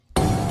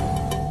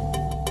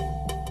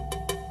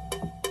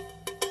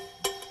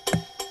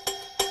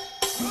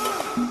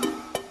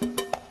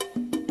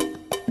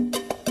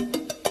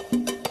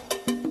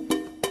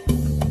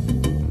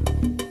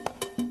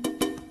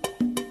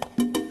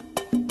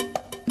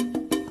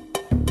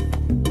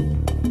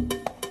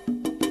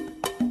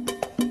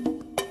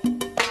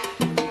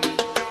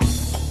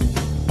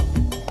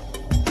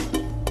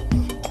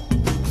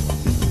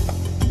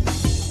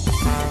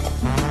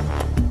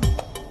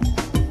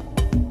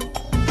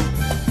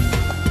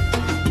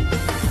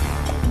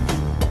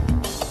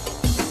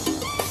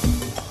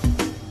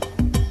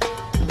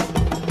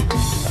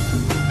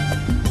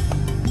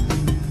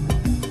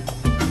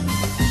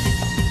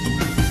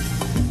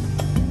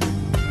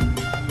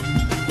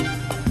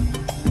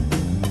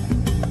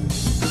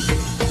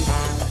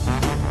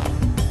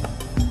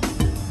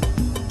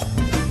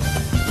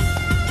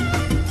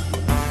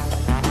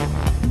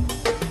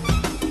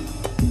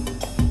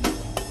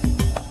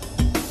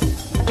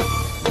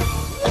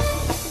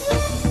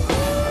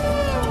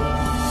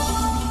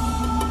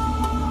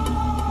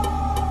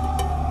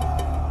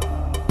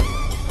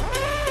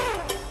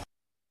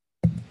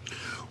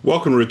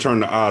Welcome to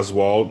Return to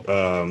Oswald.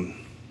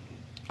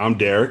 I'm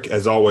Derek.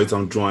 As always,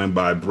 I'm joined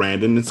by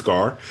Brandon and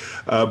Scar.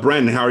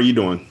 Brandon, how are you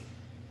doing?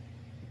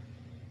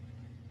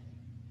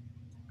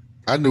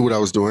 I knew what I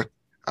was doing.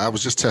 I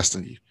was just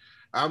testing you.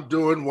 I'm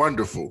doing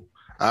wonderful.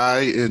 I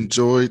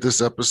enjoyed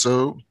this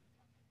episode.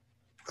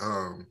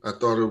 I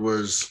thought it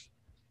was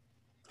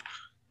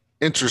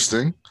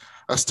interesting.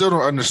 I still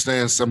don't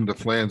understand some of the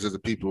plans of the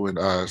people in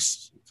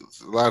us.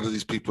 A lot of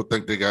these people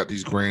think they got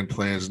these grand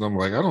plans, and I'm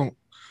like,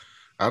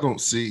 I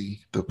don't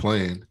see the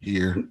plan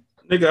here.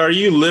 Nigga, are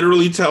you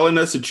literally telling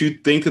us that you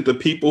think that the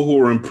people who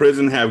are in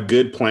prison have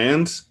good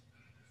plans?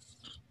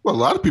 Well, a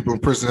lot of people in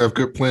prison have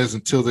good plans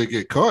until they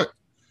get caught.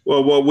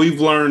 Well, what we've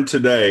learned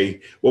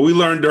today, what we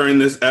learned during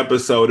this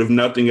episode, if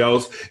nothing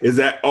else, is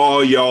that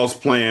all y'all's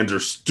plans are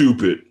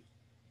stupid.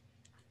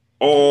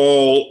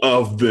 All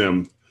of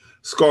them.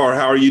 Scar,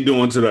 how are you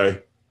doing today?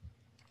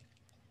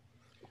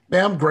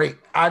 Man, I'm great.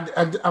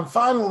 I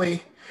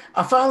finally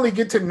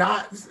get to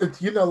not,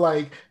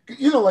 like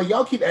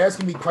y'all keep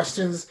asking me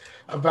questions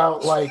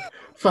about like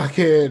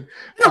fucking.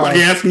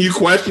 Nobody asking you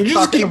questions. You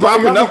just Talking keep about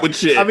popping y'all up with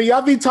shit. I mean,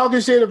 y'all be talking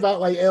shit about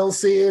like El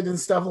Cid and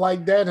stuff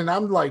like that, and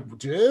I'm like,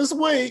 just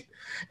wait.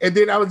 And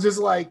then I was just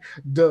like,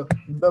 the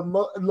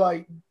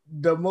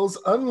most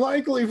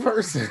unlikely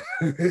person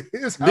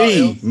is how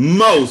The El.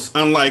 most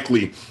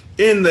unlikely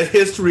in the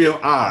history of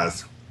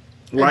Oz.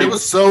 And it Like,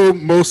 was so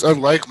most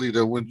unlikely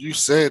that when you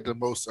said the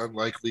most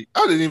unlikely,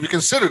 I didn't even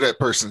consider that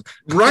person.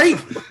 right?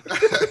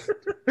 I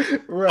was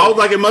Right.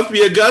 like, it must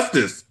be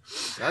Augustus.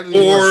 I didn't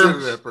even Or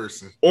consider that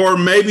person. or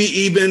maybe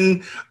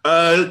even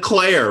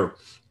Claire.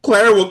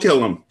 Claire will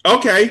kill him.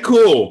 Okay,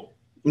 cool.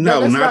 No,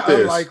 No, that's not not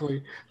this.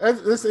 unlikely.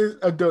 This is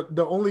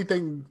the only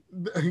thing.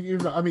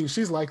 I mean,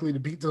 she's likely to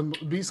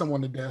beat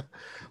someone to death.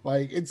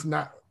 Like it's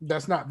not.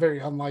 That's not very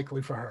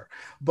unlikely for her.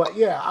 But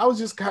yeah, I was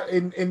just kind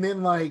of, and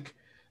then like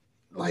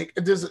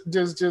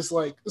there's just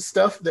like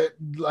stuff that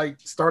like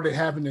started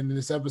happening in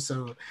this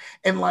episode,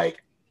 and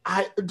like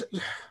I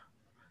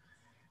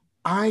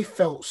I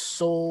felt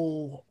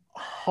so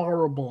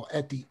horrible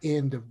at the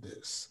end of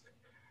this.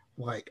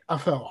 Like I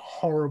felt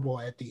horrible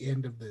at the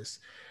end of this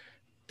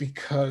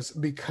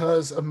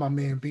because of my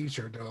man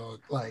Beecher,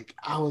 dog. Like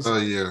Oh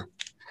yeah.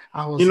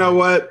 I You was know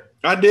like, what?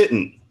 I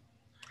didn't.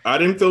 I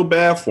didn't feel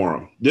bad for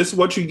him. This is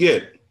what you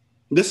get.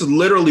 This is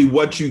literally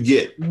what you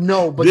get.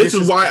 no, but This this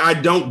is is why I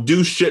don't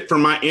do shit for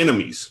my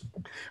enemies.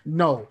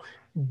 no.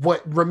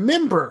 What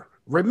remember,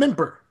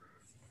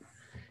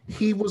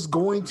 he was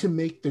going to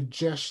make the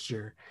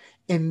gesture,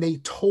 and they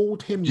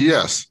told him not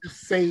Yes. to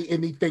say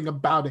anything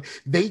about it.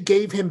 They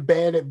gave him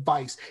bad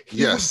advice. He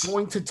was Yes.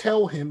 going to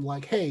tell him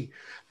like, "Hey,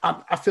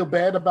 I feel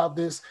bad about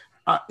this."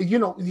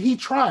 He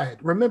tried.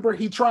 Remember,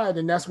 he tried,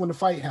 and that's when the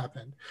fight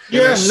happened. And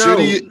Yeah, as no.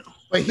 shitty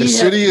But as he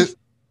had shitty as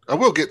I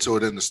will get to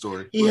it in the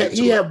story. he We'll had get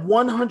he to it. had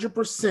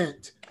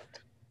 100%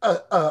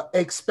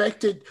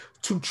 expected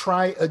to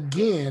try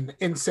again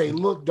and say,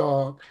 "Look,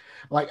 dog,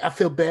 like I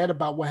feel bad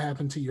about what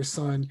happened to your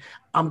son.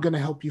 I'm gonna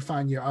help you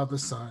find your other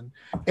son,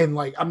 and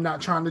like I'm not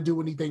trying to do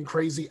anything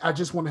crazy. I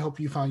just want to help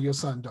you find your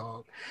son,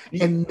 dog."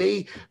 And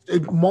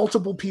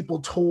multiple people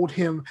told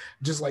him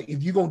just like,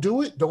 "If you gonna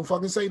do it, don't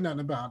fucking say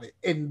nothing about it."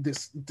 And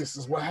this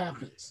is what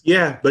happens.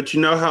 Yeah, but you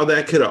know how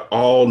that could have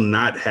all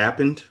not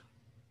happened?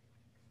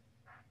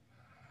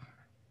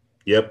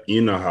 Yep,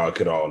 you know how it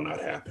could all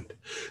not happened.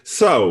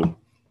 So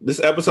this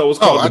episode was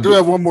Oh, called I do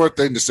have one more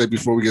thing to say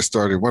before we get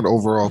started. One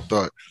overall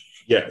thought.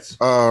 Yes.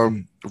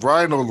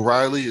 Ryan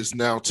O'Reilly is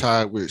now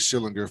tied with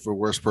Schillinger for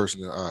worst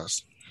person in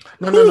Oz.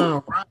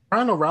 No.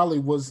 Ryan O'Reilly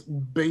was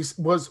base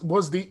was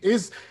the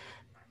is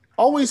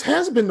always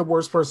has been the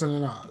worst person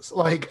in Oz.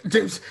 Like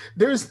there's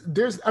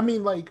I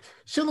mean like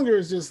Schillinger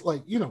is just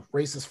like,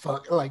 racist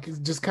fuck. Like it's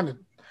just kind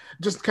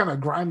of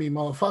grimy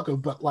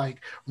motherfucker, but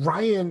like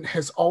Ryan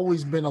has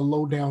always been a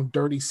low down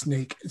dirty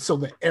snake, so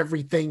that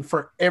everything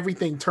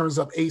turns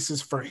up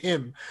aces for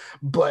him.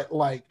 But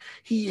like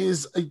he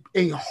is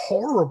a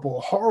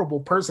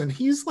horrible person.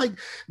 He's like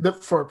the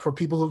for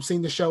people who've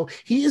seen the show,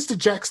 he is the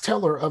Jax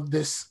Teller of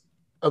this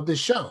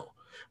show,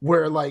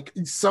 where like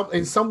in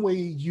some way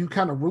you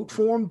kind of root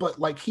for him, but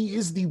like he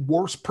is the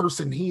worst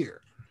person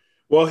here.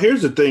 Well,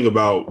 here's the thing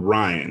about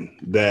Ryan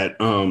that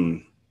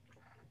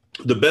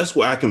the best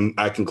way I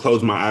can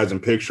close my eyes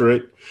and picture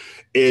it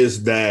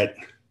is that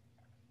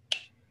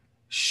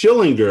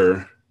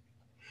Schillinger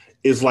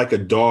is like a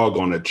dog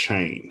on a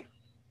chain.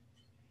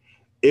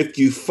 If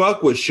you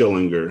fuck with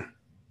Schillinger,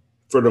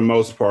 for the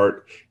most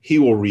part, he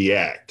will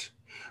react.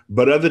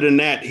 But other than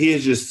that, he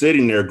is just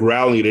sitting there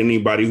growling at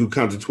anybody who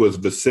comes into his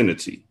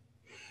vicinity.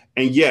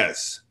 And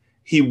yes,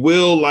 he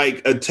will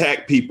like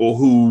attack people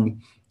who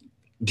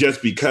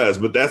just because,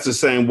 but that's the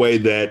same way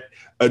that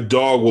a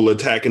dog will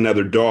attack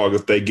another dog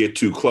if they get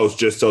too close,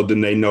 just so then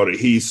they know that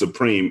he's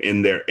supreme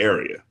in their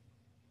area.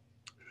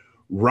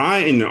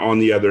 Ryan, on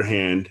the other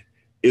hand,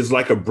 is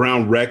like a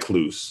brown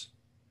recluse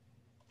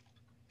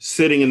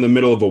sitting in the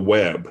middle of a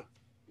web.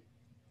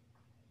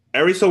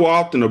 Every so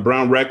often, a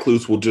brown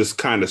recluse will just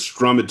kind of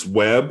strum its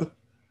web,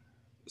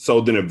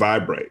 so then it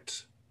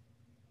vibrates.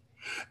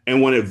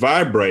 And when it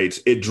vibrates,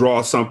 it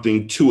draws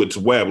something to its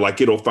web.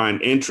 Like it'll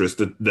find interest.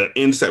 The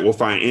insect will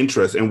find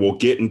interest and will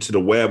get into the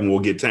web and will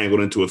get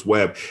tangled into its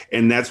web.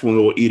 And that's when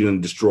it will eat it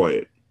and destroy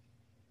it.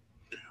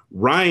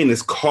 Ryan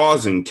is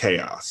causing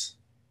chaos.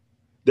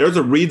 There's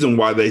a reason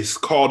why they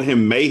called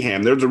him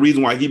Mayhem. There's a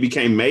reason why he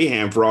became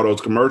Mayhem for all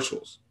those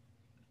commercials.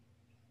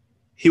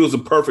 He was a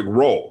perfect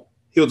role.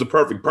 He was a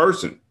perfect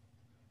person.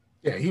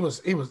 Yeah, he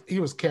was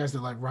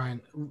casted like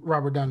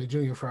Robert Downey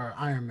Jr. for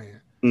Iron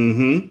Man.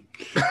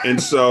 Mm-hmm.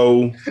 And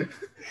so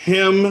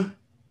him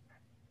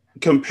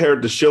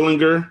compared to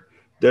Schillinger,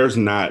 there's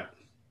not.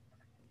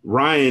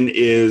 Ryan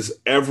is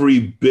every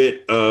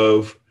bit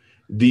of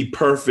the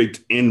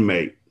perfect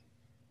inmate.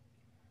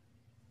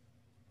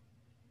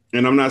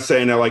 And I'm not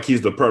saying that like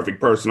he's the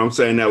perfect person. I'm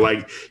saying that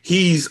like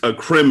he's a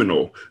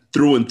criminal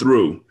through and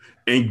through,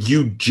 and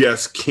you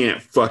just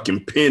can't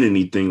fucking pin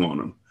anything on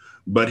him.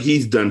 But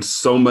he's done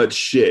so much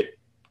shit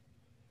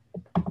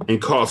and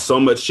caused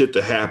so much shit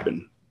to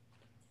happen.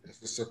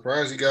 It's a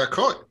surprise he got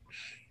caught.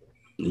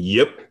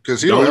 Yep.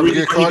 Because he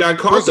got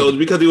caught though is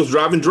because he was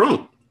driving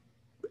drunk.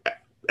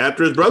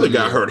 After his brother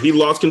got hurt, he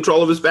lost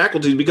control of his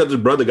faculties because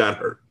his brother got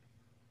hurt.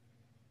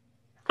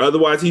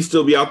 Otherwise, he'd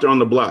still be out there on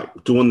the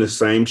block doing the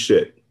same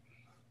shit.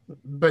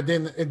 But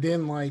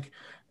then like,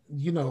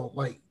 you know,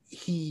 like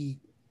he's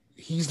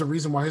the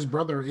reason why his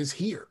brother is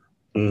here.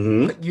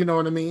 Mm-hmm. Like, you know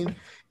what I mean?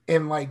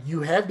 And like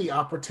you had the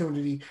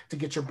opportunity to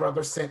get your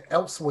brother sent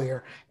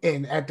elsewhere,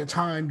 and at the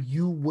time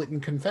you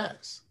wouldn't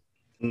confess.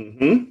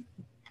 Mm-hmm.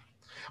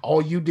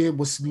 All you did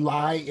was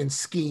lie and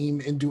scheme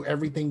and do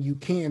everything you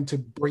can to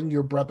bring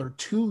your brother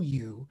to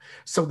you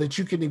so that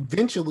you can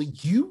eventually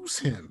use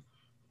him.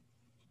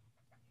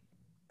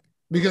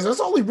 Because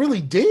that's all he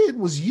really did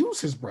was use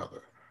his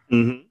brother.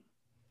 Mm-hmm.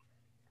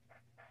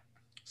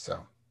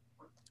 So,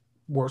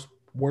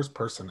 worst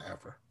person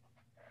ever.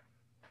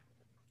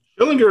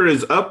 Schillinger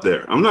is up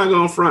there. I'm not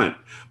going to front.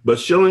 But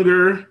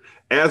Schillinger,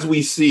 as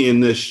we see in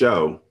this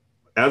show,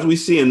 as we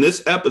see in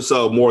this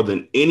episode more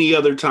than any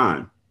other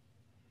time,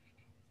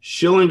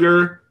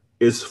 Schillinger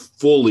is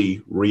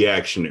fully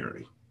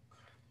reactionary.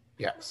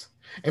 Yes.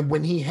 And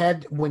when he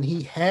had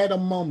a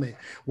moment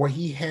where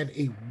he had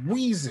a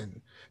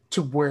reason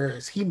to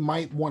whereas he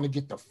might want to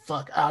get the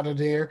fuck out of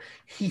there,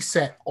 he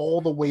sat all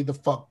the way the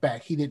fuck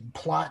back. He didn't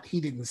plot, he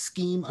didn't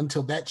scheme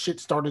until that shit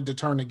started to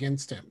turn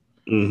against him.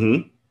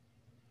 Mm-hmm.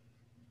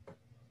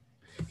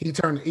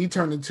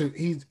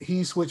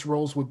 He switched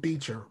roles with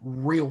Beecher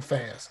real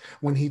fast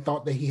when he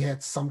thought that he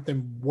had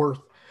something worth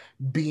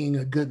being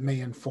a good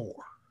man for.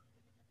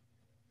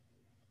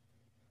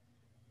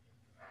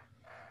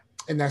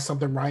 And that's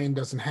something Ryan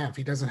doesn't have.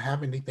 He doesn't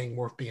have anything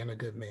worth being a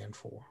good man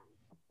for.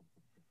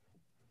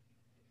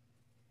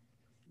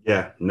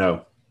 Yeah,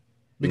 no.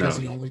 Because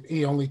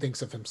he only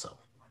thinks of himself.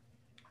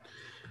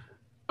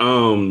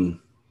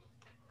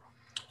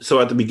 So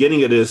at the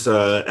beginning of this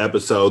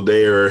episode,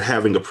 they are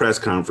having a press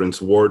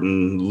conference.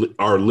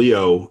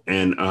 Leo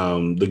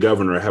and the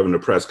governor are having a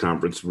press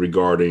conference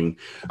regarding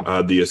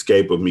the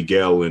escape of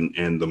Miguel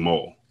and the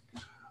mole.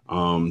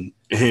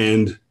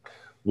 And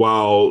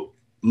while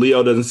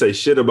Leo doesn't say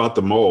shit about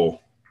the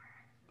mole,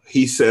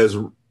 he says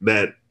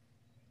that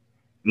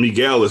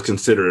Miguel is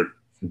considered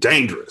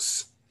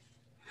dangerous.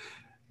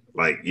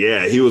 Like,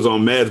 yeah, he was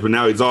on meds, but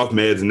now he's off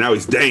meds, and now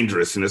he's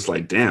dangerous. And it's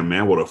like, damn,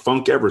 man, will the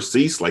funk ever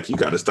cease? Like, you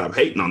got to stop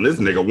hating on this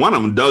nigga. One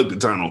of them dug the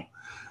tunnel.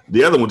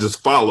 The other one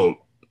just followed.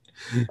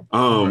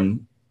 Right.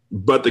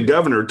 But the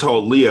governor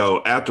told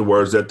Leo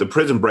afterwards that the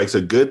prison break's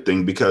a good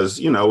thing because,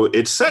 you know,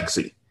 it's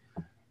sexy.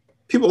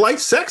 People like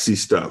sexy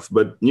stuff,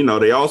 but, you know,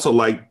 they also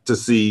like to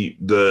see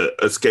the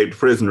escaped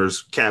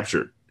prisoners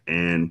captured.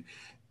 And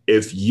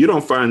if you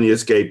don't find the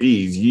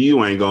escapees,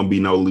 you ain't going to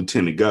be no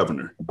lieutenant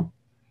governor.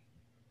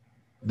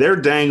 They're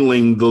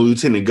dangling the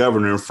lieutenant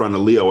governor in front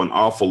of Leo an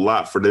awful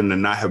lot for them to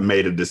not have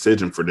made a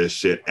decision for this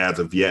shit as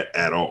of yet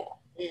at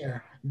all. Yeah,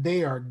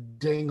 they are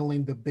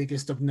dangling the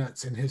biggest of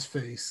nuts in his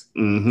face.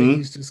 Mm-hmm. And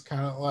he's just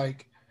kind of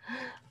like,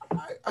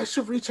 I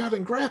should reach out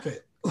and grab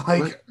it.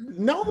 Like, what?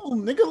 No,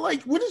 nigga,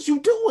 like, what is you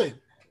doing?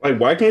 Like,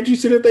 why can't you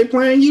see that they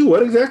playing you?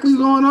 What exactly is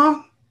going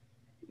on?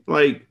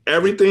 Like,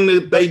 everything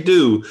that they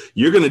do,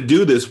 you're going to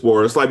do this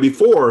for us. Like,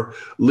 before,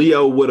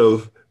 Leo would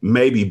have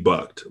maybe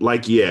bucked.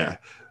 Like, yeah.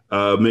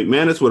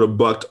 McManus would have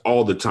bucked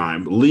all the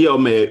time. Leo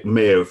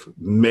may have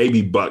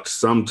bucked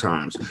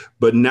sometimes.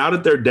 But now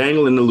that they're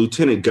dangling the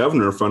lieutenant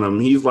governor in front of him,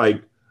 he's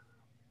like,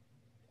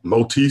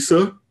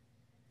 Motisa?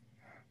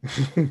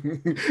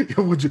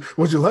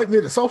 would you like me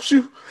to soft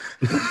you?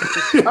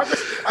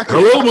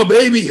 Hello, my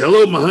baby.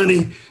 Hello, my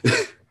honey.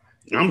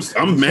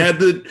 I'm mad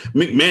that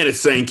McManus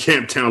saying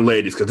Camptown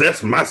Ladies because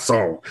that's my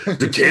song.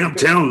 The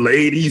Camptown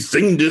Ladies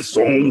sing this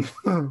song.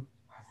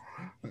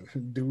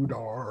 Dude.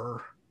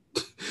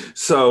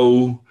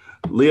 So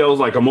Leo's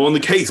like, I'm on the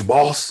case,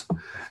 boss.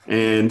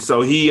 And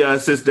so he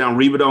sits down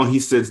Rebadow and he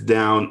sits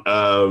down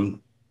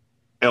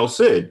El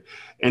Cid.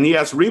 And he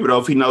asks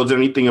Rebadow if he knows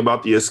anything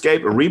about the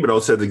escape. And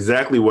Rebadow says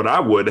exactly what I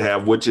would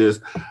have, which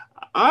is,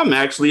 I'm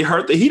actually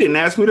hurt that he didn't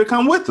ask me to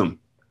come with him.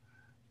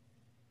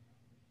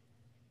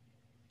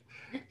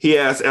 he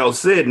asked El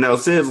Cid, and El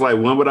Cid's like,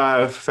 when would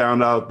I have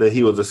found out that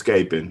he was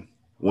escaping?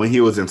 When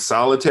he was in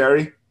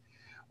solitary?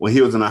 When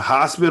he was in a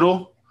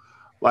hospital?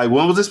 Like,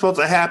 when was this supposed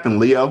to happen,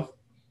 Leo?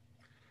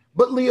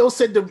 But Leo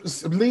said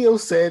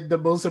the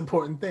most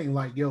important thing,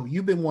 like, yo,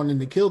 you've been wanting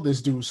to kill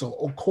this dude, so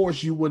of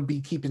course you would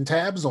be keeping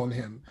tabs on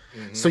him,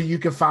 so you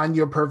can find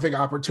your perfect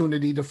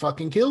opportunity to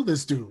fucking kill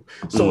this dude.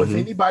 So if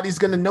anybody's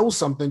gonna know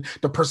something,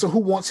 the person who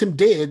wants him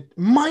dead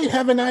might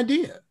have an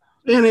idea.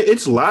 And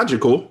it's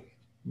logical,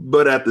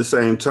 but at the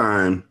same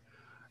time,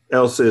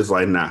 Elsa is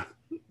like, nah,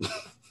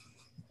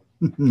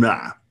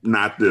 nah,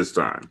 not this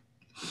time.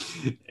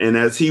 And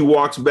as he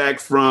walks back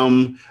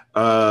from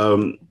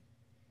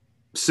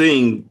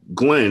seeing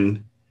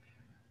Glenn,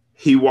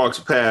 he walks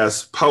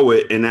past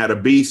Poet and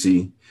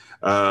Adebisi.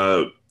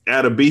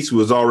 Adebisi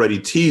was already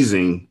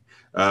teasing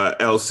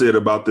El Cid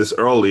about this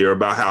earlier,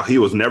 about how he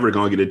was never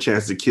going to get a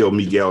chance to kill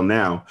Miguel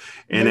now.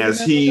 And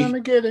as he gonna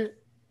get it.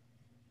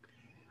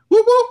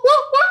 Woo, woo, woo,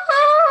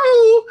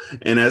 woo.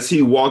 And as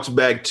he walks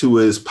back to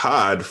his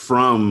pod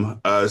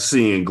from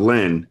seeing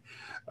Glenn,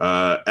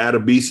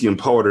 Adebisi and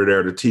Poet are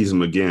there to tease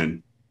him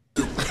again.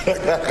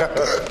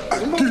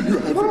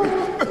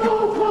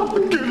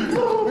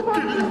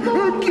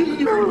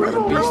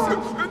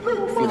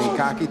 Feeling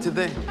cocky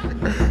today?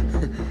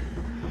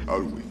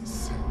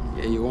 Always.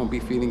 Yeah, you won't be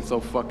feeling so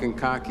fucking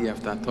cocky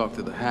after I talk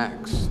to the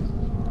hacks.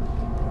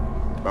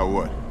 About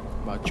what?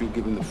 About you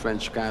giving the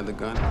French guy the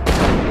gun.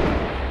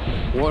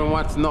 Warren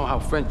wants to know how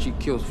Frenchie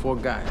kills 4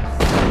 guys.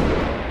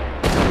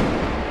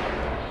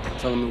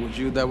 Tell him it was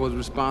you that was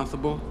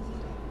responsible.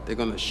 They're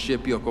gonna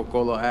ship your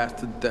Cocolo ass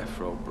to death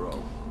row, bro.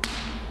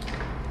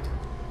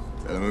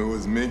 Tell him it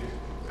was me.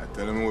 I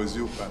tell him it was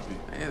you, Papi.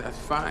 Yeah, that's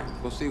fine.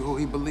 We'll see who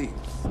he believes.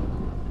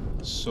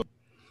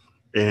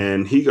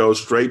 And he goes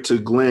straight to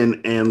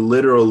Glenn and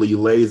literally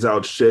lays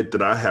out shit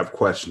that I have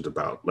questions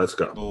about. Let's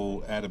go.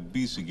 So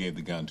Adebisi gave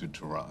the gun to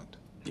Tarrant.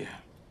 Yeah.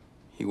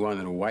 He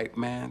wanted a white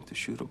man to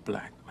shoot a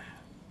black man.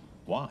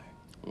 Why?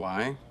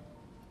 Why?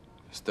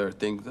 Stir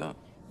things up.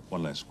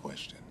 One last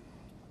question.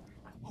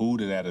 Who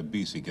did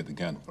Adebisi get the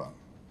gun from?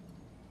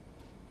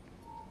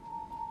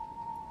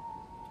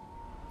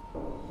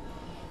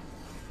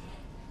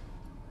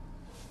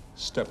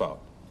 Step out.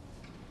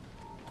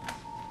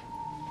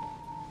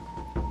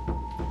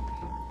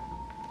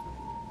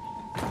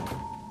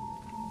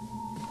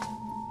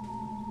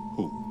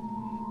 Who?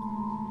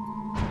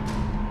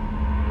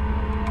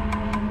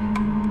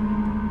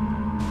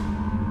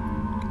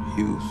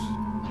 Hughes.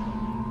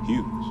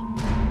 Hughes.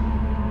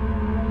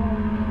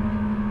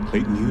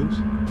 Clayton Hughes?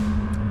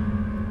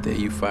 Day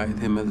you fired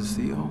him as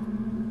a CO?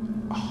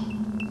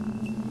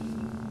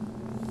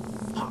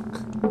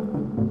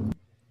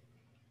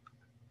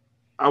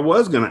 I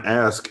was going to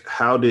ask,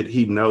 how did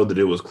he know that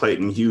it was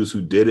Clayton Hughes who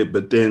did it?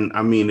 But then,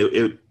 I mean,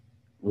 it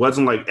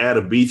wasn't like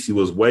Adebisi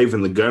was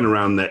waving the gun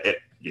around the...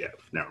 Yeah,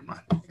 never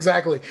mind.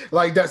 Exactly.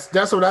 Like that's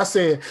what I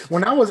said.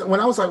 When I was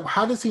like,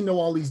 how does he know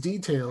all these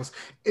details?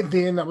 And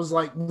then I was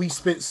like, we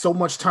spent so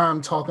much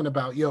time talking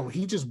about, yo,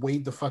 he just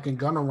waved the fucking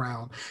gun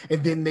around.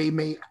 And then they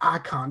made eye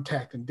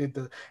contact and did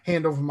the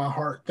hand over my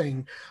heart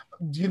thing.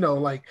 You know,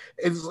 like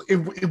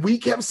if we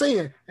kept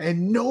saying,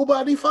 and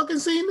nobody fucking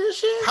seen this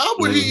shit. How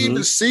would he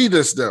even see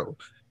this though?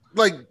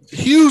 Like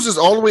Hughes is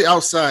all the way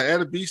outside.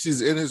 Adebisi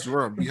is in his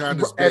room behind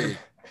his bed.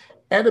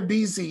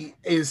 Adebisi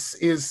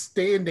is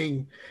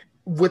standing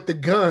with the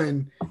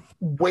gun,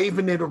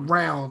 waving it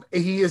around,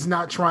 and he is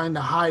not trying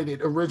to hide it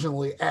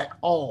originally at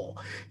all.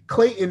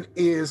 Clayton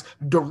is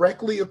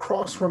directly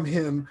across from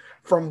him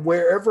from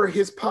wherever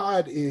his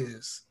pod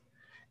is.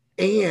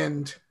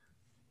 And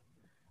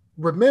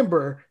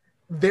remember,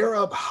 they're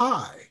up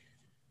high.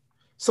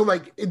 So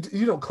like,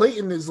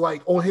 Clayton is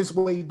like on his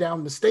way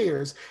down the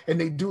stairs and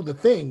they do the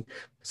thing.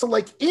 So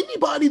like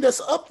anybody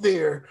that's up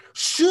there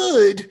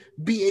should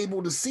be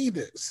able to see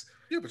this.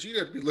 Yeah, but you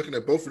have to be looking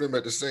at both of them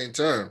at the same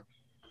time.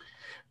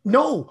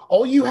 No,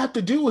 all you have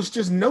to do is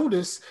just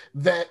notice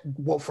that,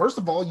 well, first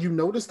of all, you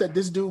notice that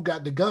this dude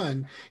got the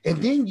gun, and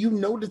then you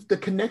notice the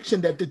connection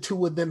that the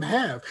two of them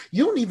have.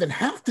 You don't even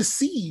have to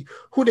see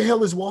who the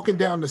hell is walking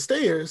down the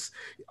stairs.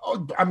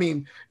 I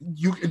mean,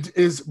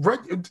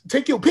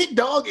 take your pick,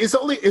 dog. It's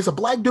a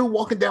black dude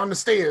walking down the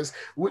stairs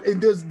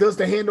and does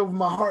the hand over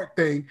my heart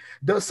thing,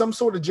 does some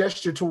sort of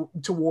gesture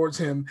towards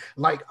him,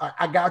 like,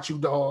 I got you,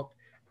 dog.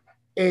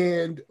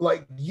 And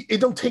like,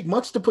 it don't take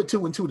much to put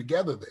 2 and 2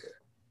 together there.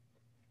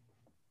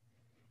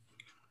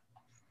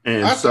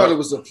 And I thought it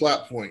was a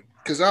plot point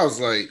because I was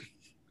like,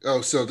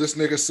 oh, so this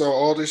nigga saw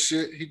all this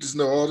shit? He just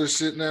know all this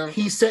shit now?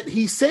 He said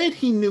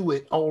he knew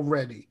it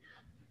already.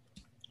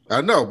 I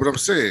know, but I'm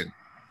saying,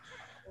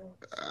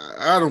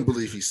 I don't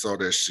believe he saw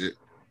that shit.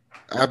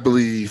 I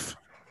believe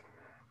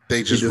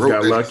they just wrote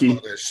got that lucky. He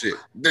saw that shit.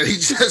 That he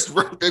just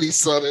wrote that he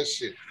saw that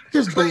shit.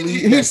 Just believe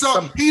he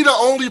the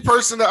only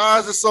person in the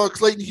eyes that saw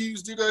Clayton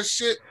Hughes do that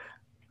shit.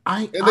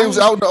 They was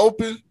out in the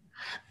open.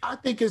 I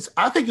think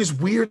it's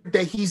weird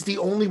that he's the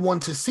only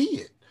one to see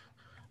it.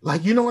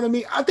 Like, you know what I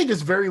mean? I think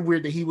it's very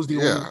weird that he was the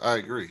only one. Yeah, I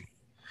agree.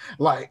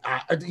 Like,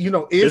 if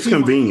it's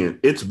convenient.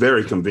 It's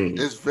very convenient.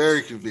 It's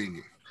very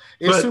convenient.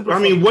 It's but I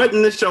mean, what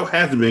in this show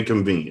hasn't been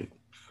convenient?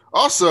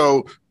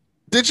 Also,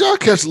 did y'all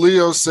catch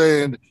Leo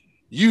saying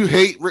you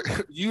hate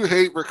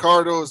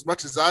Ricardo as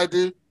much as I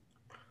do?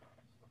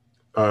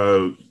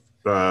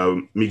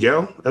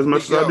 Miguel as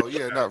much as I do?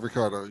 Yeah, not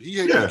Ricardo. He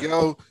hate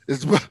Miguel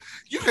as much.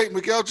 You hate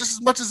Miguel just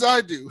as much as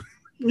I do.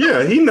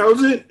 Yeah, he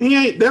knows it. He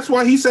ain't. That's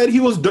why he said he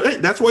was.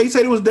 That's why he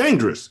said he was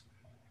dangerous.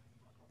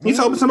 He's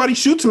hoping somebody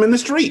shoots him in the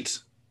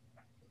streets.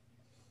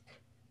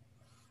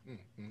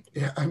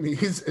 Yeah, I mean,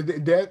 he's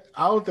that.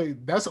 I don't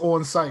think that's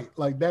on site.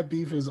 Like, that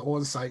beef is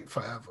on site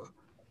forever.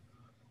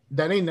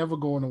 That ain't never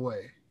going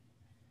away.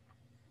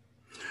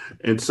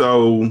 And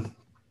so,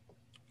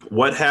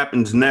 what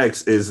happens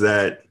next is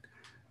that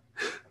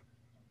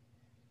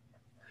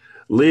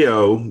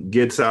Leo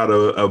gets out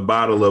a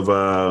bottle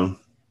of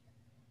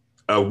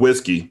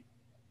whiskey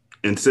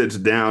and sits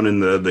down in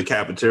the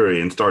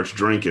cafeteria and starts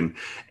drinking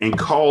and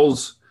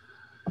calls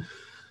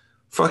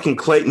fucking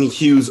Clayton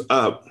Hughes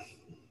up.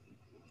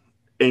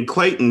 And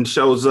Clayton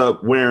shows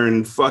up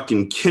wearing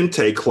fucking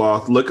kente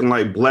cloth, looking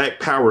like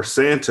Black Power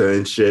Santa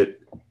and shit.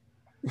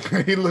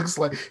 he looks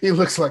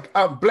like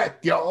I'm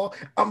black, y'all.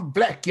 I'm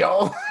black,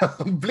 y'all.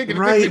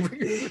 Right.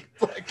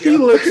 He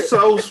looks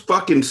so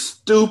fucking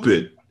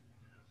stupid.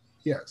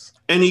 Yes.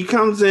 And he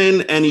comes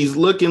in and he's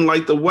looking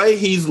like the way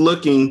he's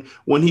looking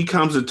when he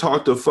comes to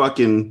talk to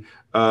fucking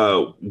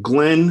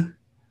Glenn,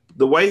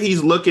 the way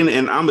he's looking,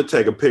 and I'm going to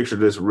take a picture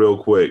of this real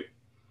quick.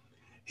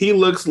 He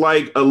looks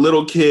like a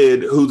little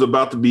kid who's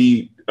about to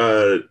be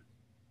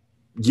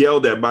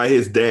yelled at by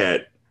his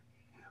dad.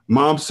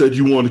 Mom said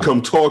you want to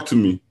come talk to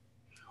me.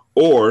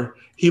 Or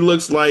he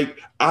looks like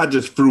I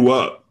just threw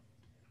up.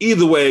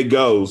 Either way it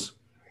goes,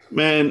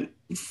 man,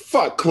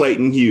 fuck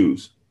Clayton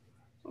Hughes.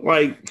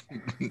 Like,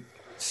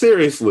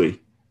 seriously,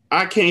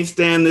 I can't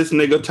stand this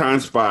nigga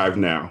times 5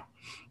 now.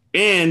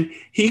 And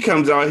he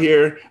comes out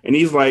here and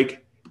he's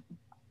like,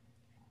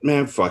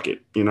 man, fuck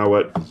it. You know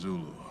what?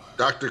 Zulu.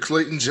 Dr.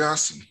 Clayton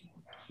Johnson.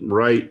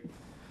 Right.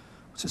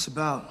 What's this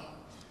about?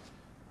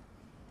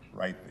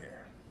 Right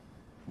there.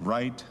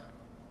 Right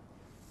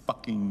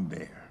fucking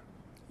there.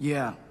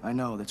 Yeah, I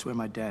know. That's where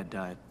my dad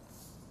died.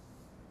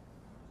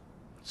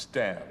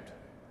 Stabbed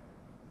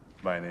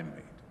by an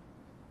inmate.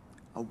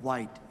 A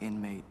white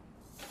inmate.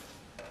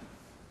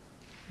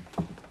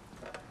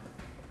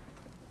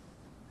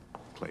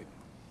 Clayton,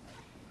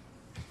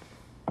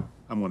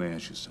 I'm going to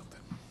ask you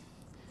something.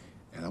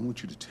 And I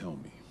want you to tell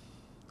me,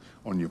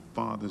 on your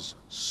father's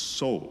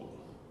soul,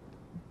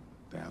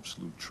 the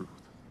absolute truth.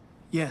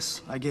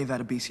 Yes, I gave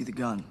Adebisi the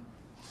gun.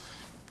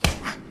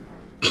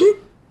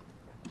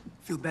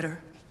 Feel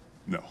better?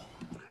 No.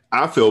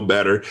 I feel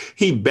better.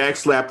 He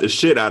backslapped the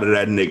shit out of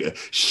that nigga.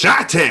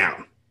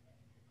 Shot-town.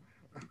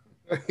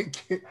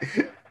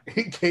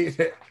 He gave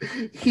that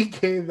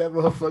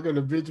motherfucker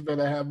the bitch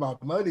better have my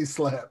money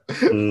slapped.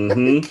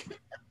 Mm-hmm.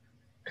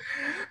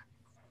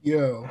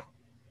 Yo,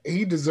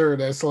 he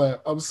deserved that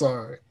slap. I'm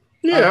sorry.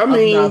 Yeah,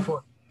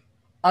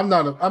 I'm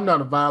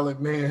not a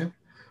violent man,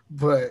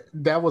 but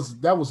that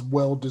was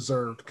well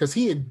deserved because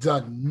he had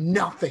done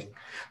nothing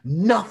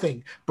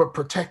but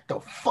protect the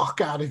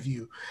fuck out of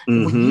you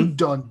when you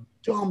done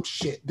dumb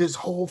shit this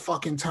whole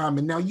fucking time,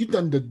 and now you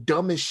done the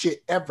dumbest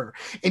shit ever.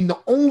 And the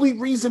only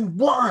reason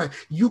why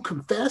you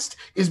confessed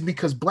is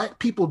because black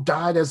people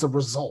died as a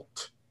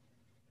result.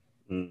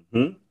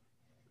 Mm-hmm.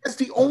 That's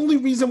the only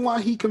reason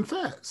why he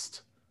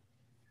confessed.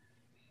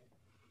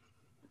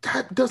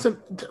 That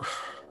doesn't.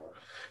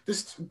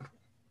 This.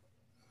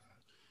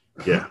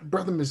 Yeah,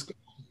 brother,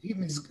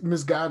 he's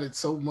misguided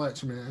so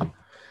much, man.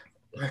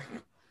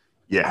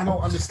 Yeah, I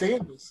don't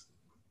understand this.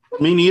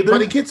 Me neither.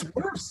 But it gets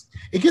worse.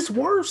 It gets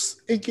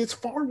worse. It gets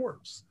far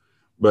worse.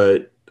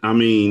 But I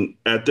mean,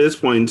 at this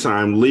point in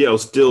time,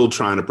 Leo's still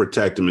trying to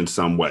protect him in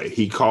some way.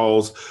 He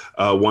calls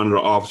one of the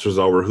officers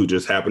over who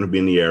just happened to be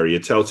in the area,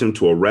 tells him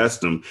to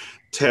arrest him,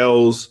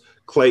 tells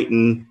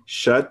Clayton,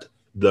 shut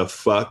the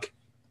fuck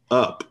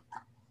up.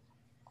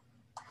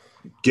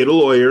 Get a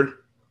lawyer.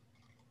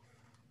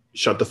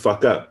 Shut the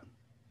fuck up.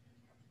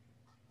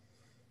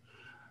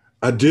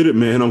 I did it,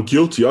 man. I'm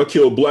guilty. I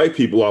killed black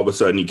people. All of a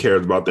sudden, he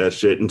cares about that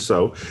shit. And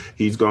so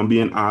he's going to be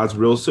in Oz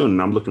real soon.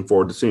 And I'm looking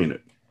forward to seeing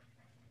it.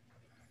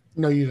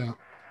 No, you don't.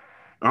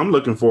 I'm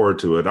looking forward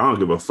to it. I don't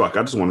give a fuck.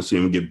 I just want to see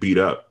him get beat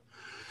up.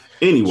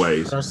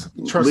 Anyways. Trust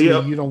me,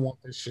 you don't want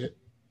this shit.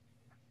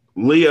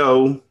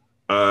 Leo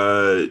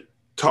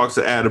talks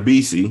to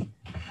Adebisi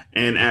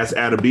and asks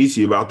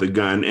Adebisi about the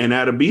gun. And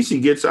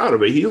Adebisi gets out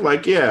of it. He's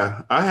like,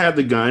 yeah, I had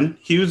the gun.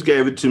 Hughes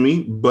gave it to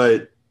me,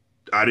 but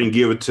I didn't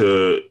give it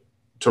to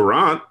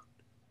Tarrant.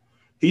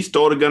 He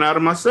stole the gun out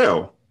of my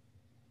cell.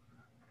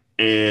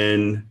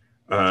 And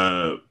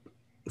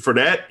for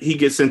that, he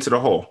gets sent to the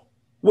hole,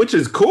 which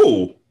is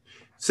cool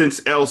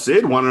since El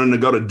Cid wanted him to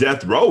go to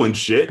death row and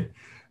shit.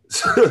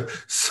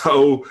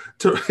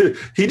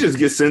 He just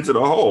gets sent to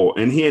the hole,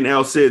 and he and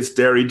El Cid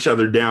stare each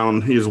other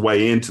down his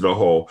way into the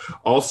hole.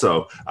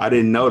 Also, I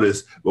didn't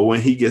notice, but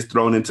when he gets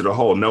thrown into the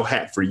hole, no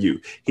hat for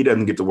you. He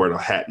doesn't get to wear the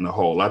hat in the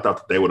hole. I thought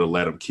that they would have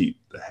let him keep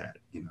the hat,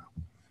 you know.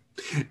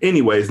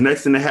 Anyways,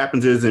 next thing that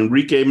happens is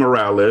Enrique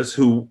Morales,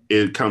 who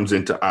comes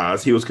into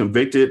Oz. He was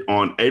convicted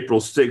on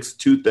April 6,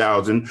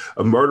 2000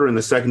 of murder in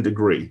the second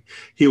degree.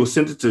 He was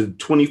sentenced to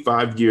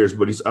 25 years,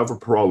 but he's up for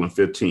parole in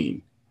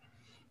 15.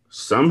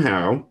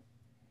 Somehow,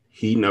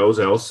 he knows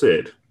El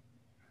Cid.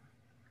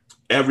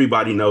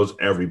 Everybody knows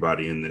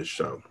everybody in this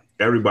show.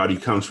 Everybody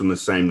comes from the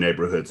same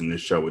neighborhoods in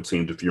this show, it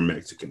seems, if you're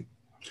Mexican.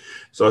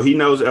 So he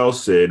knows El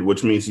Cid,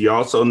 which means he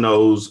also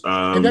knows...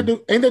 ain't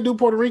that dude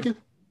Puerto Rican?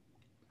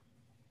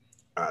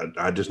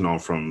 I just know him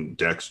from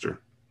Dexter.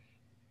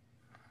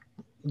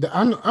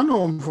 I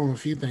know him from a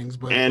few things,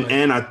 but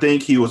and I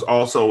think he was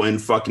also in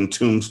fucking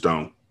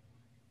Tombstone.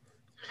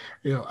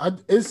 You know,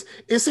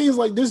 it seems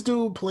like this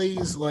dude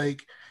plays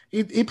like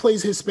he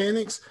plays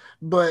Hispanics,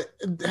 but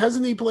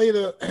hasn't he played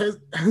an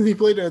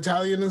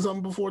Italian or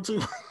something before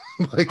too?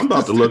 Like, I'm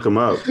about to look him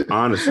up,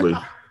 honestly.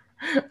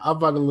 I'm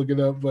about to look it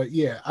up, but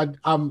yeah, I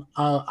don't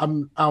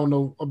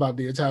know about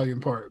the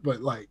Italian part,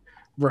 but like,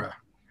 bruh.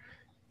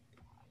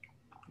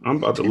 I'm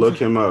about to look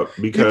him up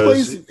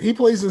because he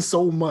plays in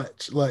so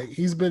much. Like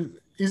he's been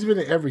in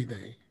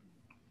everything.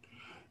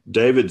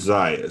 David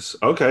Zayas.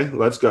 Okay,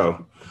 let's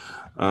go.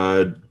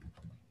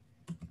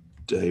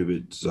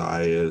 David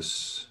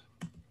Zayas.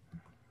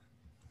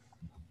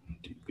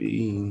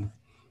 DB.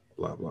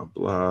 Blah blah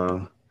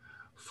blah.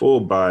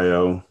 Full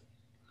bio.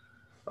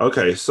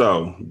 Okay,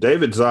 so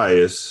David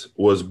Zayas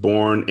was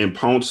born in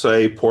Ponce,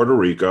 Puerto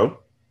Rico.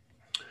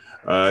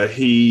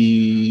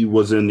 He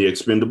was in The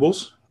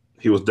Expendables.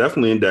 He was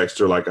definitely in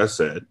Dexter, like I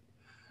said.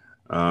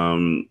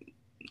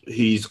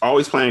 He's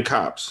always playing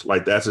cops.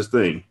 Like, that's his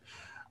thing.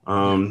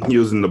 He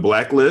was in The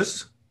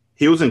Blacklist.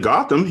 He was in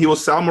Gotham. He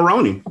was Sal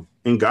Maroni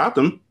in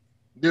Gotham.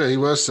 Yeah, he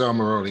was Sal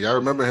Maroni. I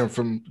remember him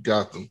from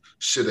Gotham.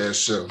 Shit-ass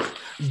show.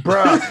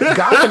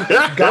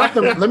 Bruh,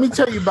 Gotham. Let me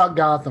tell you about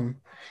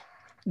Gotham.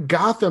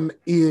 Gotham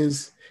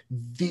is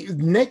the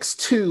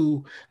next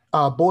to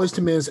Boyz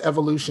II Men's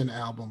Evolution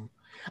album.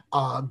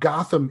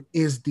 Gotham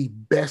is the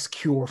best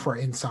cure for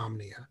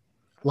insomnia.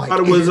 Like, I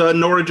thought it was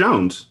Nora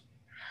Jones.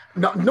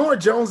 No, Nora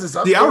Jones is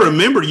up See, there. I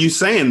remember you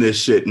saying this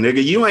shit,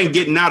 nigga. You ain't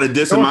getting out of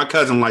dissing my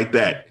cousin like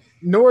that.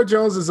 Nora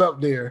Jones is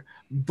up there,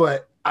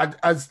 but I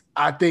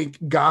think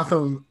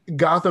Gotham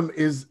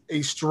is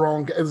a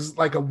strong, it's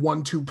like a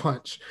 1-2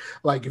 punch.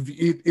 Like if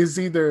it is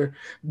either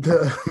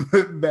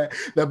that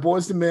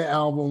Boyz II Men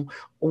album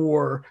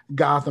or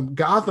Gotham.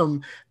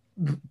 Gotham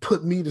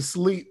put me to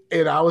sleep,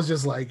 and I was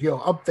just like, yo,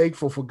 I'm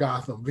thankful for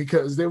Gotham,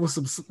 because there was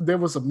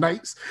some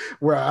nights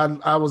where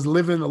I was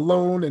living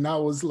alone and I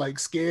was like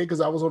scared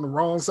because I was on the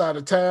wrong side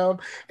of town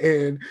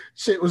and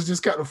shit was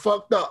just kind of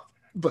fucked up.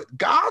 But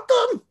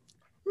Gotham,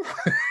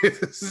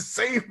 it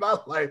saved my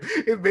life.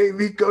 It made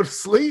me go to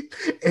sleep,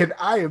 and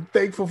I am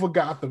thankful for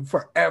Gotham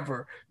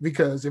forever,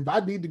 because if I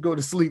need to go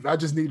to sleep, I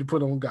just need to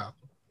put on Gotham.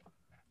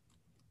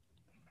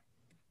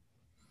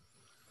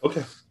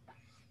 Okay.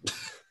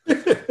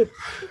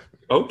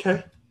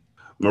 Okay.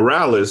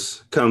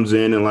 Morales comes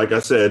in, and like I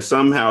said,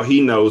 somehow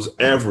he knows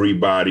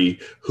everybody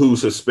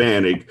who's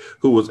Hispanic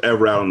who was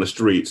ever out on the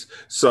streets.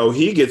 So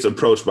he gets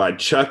approached by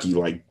Chucky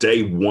like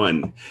day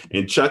one,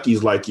 and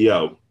Chucky's like,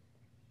 yo,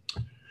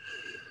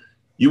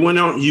 you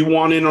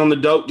want in on the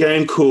dope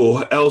game?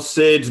 Cool. El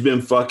Cid's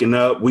been fucking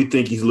up. We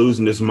think he's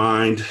losing his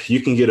mind. You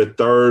can get a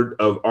third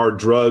of our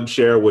drug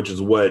share, which is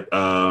what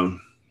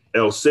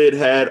El Cid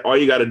had. All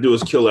you got to do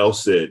is kill El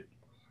Cid.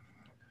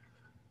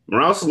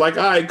 Morales is like,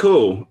 all right,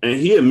 cool. And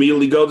he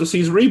immediately goes and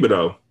sees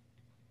Rebadow.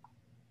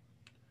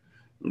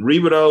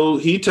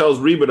 He tells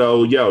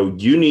Rebadow, yo,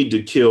 you need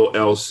to kill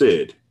El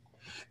Cid.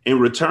 In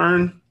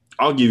return,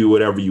 I'll give you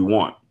whatever you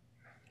want.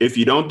 If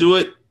you don't do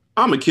it,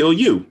 I'm going to kill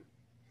you.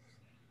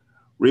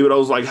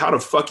 Rebadow's like, how the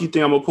fuck you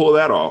think I'm going to pull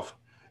that off?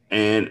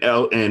 And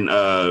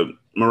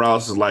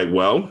Morales is like,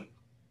 well,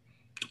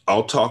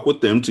 I'll talk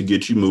with them to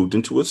get you moved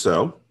into a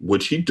cell,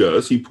 which he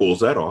does. He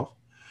pulls that off.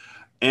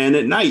 And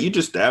at night, you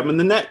just stab him in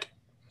the neck.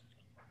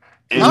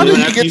 And how did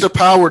he get the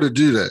power to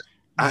do that?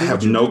 I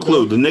have no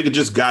clue. The nigga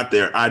just got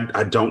there.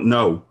 I don't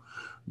know.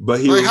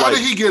 But he like, was how like,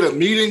 did he get a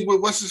meeting with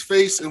what's his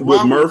face and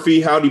with Murphy?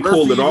 How'd he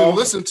pull it off?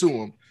 Listen to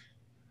him.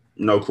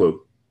 No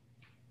clue.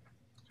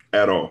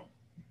 At all.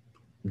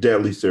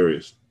 Deadly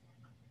serious.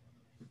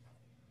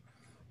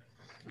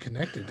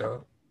 Connected,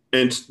 though.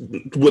 And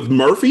with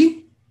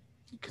Murphy?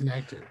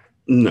 Connected.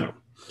 No.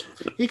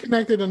 He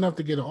connected enough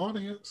to get an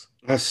audience.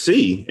 I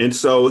see. And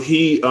so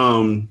he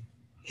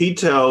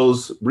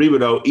tells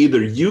Rebadow,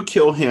 either you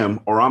kill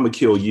him or I'm going to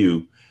kill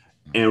you.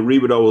 And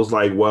Rebadow was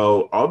like,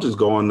 well, I'll just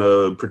go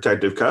into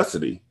protective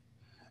custody.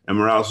 And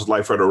Morales was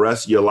like, for the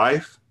rest of your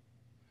life,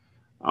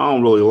 I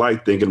don't really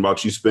like thinking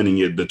about you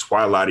spending the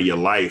twilight of your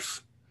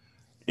life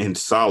in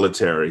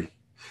solitary.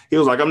 He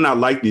was like, I'm not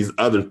like these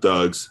other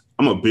thugs.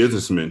 I'm a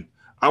businessman.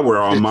 I wear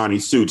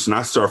Armani suits and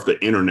I surf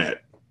the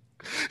internet.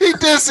 He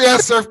did say I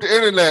surfed the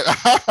internet.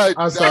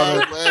 I saw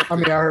that. I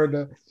mean, I heard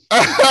that.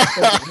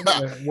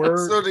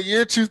 Word. So the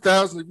year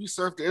 2000, if you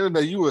surfed the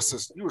internet, you were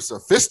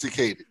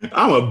sophisticated.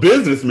 I'm a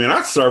businessman.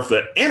 I surf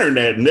the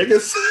internet,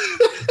 niggas.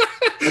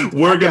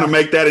 We're gonna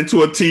make that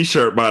into a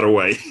T-shirt, by the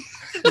way.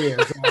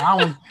 Yeah, so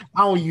I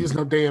don't use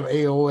no damn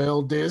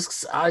AOL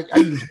discs. I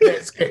use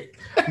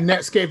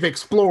Netscape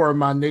Explorer,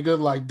 my nigga.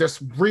 Like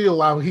that's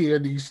real out here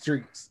in these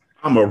streets.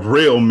 I'm a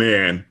real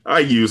man. I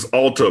use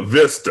Alta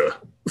Vista.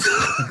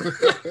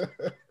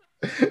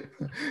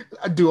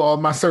 I do all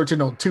my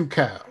searching on 2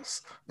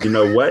 cows. You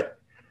know what?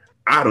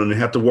 I don't even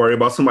have to worry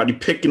about somebody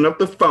picking up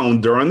the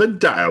phone during the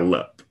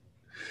dial-up.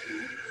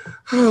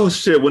 Oh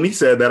shit, when he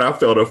said that, I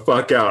felt the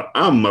fuck out.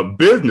 I'm a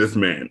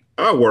businessman.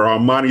 I wear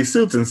Armani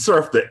suits and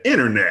surf the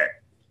internet.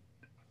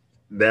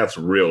 That's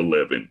real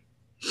living.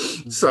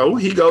 So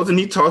he goes and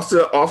he talks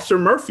to Officer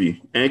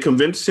Murphy and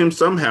convinces him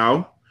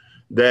somehow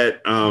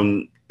that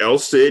El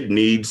Cid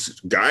needs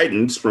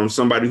guidance from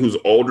somebody who's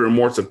older and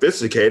more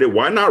sophisticated.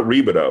 Why not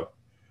Rebadow?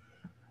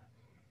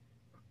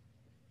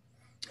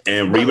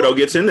 And Rebadow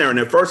gets in there. And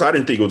at first, I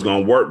didn't think it was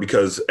going to work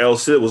because El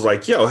Cid was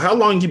like, yo, how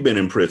long you been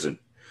in prison?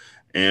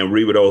 And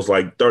Rebadow was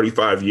like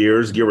 35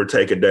 years, give or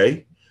take a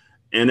day.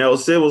 And El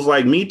Cid was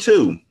like, me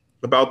too,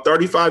 about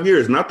 35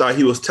 years. And I thought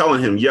he was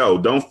telling him, yo,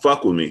 don't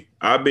fuck with me.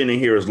 I've been in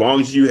here as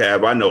long as you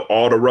have. I know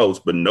all the ropes,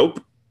 but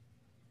nope.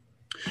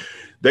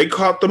 They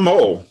caught the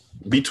mole.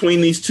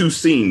 Between these two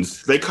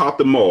scenes, they caught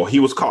the mole. He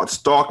was caught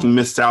stalking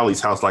Miss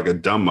Sally's house like a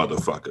dumb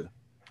motherfucker.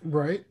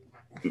 Right.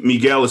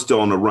 Miguel is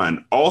still on the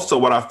run. Also,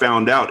 what I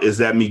found out is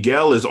that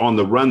Miguel is on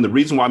the run. The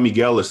reason why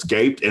Miguel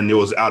escaped and it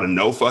was out of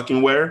no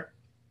fucking where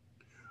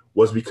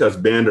was because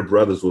Band of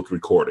Brothers was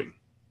recording.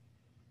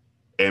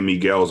 And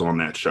Miguel's on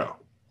that show.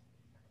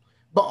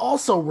 But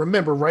also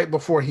remember, right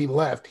before he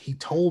left, he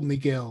told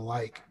Miguel,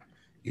 like,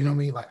 you know what I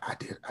mean? Like, I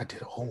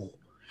did a whole.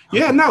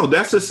 Yeah, no,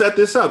 that's to set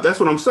this up. That's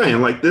what I'm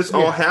saying. Like, this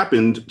all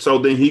happened so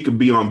then he could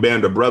be on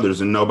Band of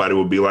Brothers and nobody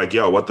would be like,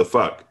 yo, what the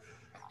fuck?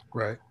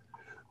 Right.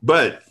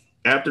 But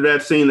after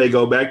that scene, they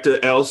go back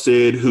to El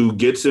Cid, who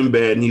gets in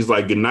bed and he's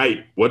like, good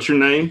night. What's your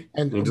name?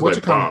 And he's what's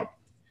like, Bob.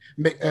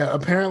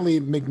 Apparently,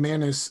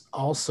 McManus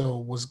also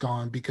was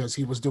gone because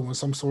he was doing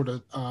some sort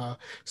of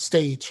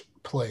stage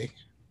play.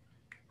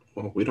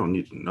 Well, we don't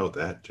need to know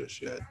that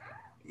just yet.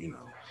 You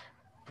know,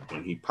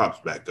 when he pops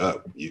back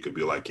up, you could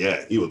be like,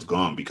 yeah, he was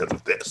gone because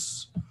of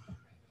this.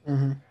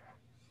 Mm-hmm.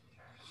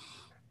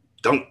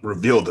 Don't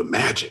reveal the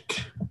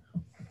magic.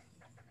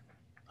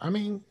 I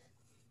mean,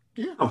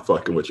 yeah. I'm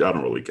fucking with you. I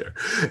don't really care.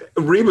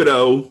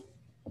 Rebadow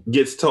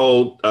gets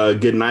told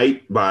good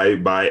night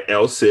by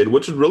El Cid,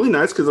 which is really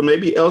nice because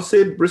maybe El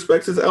Cid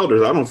respects his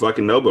elders. I don't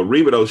fucking know, but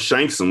Rebadow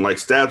shanks him, like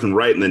stabs him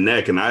right in the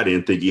neck, and I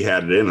didn't think he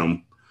had it in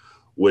him,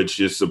 which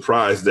is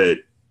surprised that,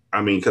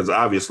 I mean, because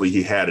obviously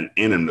he had it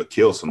in him to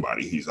kill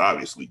somebody. He's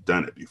obviously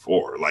done it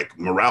before. Like,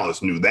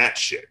 Morales knew that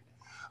shit.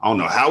 I don't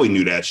know how he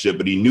knew that shit,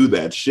 but he knew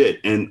that shit.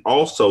 And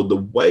also, the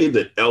way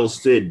that El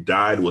Cid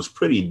died was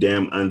pretty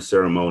damn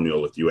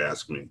unceremonial, if you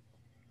ask me.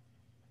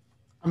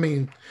 I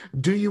mean,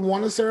 do you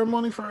want a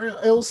ceremony for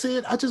El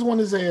Cid? I just want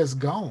his ass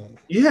gone.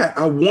 Yeah,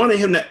 I wanted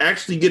him to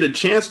actually get a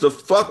chance to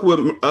fuck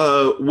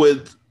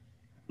with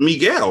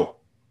Miguel.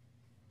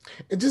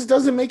 It just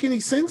doesn't make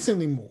any sense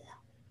anymore.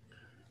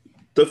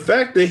 The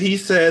fact that he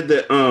said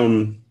that,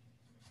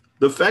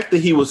 the fact that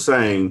he was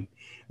saying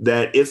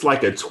that it's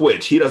like a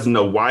twitch, he doesn't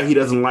know why he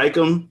doesn't like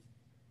him.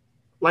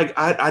 Like,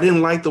 I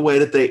didn't like the way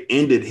that they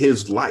ended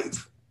his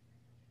life.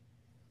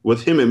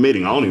 With him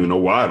admitting, I don't even know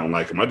why I don't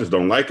like him. I just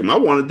don't like him. I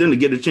wanted them to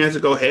get a chance to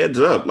go heads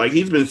up. Like,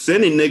 he's been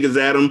sending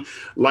niggas at him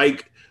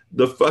like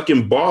the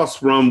fucking boss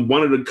from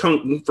one of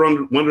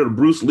the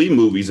Bruce Lee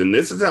movies, and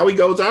this is how he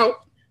goes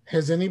out.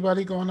 Has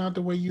anybody gone out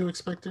the way you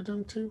expected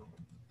them to?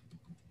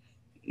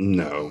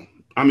 No.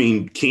 I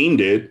mean, Keen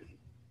did.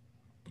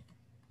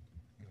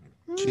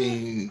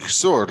 King,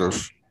 sort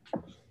of.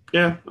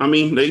 Yeah, I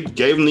mean, they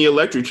gave him the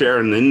electric chair,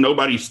 and then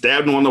nobody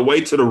stabbed him on the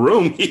way to the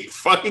room. He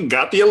fucking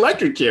got the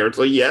electric chair.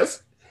 So,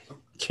 yes,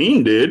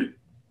 Keen did.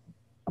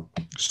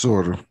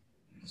 Sort of.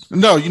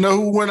 No, you know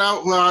who went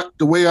out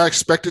the way I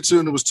expected to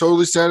and it was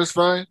totally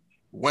satisfying?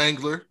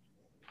 Wangler.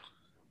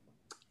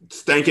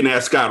 Stinking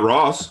ass Scott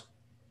Ross.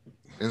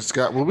 And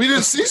Scott, well, we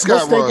didn't see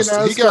Scott Ross.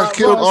 He got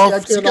killed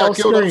off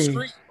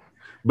screen.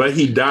 But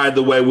he died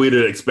the way we'd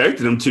have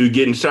expected him to,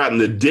 getting shot in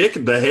the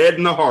dick, the head,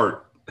 and the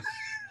heart.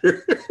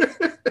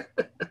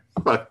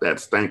 Fuck that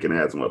stinking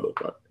ass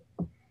motherfucker.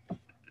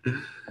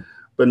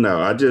 But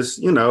no, I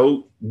just, I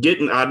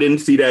didn't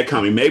see that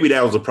coming. Maybe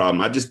that was a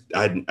problem.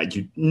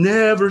 You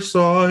never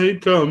saw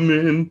it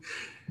coming.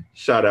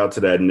 Shout out to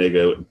that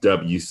nigga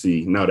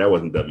WC. No, that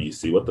wasn't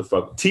WC. What the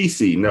fuck?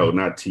 TC. No,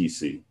 not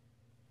TC.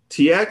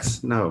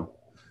 TX? No.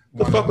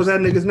 The fuck was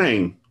that nigga's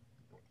name?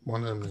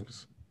 One of them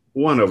niggas.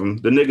 One of them.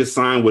 The nigga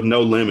signed with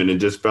No Limit and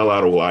just fell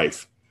out of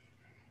life.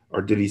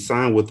 Or did he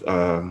sign with,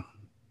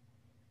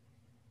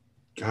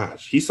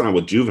 he signed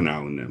with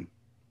Juvenile in them.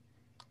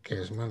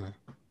 Cash Money.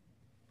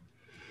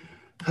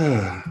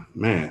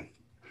 Man.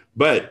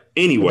 But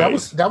anyway.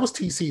 That was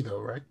TC though,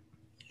 right?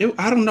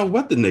 I don't know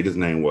what the nigga's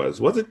name was.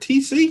 Was it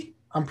TC?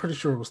 I'm pretty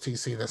sure it was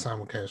TC that signed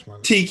with Cash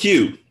Money.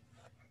 TQ.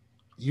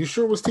 You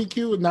sure it was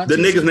TQ and not The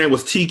TC? nigga's name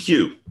was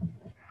TQ.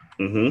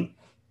 Mm-hmm.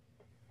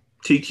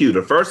 TQ.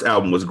 The first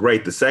album was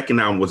great. The second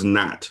album was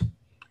not.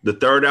 The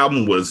third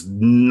album was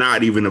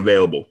not even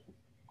available.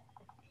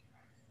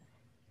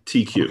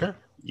 TQ. Okay.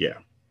 Yeah.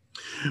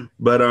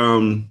 But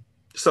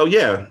so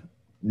yeah,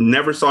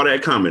 never saw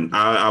that coming.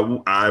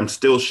 I'm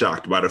still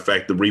shocked by the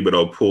fact that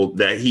Rebito pulled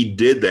that he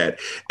did that.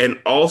 And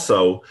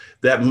also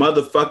that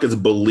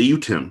motherfuckers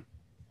believed him.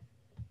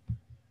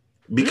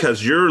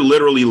 Because you're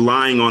literally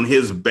lying on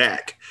his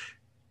back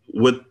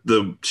with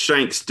the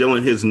shank still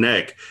in his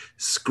neck,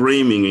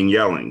 screaming and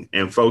yelling.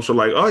 And folks are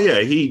like, oh yeah,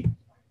 he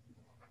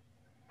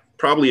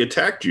probably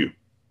attacked you.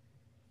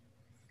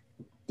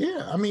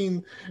 Yeah, I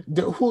mean,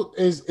 who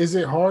is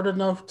it hard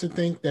enough to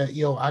think that,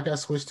 yo, I got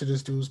switched to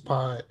this dude's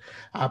pod,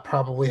 I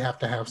probably have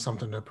to have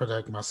something to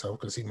protect myself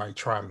because he might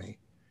try me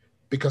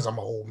because I'm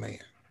an old man.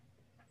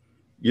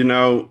 You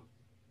know,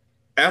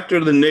 after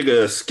the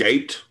nigga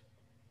escaped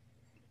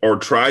or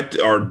tried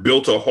to, or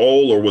built a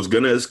hole or was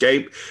gonna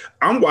escape,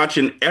 I'm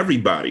watching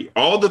everybody.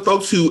 All the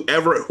folks who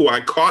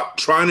I caught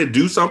trying to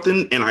do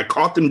something and I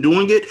caught them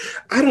doing it,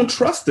 I don't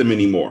trust them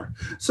anymore.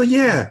 So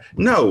yeah,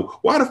 no.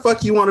 Why the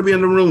fuck you want to be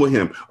in the room with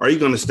him? Are you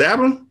gonna stab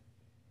him?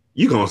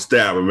 You gonna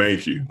stab him,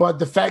 ain't you? But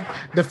the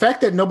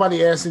fact that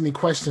nobody asked any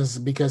questions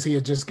because he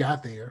had just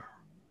got there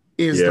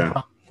is the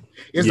problem.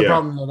 The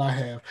problem that I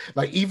have.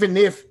 Like, even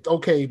if,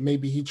 okay,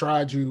 maybe he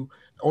tried you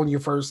on your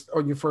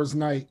first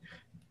night,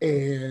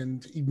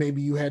 and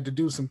maybe you had to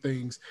do some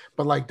things,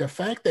 but like the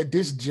fact that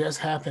this just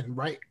happened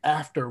right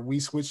after we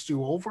switched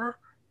you over,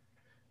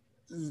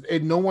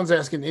 and no one's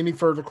asking any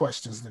further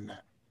questions than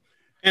that.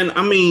 And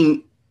I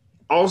mean,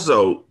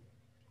 also,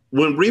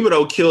 when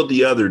Rebito killed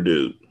the other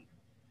dude,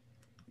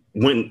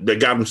 when they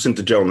got him sent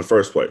to jail in the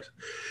first place,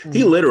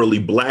 he literally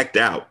blacked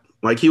out.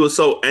 Like, he was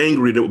so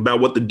angry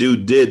about what the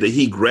dude did that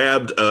he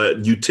grabbed a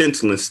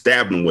utensil and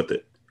stabbed him with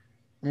it.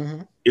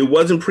 Mm-hmm. It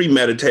wasn't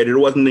premeditated. It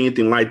wasn't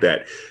anything like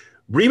that.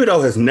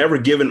 Rebito has never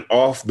given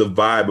off the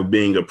vibe of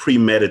being a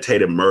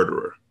premeditated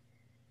murderer.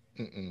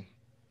 Mm-mm.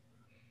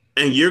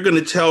 And you're going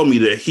to tell me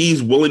that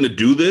he's willing to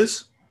do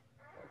this?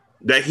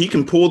 That he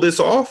can pull this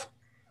off?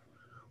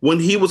 When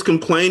he was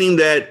complaining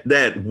that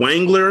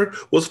Wangler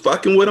was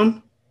fucking with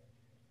him?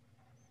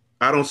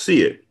 I don't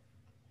see it.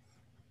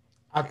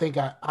 I think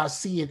I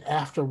see it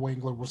after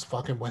Wangler was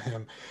fucking with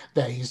him,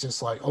 that he's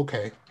just like,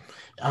 okay,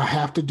 I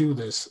have to do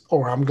this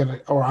or I'm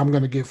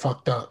gonna get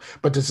fucked up.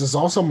 But this is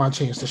also my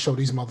chance to show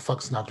these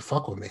motherfuckers not to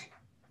fuck with me.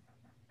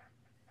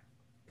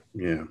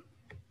 Yeah.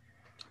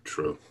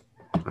 True.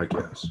 I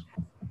guess.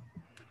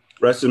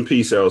 Rest in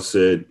peace, El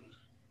Cid.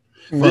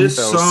 This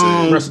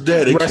song's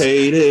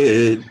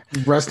dedicated.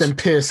 Rest in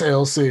piss,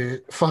 El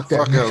Cid. Fuck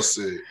that. Fuck El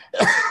Cid.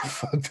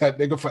 Fuck that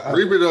nigga forever.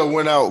 Rebito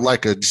went out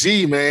like a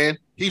G, man.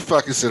 He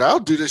fucking said, I'll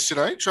do this shit.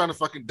 I ain't trying to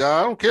fucking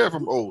die. I don't care if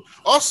I'm old.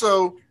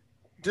 Also,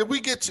 did we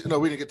get to... No,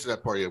 we didn't get to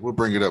that part yet. We'll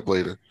bring it up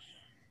later.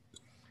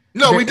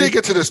 No, we did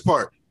get to this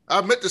part. I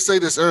meant to say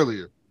this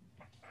earlier.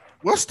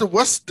 What's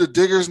the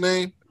digger's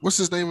name? What's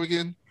his name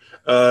again?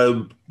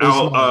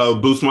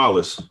 Boost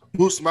Mollis.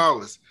 Boost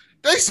Mollis.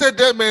 They said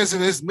that man's in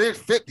his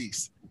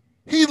mid-50s.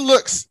 He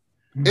looks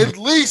at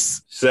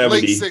least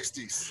 70. Late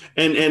 60s.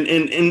 And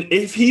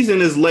if he's in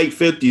his late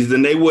 50s,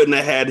 then they wouldn't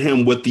have had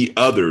him with the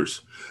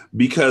others.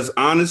 Because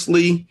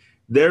honestly,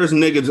 there's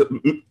niggas...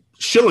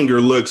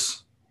 Schillinger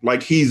looks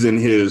like he's in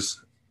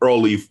his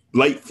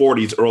late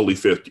 40s, early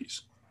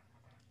 50s.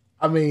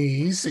 I mean,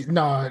 he says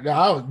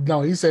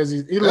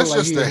he looks like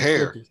just the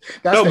hair.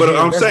 No, but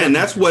I'm saying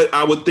that's what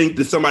I would think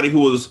that somebody who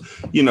was,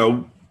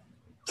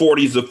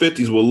 40s or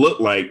 50s will look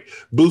like.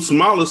 Boots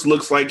Mollis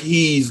looks like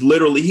he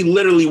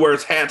literally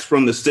wears hats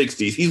from the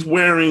 60s. He's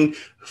wearing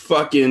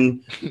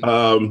fucking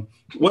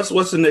what's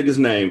the nigga's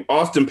name?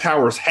 Austin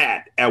Powers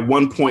hat at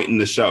one point in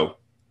the show.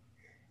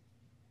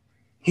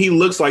 He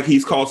looks like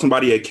he's called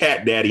somebody a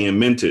cat daddy and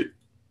meant it.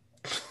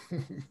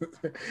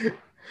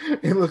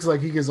 It looks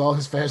like he gets all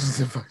his fashion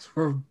advice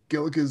from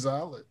Gilligan's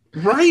Island.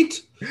 Right?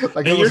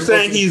 Like, and you're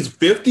saying he's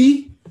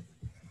 50?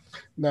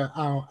 No,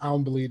 I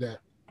don't believe that.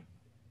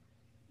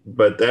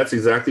 But that's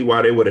exactly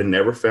why they would have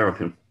never found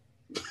him.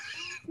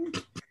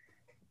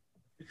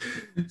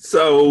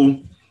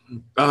 So,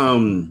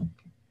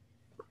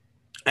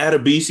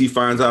 Adebisi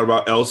finds out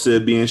about El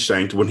Cid being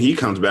shanked when he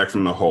comes back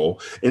from the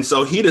hole. And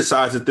so he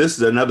decides that this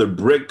is another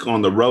brick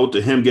on the road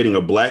to him getting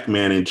a black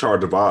man in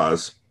charge of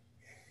Oz.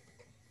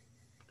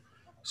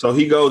 So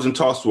he goes and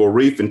talks to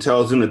Arif and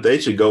tells him that they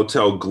should go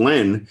tell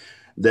Glenn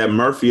that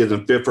Murphy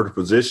isn't fit for the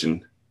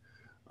position.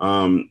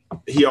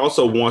 He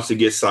also wants to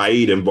get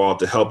Saeed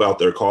involved to help out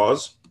their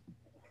cause,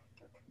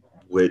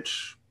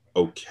 which,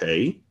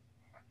 okay.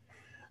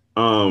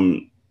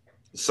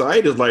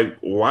 Saeed is like,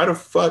 why the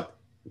fuck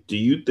do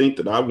you think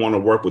that I want to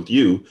work with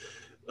you?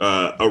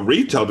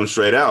 Arif tells him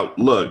straight out,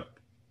 look,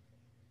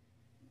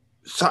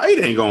 Saeed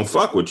ain't gonna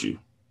fuck with you.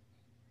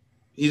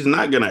 He's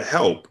not gonna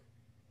help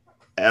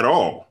at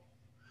all.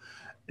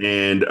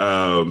 And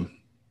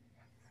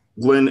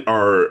Glenn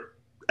or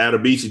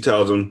Adebisi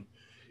tells him,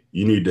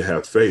 "You need to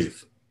have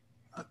faith.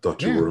 I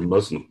thought you Yeah. were a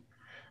Muslim."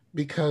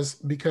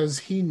 Because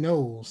he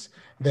knows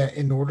that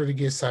in order to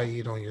get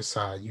Saeed on your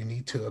side, you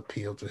need to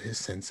appeal to his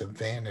sense of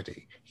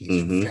vanity.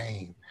 He's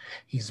vain.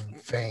 He's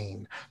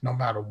vain. No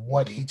matter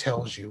what he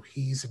tells you,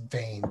 he's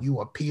vain. You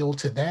appeal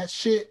to that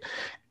shit,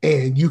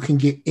 and you can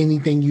get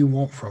anything you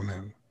want from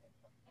him.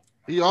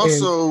 He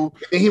also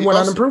and he went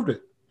on and proved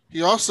it.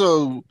 He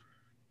also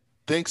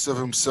thinks of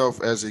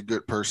himself as a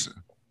good person.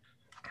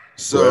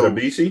 So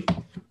Adebisi?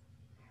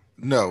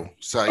 No,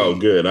 Saeed. Oh,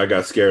 good. I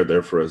got scared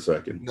there for a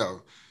second.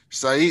 No,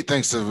 Saeed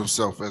thinks of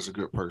himself as a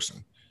good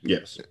person.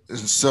 Yes. And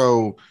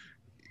so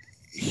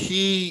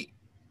he,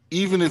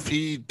 even if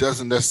he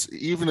doesn't,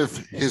 even if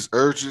his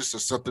urges or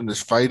something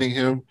is fighting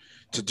him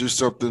to do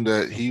something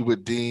that he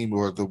would deem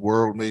or the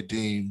world may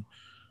deem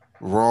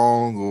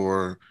wrong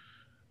or,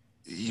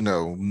 you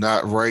know,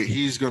 not right,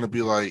 he's going to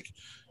be like,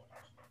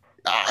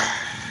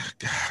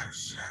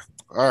 gosh,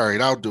 all right,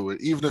 I'll do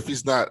it, even if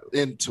he's not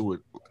into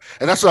it.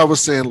 And that's what I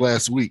was saying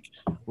last week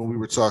when we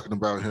were talking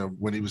about him,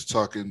 when he was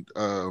talking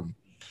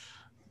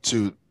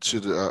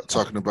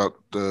talking about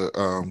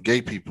the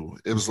gay people.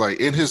 It was like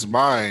in his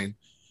mind,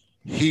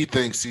 he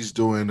thinks he's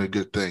doing a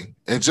good thing.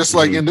 And just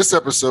like in this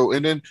episode,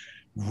 and then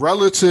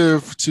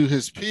relative to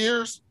his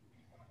peers,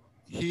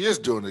 he is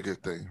doing a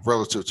good thing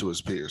relative to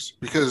his peers,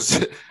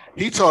 because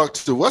he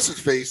talked to what's his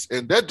face,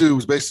 and that dude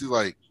was basically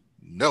like,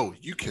 no,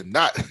 you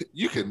cannot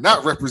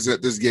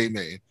represent this gay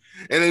man.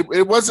 And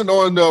it wasn't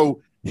on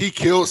no, he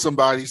killed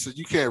somebody, so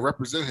you can't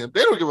represent him.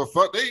 They don't give a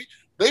fuck.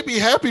 They be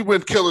happy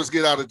when killers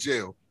get out of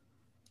jail.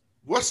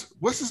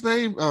 What's his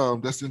name?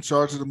 That's in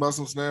charge of the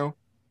Muslims now?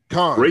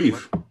 Khan.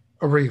 Arif.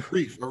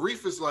 Arif.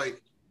 Arif is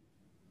like,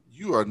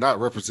 you are not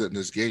representing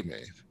this gay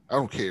man. I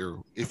don't care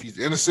if he's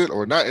innocent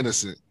or not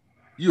innocent.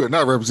 You are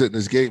not representing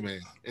this gay man.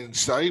 And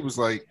Saeed was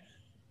like,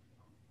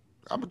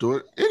 I'm gonna do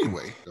it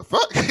anyway. The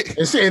fuck?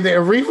 And then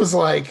Arif was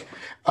like,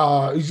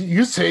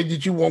 you said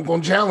that you won't go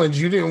challenge.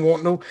 You didn't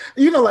want no,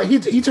 like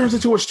he turns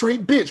into a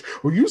straight bitch.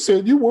 Well, you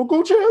said you won't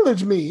go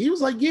challenge me. He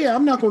was like, yeah,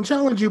 I'm not gonna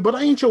challenge you, but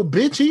I ain't your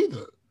bitch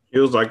either. It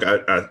was like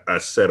I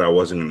said I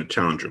wasn't going to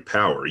challenge your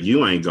power.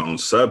 You ain't going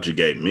to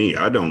subjugate me.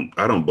 I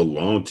don't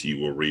belong to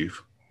you, Arif.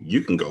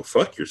 You can go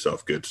fuck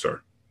yourself, good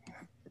sir.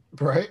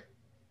 Right.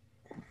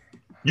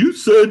 You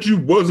said you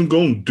wasn't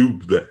going to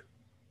do that.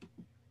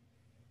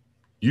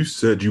 You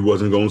said you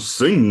wasn't going to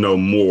sing no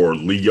more,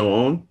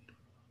 Leon.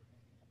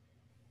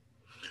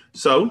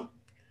 So,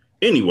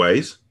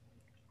 anyways,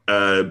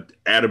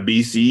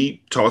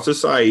 Adebisi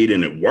tosses Saeed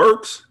and it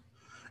works.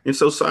 And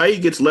so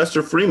Saeed gets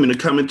Lester Freeman to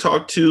come and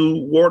talk to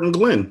Warden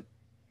Glenn.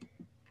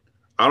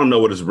 I don't know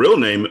what his real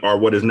name or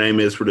what his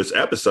name is for this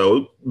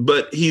episode,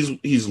 but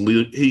he's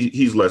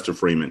Lester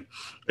Freeman.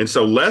 And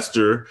so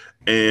Lester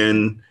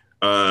and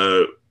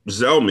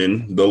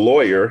Zellman, the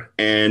lawyer,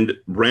 and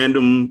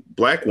random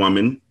black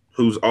woman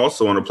who's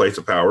also on a place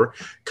of power,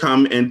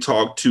 come and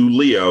talk to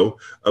Leo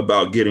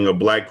about getting a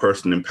black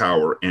person in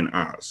power in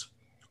Oz.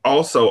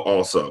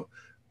 Also,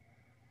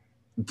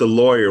 the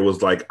lawyer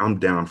was like, I'm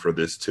down for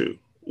this too.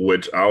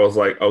 Which I was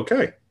like,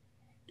 okay.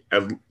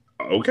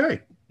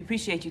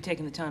 Appreciate you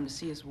taking the time to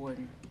see us,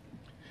 Warden.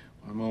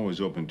 I'm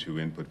always open to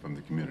input from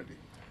the community.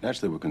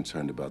 Naturally, we're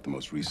concerned about the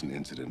most recent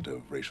incident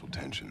of racial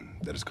tension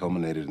that has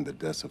culminated in the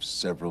deaths of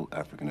several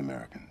African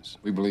Americans.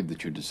 We believe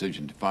that your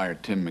decision to fire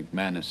Tim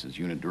McManus as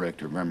unit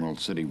director of Emerald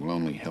City will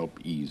only help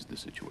ease the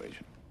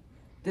situation.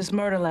 This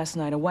murder last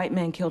night, a white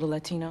man killed a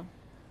Latino?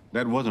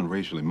 That wasn't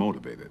racially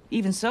motivated.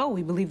 Even so,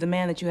 we believe the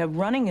man that you have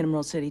running in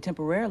Emerald City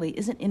temporarily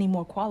isn't any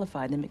more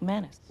qualified than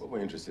McManus. What we're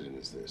interested in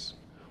is this.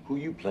 Who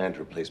you plan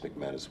to replace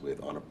McManus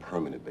with on a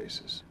permanent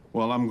basis?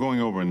 Well, I'm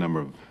going over a number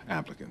of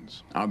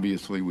applicants.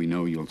 Obviously, we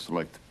know you'll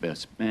select the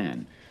best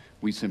man.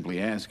 We simply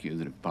ask you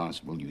that if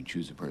possible, you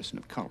choose a person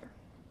of color.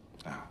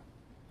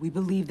 We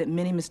believe that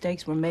many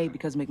mistakes were made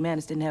because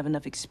McManus didn't have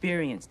enough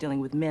experience dealing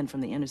with men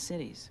from the inner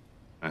cities.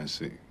 I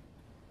see.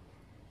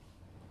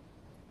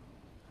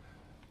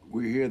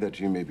 We hear that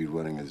you may be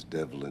running as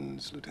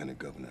Devlin's lieutenant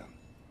governor.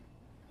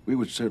 We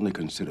would certainly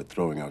consider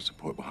throwing our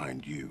support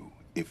behind you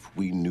if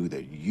we knew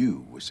that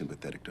you were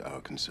sympathetic to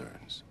our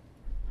concerns.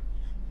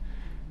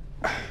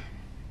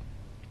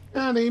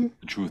 The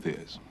truth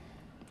is,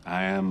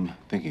 I am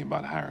thinking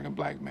about hiring a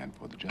black man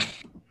for the job.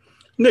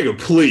 Nigga,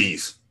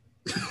 please.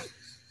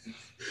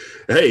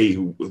 Hey,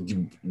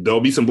 there'll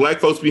be some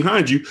black folks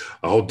behind you.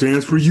 I'll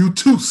dance for you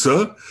too,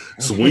 sir.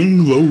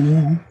 Swing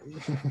low.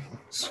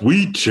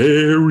 Sweet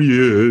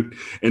chariot.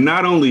 And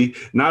not only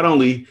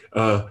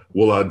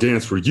will I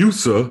dance for you,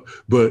 sir,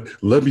 but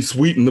let me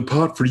sweeten the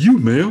pot for you,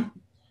 ma'am.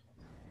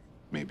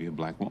 Maybe a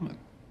black woman.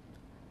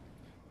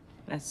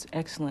 That's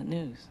excellent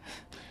news.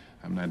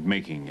 I'm not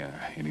making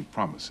any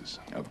promises.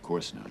 Of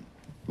course not.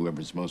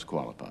 Whoever's most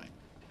qualified.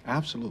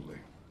 Absolutely.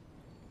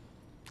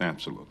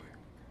 Absolutely.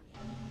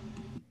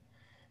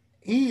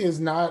 He is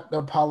not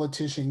a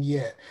politician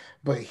yet,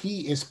 but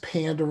he is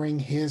pandering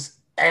his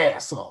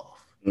ass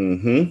off.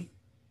 Mm-hmm.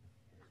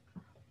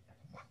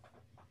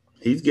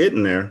 He's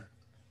getting there.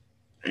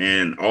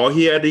 And all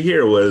he had to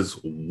hear was,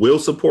 "We'll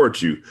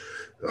support you."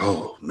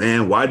 Oh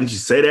man, why didn't you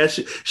say that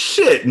shit?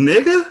 Shit,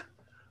 nigga.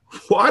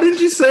 Why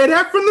didn't you say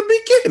that from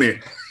the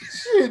beginning?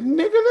 Shit,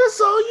 nigga,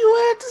 that's all you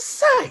had to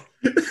say.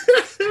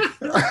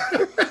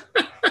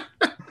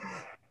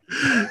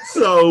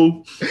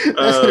 So,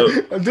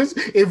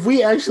 if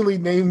we actually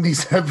name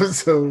these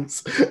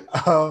episodes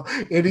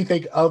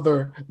anything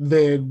other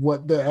than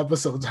what the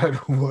episode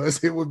title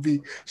was, it would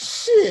be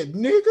 "Shit,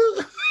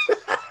 nigga."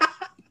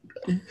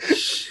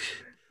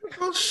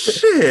 Oh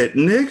shit,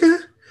 nigga.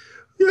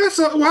 That's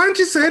all, why didn't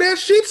you say that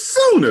shit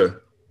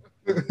sooner?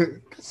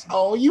 That's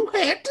all you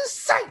had to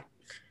say.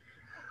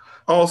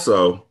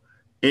 Also,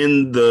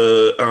 in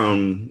the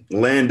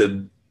land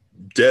of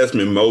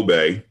Desmond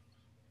Mobay,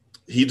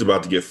 he's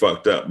about to get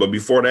fucked up. But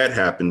before that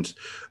happens,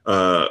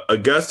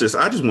 Augustus,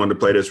 I just wanted to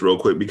play this real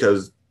quick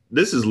because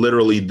this is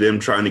literally them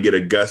trying to get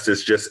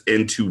Augustus just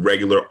into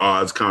regular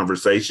Oz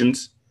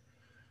conversations.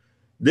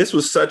 This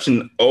was such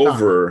an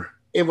over.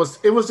 It was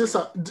just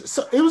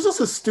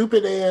a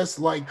stupid ass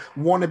like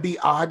wannabe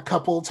odd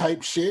couple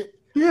type shit.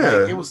 Yeah,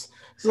 like, it's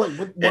like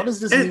what is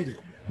this needed?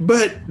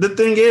 But the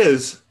thing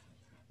is,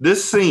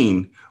 this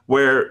scene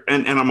where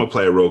and I'm gonna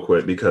play it real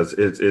quick because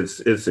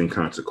it's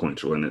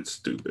inconsequential and it's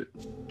stupid.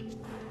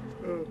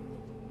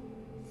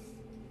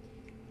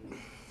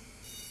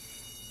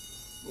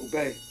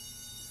 Obey.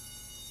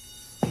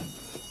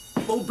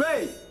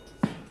 Obey.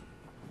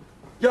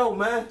 Yo,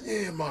 man.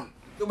 Yeah, man.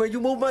 Yo, man,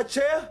 you move my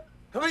chair?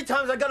 How many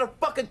times I gotta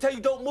fucking tell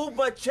you don't move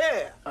my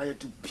chair? I had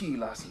to pee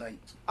last night.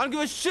 I don't give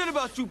a shit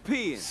about you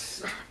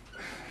peeing.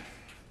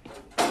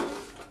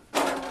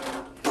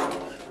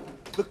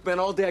 Look, man,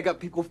 all day I got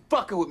people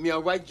fucking with me,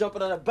 all right?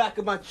 Jumping on the back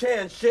of my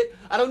chair and shit.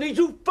 I don't need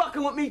you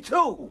fucking with me, too.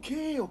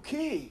 Okay.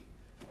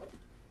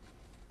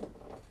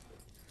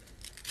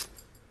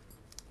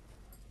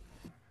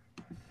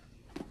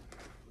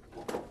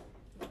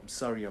 I'm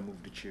sorry I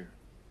moved the chair.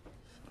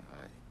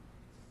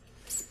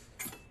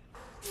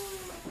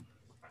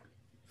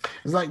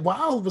 It's like, why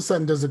all of a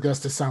sudden does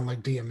Augustus sound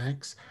like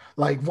DMX?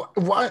 Like,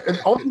 why? And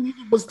all he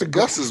needed was the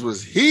Augustus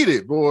was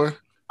heated, boy.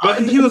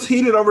 But he was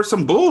heated over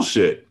some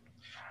bullshit.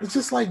 It's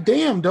just like,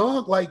 damn,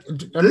 dog. Like,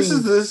 this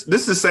is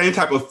the same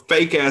type of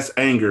fake ass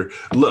anger.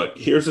 Look,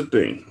 here's the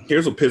thing.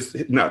 Here's what pissed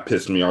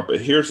me off, but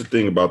here's the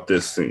thing about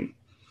this scene.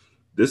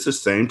 This is the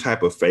same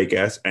type of fake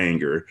ass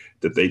anger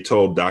that they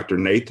told Dr.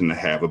 Nathan to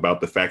have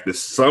about the fact that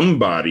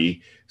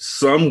somebody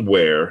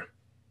somewhere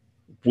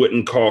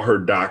wouldn't call her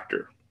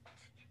doctor.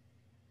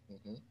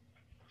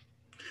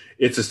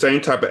 It's the same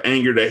type of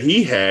anger that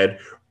he had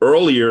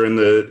earlier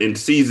in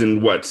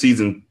season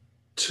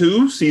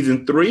 2,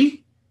 season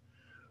 3,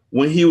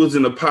 when he was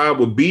in a pod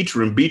with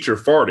Beecher and Beecher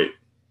farted.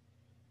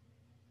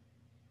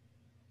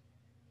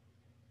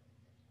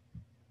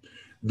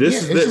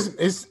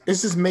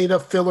 It's just made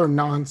up filler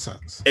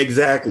nonsense.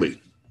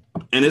 Exactly.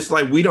 And it's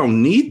like, we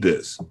don't need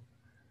this.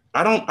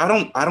 I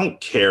don't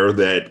care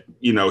that,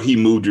 he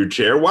moved your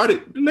chair. Why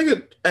did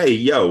nigga, hey,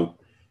 yo,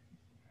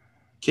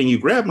 can you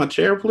grab my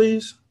chair,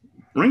 please?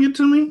 Bring it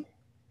to me.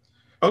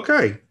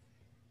 Okay.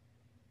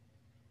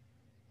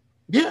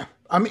 Yeah.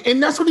 I mean,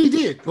 and that's what he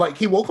did. Like,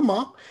 he woke him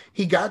up.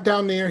 He got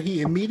down there.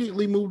 He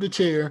immediately moved the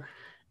chair,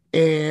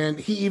 and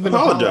he even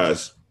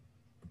apologized.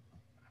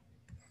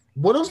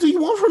 What else do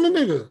you want from a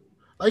nigga?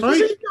 Like, right? You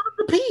said you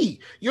got to pee.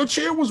 Your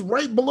chair was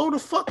right below the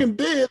fucking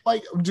bed.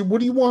 Like, what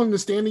do you want him to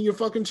stand in your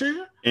fucking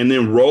chair? And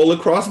then roll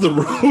across the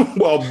room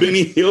while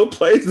Benny Hill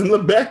plays in the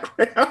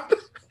background?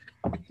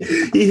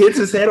 He hits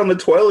his head on the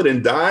toilet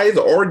and dies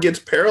or gets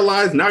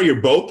paralyzed. Now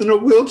you're both in a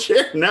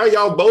wheelchair. Now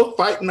y'all both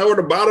fighting over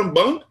the bottom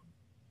bunk.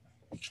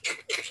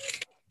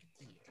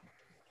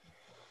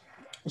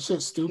 That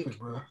shit's stupid,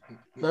 bro.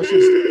 That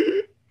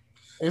shit's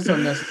it's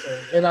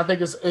unnecessary. And I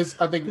think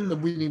I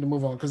think we need to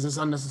move on because it's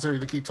unnecessary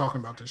to keep talking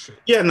about this shit.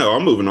 Yeah, no,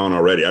 I'm moving on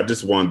already. I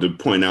just wanted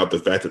to point out the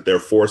fact that they're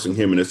forcing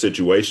him into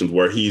situations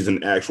where he's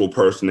an actual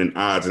person in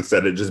Oz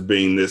instead of just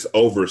being this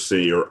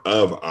overseer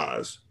of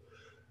Oz.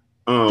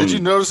 Did you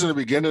notice in the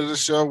beginning of the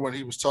show when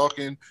he was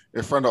talking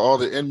in front of all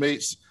the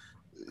inmates,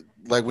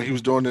 like when he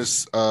was doing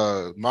this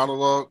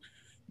monologue,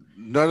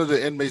 none of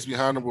the inmates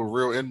behind him were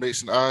real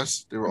inmates in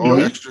Oz. They were all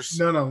extras.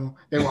 No,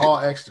 they were all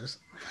extras.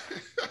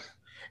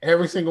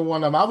 Every single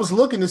one of them. I was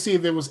looking to see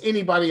if there was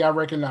anybody I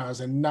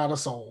recognized, and not a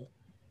soul.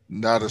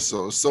 Not a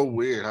soul. It's so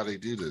weird how they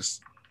do this.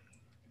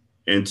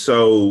 And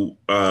so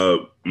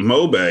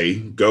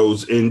Mobay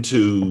goes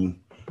into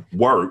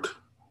work.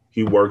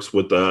 He works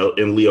with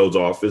in Leo's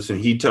office, and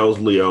he tells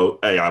Leo,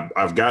 "Hey,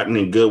 I've gotten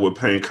in good with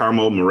paying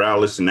Carmo,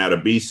 Morales, and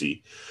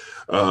Adebisi,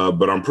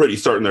 but I'm pretty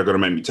certain they're going to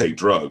make me take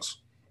drugs."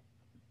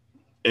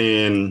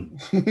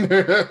 And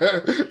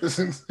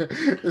listen,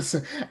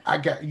 I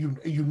got you.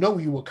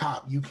 You a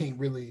cop. You can't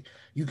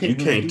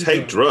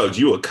take drugs.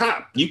 You a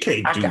cop. You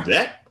can't do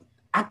that.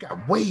 I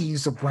got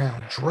ways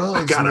around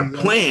drugs. I got a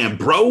plan,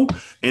 bro.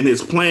 And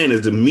his plan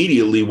is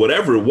immediately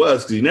whatever it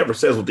was, because he never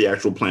says what the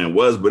actual plan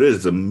was, but it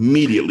is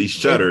immediately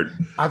shuttered.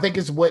 I think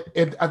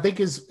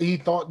he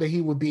thought that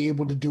he would be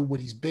able to do what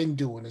he's been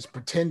doing, is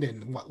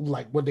pretending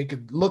like what they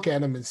could look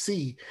at him and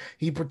see.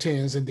 He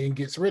pretends and then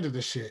gets rid of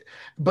the shit.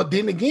 But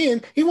then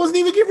again, he wasn't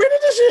even getting rid of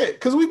the shit,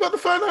 because we about to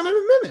find out in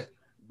a minute.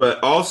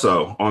 But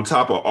also, on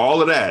top of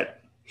all of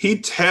that, he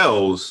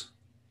tells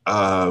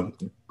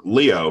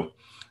Leo,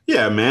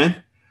 yeah,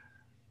 man,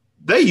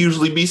 they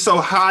usually be so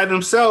high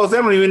themselves, they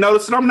don't even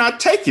notice that I'm not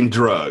taking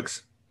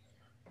drugs.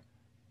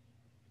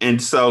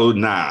 And so,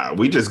 nah,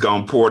 we just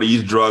gonna pour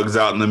these drugs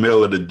out in the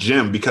middle of the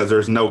gym because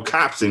there's no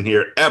cops in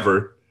here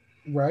ever.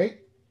 Right.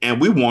 And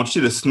we want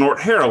you to snort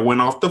heroin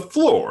off the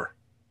floor.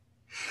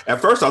 At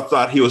first, I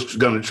thought he was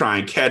going to try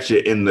and catch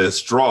it in the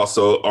straw,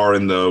 or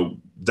in the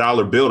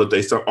dollar bill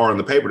that or in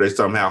the paper they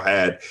somehow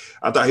had.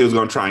 I thought he was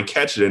going to try and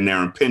catch it in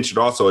there and pinch it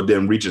off so it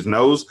didn't reach his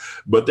nose.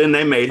 But then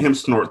they made him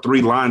snort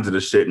 3 lines of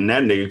the shit, and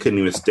that nigga couldn't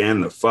even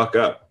stand the fuck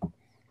up.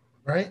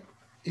 Right?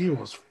 He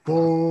was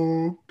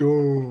fucked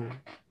up.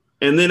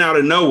 And then out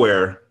of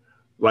nowhere,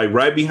 like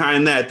right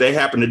behind that, they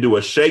happen to do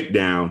a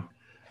shakedown.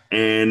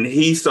 And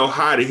he's so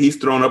high that he's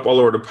thrown up all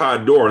over the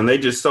pod door. And they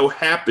just so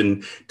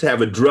happen to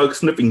have a drug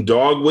sniffing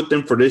dog with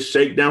them for this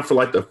shakedown for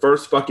like the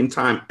first fucking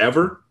time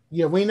ever.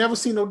 Yeah, we ain't never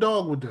seen no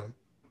dog with them.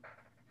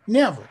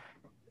 Never.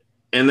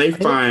 And they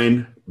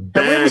find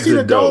bags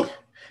of dope.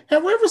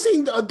 Have we ever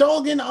seen a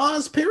dog in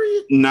Oz,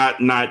 period?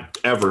 Not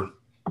ever.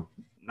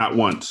 Not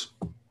once.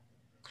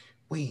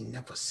 We ain't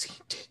never seen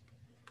it.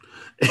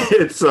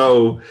 And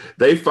so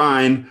they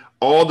find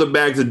all the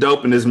bags of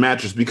dope in his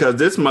mattress because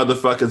this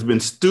motherfucker's been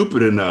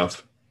stupid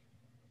enough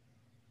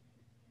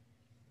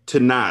to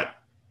not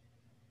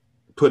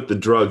put the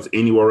drugs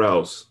anywhere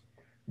else.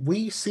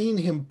 We seen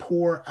him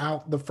pour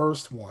out the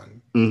first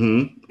one.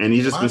 Mm-hmm. And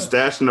he's just been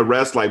stashing the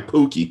rest like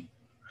Pookie.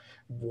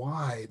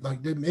 Why?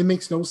 Like, it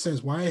makes no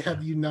sense. Why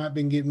have you not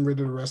been getting rid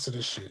of the rest of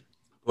this shit?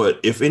 But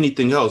if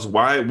anything else,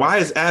 why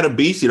is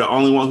Adebisi the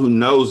only one who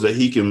knows that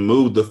he can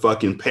move the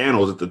fucking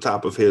panels at the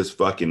top of his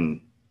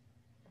fucking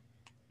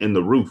in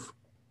the roof?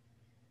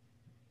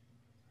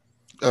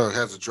 Oh, it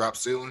has a drop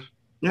ceiling?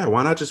 Yeah,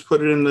 why not just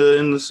put it in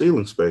the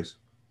ceiling space?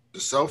 The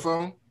cell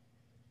phone?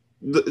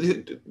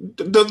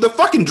 The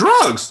fucking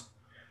drugs.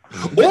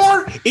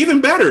 Or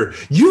even better,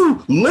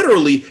 you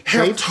literally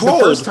have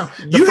told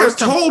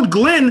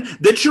Glenn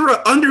that you're an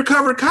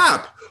undercover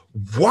cop.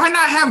 Why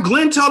not have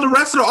Glenn tell the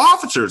rest of the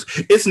officers?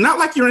 It's not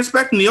like you're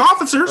inspecting the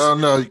officers. Oh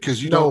no,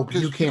 because you don't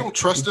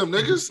trust them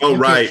niggas. Oh,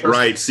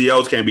 right.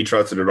 COs can't be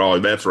trusted at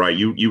all. That's right.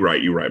 You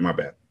right. My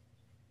bad.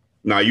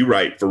 No, you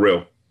right for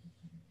real.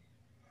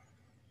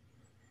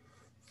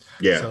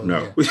 Yeah, so,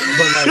 no. Yeah.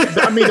 But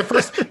like, I mean,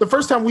 the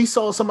first time we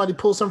saw somebody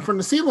pull something from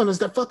the ceiling is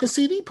that fucking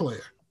CD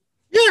player.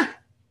 Yeah.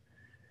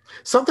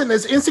 Something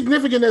as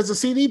insignificant as a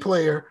CD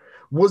player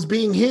was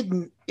being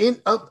hidden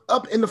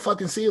up in the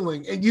fucking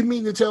ceiling. And you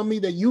mean to tell me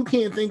that you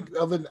can't think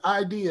of an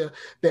idea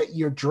that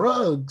your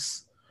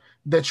drugs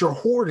that you're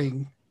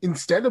hoarding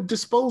instead of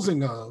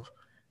disposing of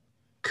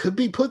could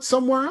be put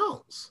somewhere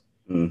else?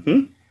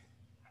 Mm-hmm.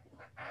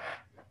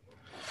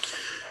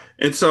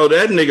 And so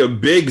that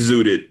nigga big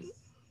zooted.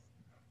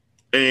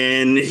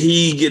 And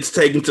he gets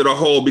taken to the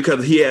hole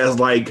because he has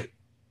like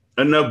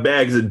enough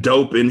bags of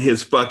dope in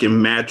his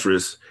fucking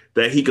mattress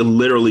that he could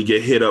literally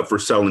get hit up for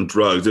selling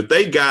drugs. If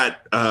they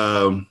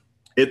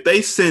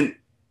sent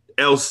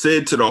El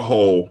Cid to the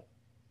hole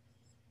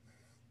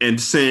and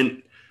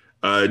sent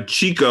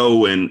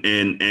Chico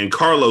and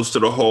Carlo to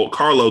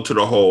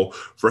the hole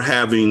for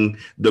having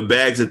the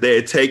bags that they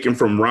had taken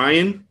from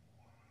Ryan,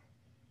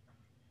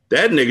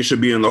 that nigga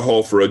should be in the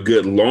hole for a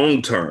good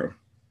long term.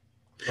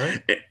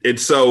 Right. And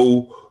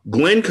so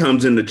Glenn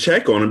comes in to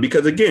check on him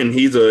because, again,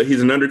 he's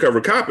an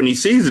undercover cop and he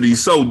sees that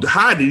he's so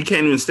high that he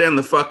can't even stand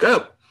the fuck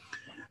up.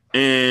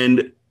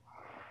 And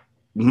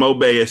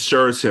Mobay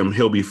assures him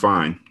he'll be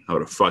fine. Oh,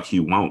 the fuck he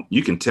won't.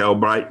 You can tell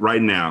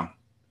right now.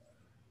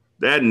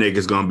 That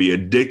nigga's going to be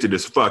addicted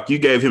as fuck. You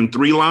gave him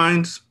 3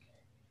 lines.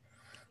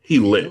 He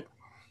lit.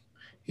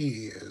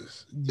 He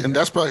is. Yeah. And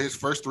that's probably his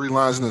first 3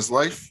 lines in his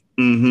life.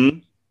 Mm-hmm.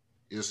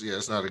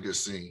 It's not a good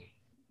scene.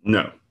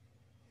 No.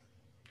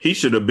 He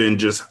should have been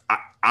just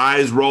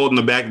eyes rolled in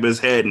the back of his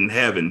head in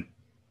heaven.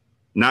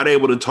 Not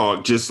able to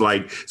talk, just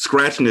like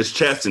scratching his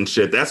chest and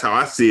shit. That's how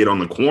I see it on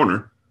the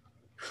corner.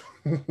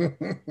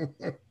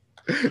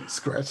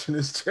 Scratching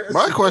his chest.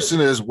 My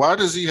question is, why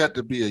does he have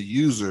to be a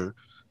user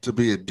to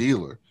be a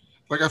dealer?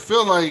 Like, I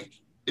feel like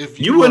if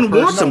you wouldn't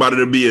want somebody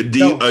to be a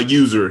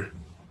user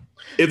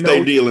if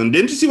they dealing.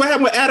 Didn't you see what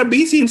happened with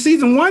Adebisi in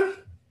season 1?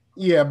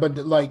 Yeah, but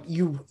like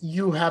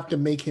you have to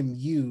make him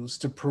use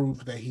to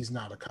prove that he's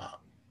not a cop.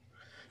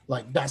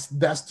 Like that's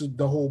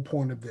the whole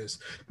point of this.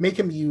 Make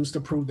him use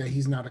to prove that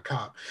he's not a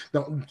cop.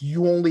 Now,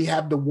 you only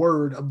have the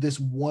word of this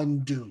one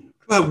dude.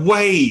 But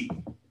wait.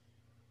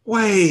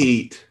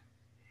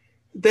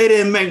 They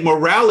didn't make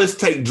Morales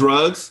take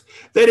drugs.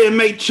 They didn't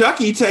make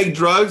Chucky take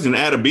drugs, and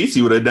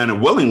Adebisi would have done it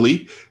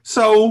willingly.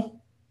 So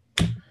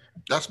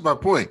that's my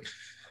point.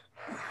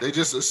 They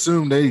just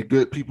assume they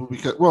good people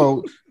because.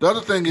 Well, the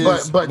other thing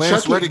is, but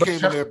Lance Chucky- Reddy but came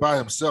Chuck- in there by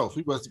himself.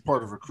 He wasn't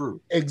part of a crew.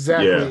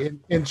 Exactly. Yeah.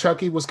 And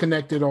Chucky was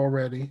connected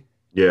already.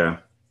 Yeah.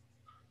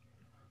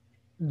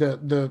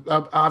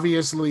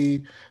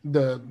 Obviously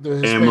the And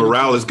Hispanic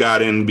Morales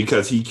got in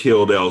because he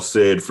killed El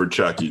Cid for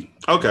Chucky.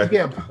 Okay.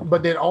 Yeah,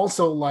 but then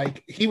also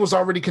like he was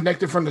already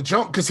connected from the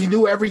jump because he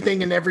knew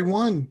everything and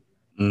everyone.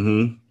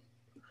 Mm-hmm.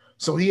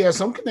 So he had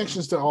some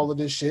connections to all of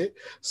this shit.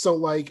 So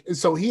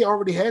he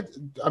already had.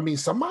 I mean,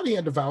 somebody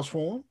had to vouch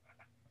for him.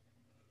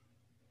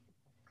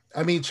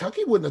 I mean,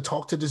 Chucky wouldn't have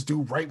talked to this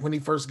dude right when he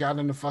first got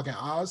into fucking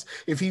Oz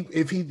if he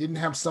didn't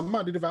have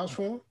somebody to vouch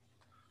for him.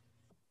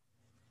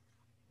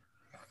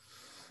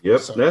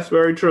 Yep, that's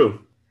very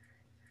true.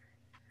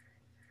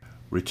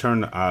 Return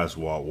to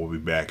Oswald. We'll be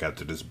back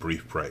after this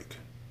brief break.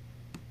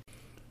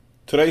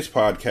 Today's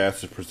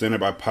podcast is presented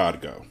by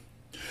Podgo.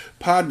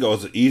 Podgo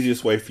is the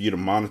easiest way for you to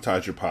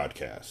monetize your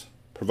podcast,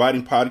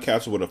 providing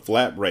podcasters with a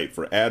flat rate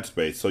for ad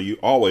space so you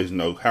always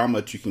know how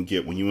much you can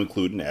get when you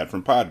include an ad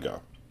from Podgo.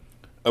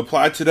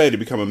 Apply today to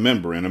become a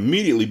member and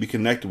immediately be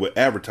connected with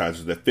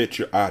advertisers that fit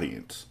your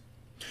audience.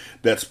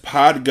 That's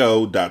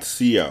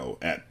podgo.co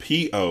at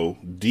podgo.co.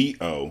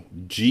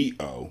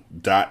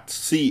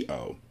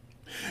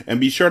 And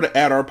be sure to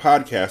add our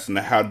podcast in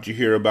the How Did You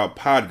Hear About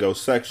Podgo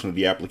section of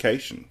the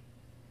application.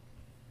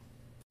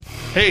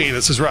 Hey,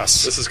 this is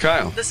Russ. This is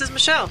Kyle. This is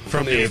Michelle.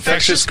 From the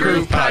Infectious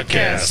Groove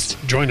Podcast.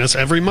 Join us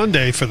every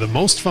Monday for the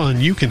most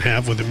fun you can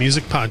have with a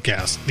music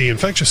podcast. The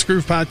Infectious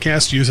Groove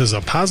Podcast uses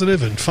a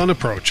positive and fun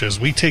approach as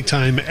we take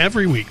time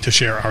every week to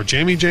share our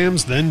jammy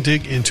jams, then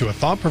dig into a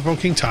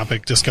thought-provoking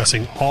topic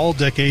discussing all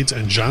decades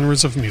and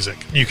genres of music.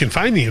 You can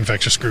find the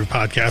Infectious Groove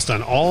Podcast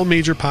on all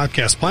major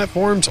podcast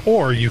platforms,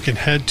 or you can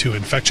head to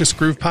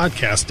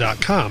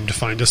infectiousgroovepodcast.com to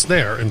find us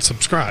there and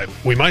subscribe.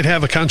 We might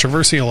have a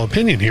controversial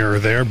opinion here or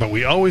there, but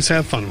we always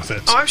have fun with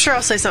it. Oh, I'm sure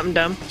I'll say something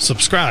dumb.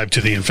 Subscribe to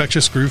the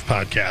Infectious Groove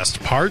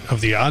Podcast, part of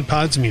the Odd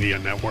Pods Media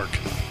Network.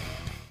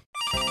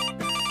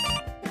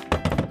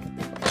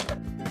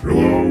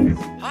 Hello?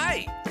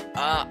 Hi.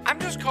 I'm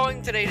just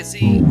calling today to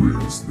see... Who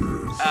is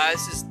this?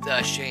 This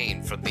is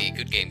Shane from the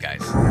Good Game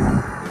Guys.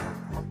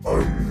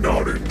 I'm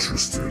not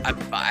interested.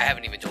 I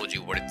haven't even told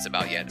you what it's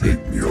about yet.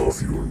 Take me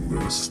off your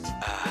list.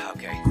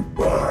 Okay.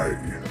 Goodbye.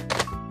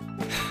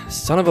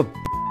 Son of a...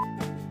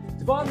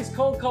 Devon, these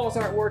cold calls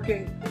aren't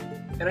working,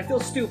 and I feel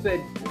stupid.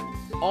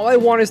 All I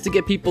want is to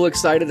get people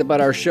excited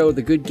about our show,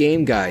 The Good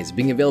Game Guys,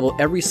 being available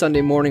every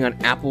Sunday morning on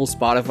Apple,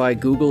 Spotify,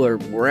 Google, or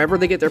wherever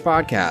they get their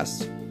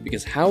podcasts.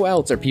 Because how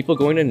else are people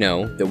going to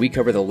know that we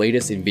cover the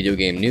latest in video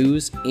game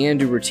news and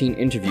do routine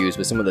interviews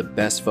with some of the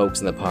best folks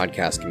in the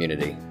podcast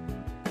community?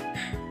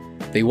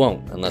 They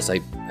won't unless I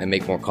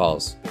make more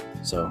calls.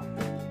 So...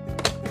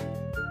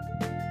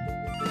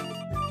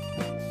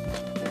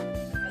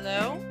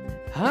 Hello?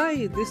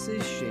 Hi, this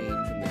is Shane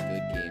from the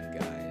Good Game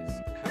Guys.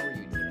 How are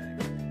you today?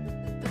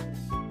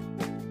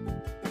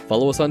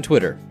 Follow us on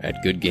Twitter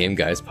at Good Game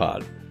Guys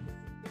Pod.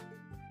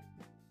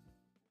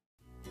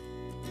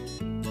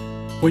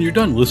 When you're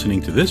done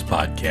listening to this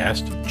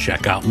podcast,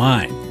 check out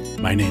mine.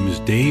 My name is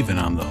Dave, and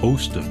I'm the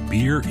host of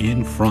Beer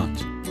in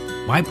Front.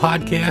 My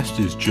podcast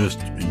is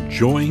just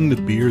enjoying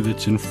the beer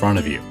that's in front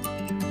of you.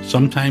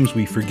 Sometimes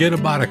we forget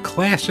about a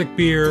classic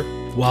beer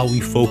while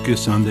we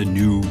focus on the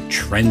new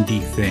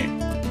trendy thing.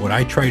 What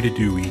I try to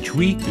do each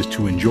week is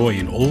to enjoy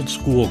an old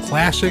school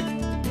classic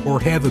or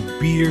have a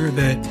beer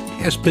that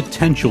has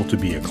potential to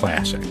be a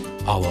classic.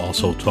 I'll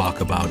also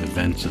talk about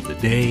events of the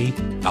day,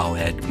 I'll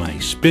add my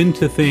spin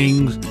to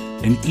things,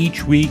 and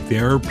each week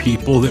there are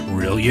people that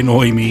really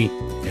annoy me,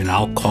 and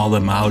I'll call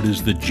them out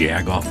as the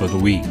jag-off of the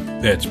week.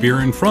 That's Beer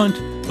in Front,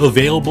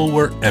 available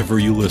wherever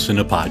you listen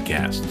to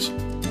podcasts.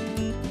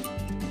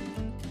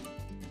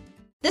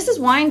 This is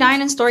Wine,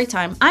 Dine, and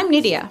Storytime. I'm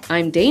Nydia.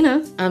 I'm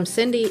Dana. I'm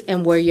Cindy,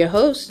 and we're your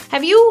hosts.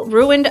 Have you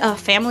ruined a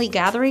family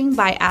gathering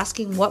by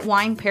asking what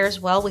wine pairs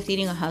well with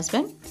eating a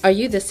husband? Are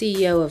you the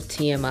CEO of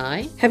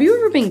TMI? Have you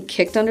ever been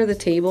kicked under the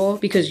table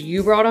because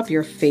you brought up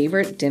your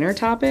favorite dinner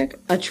topic,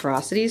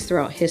 atrocities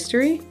throughout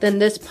history? Then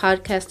this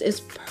podcast is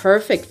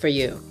perfect for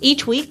you.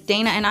 Each week,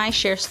 Dana and I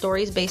share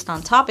stories based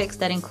on topics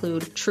that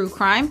include true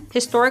crime,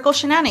 historical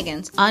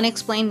shenanigans,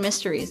 unexplained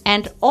mysteries,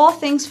 and all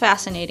things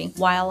fascinating,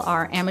 while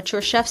our amateur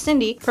chef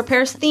Cindy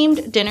prepares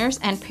themed dinners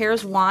and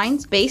pairs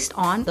wines based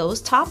on those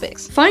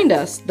topics. Find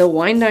us, the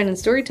Wine, Dine, and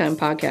Storytime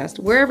podcast,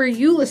 wherever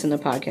you listen to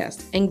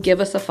podcasts, and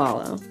give us a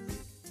follow.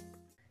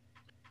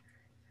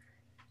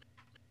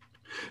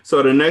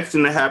 So the next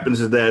thing that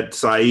happens is that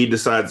Saeed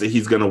decides that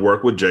he's going to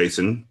work with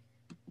Jason.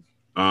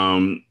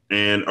 And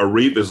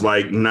Arif is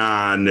like,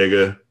 nah,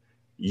 nigga,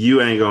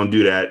 you ain't going to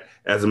do that.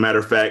 As a matter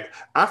of fact,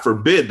 I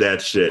forbid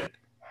that shit.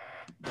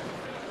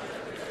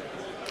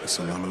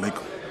 Assalamu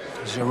alaikum.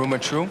 Is your rumor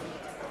true?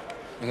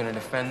 You're gonna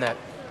defend that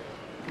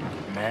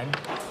man?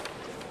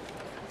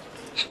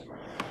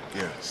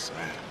 Yes,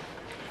 I am.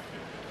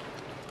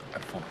 I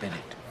forbid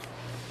it.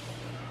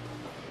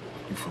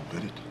 You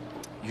forbid it?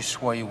 You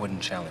swore you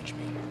wouldn't challenge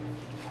me.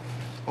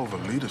 Over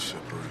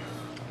leadership, Arif.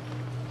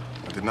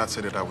 I did not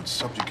say that I would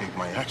subjugate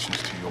my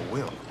actions to your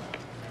will.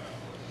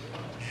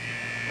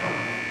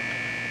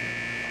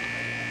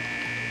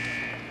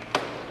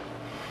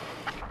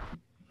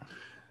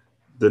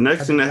 The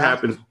next thing that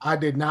happens... I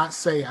did not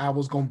say I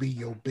was going to be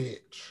your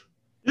bitch.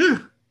 Yeah.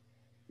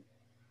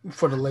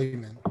 For the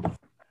layman.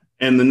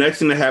 And the next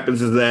thing that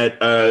happens is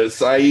that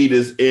Saeed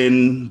is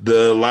in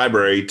the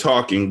library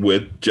talking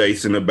with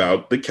Jason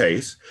about the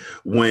case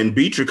when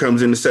Beecher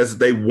comes in and says that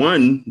they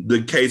won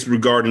the case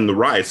regarding the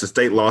riots. The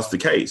state lost the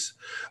case.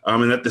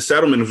 And that the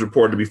settlement was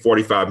reported to be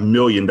 $45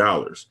 million.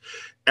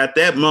 At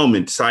that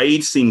moment,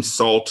 Saeed seemed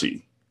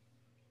salty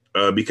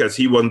because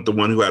he wasn't the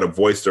one who had a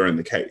voice during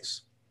the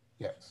case.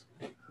 Yes.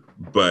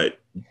 But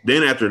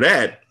then after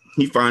that,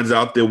 he finds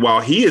out that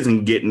while he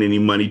isn't getting any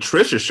money,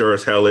 Trisha sure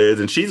as hell is,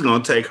 and she's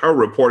going to take her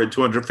reported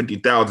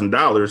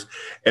 $250,000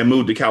 and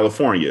move to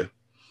California.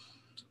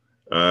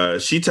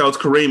 She tells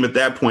Kareem at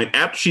that point,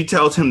 after she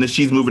tells him that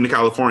she's moving to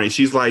California,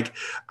 she's like,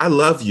 I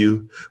love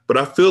you, but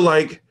I feel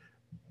like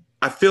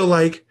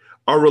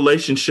our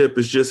relationship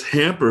is just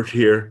hampered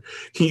here.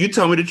 Can you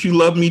tell me that you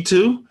love me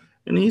too?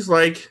 And he's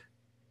like,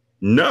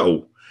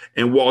 no.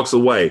 And walks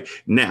away.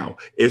 Now,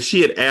 if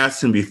she had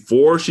asked him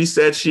before she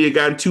said she had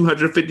gotten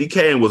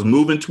 $250K and was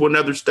moving to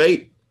another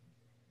state,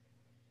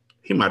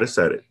 he might have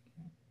said it.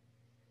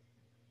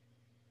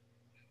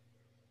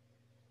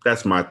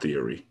 That's my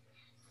theory.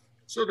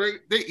 So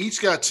they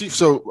each got two.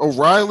 So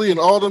O'Reilly and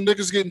all them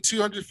niggas getting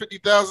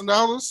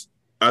 $250,000?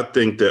 I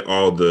think that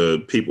all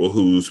the people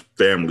whose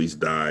families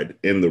died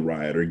in the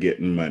riot are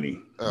getting money.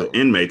 The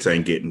inmates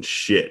ain't getting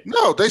shit.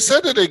 No, they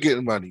said that they're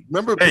getting money.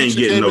 Remember, they ain't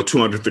getting no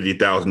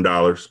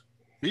 $250,000.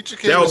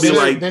 That would be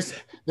like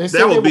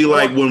that would be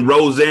like when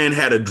Roseanne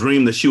had a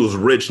dream that she was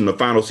rich in the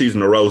final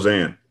season of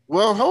Roseanne.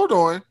 Well, hold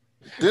on.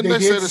 Didn't they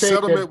say the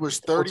settlement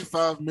was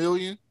 $35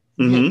 million?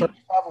 Mm-hmm.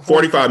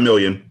 45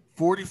 million.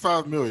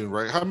 45 million,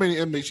 right? How many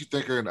inmates you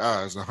think are in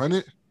Oz?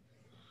 100?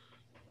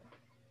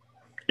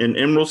 In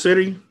Emerald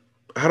City?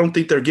 I don't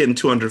think they're getting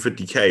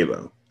 $250K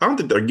though. I don't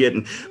think they're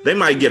getting. They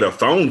might get a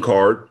phone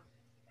card.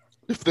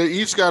 If they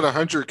each got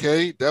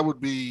 $100K, that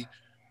would be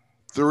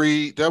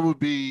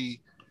 $3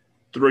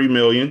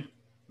 million.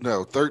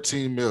 No,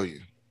 13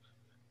 million.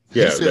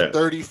 Yeah, he said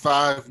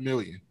 35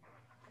 million.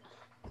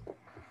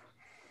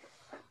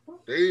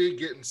 They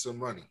getting some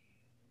money.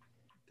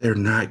 They're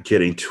not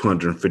getting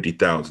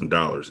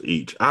 $250,000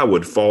 each. I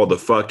would fall the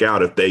fuck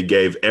out if they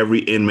gave every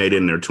inmate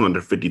in there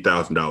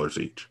 $250,000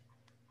 each.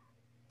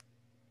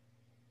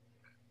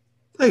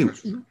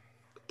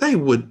 They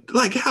would,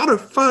 like, how the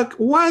fuck?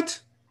 What?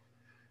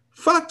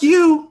 Fuck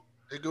you.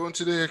 They go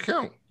into their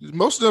account.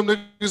 Most of them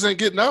niggas ain't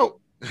getting out.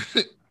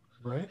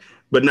 Right.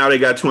 But now they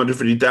got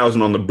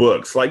 $250,000 on the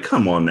books. Like,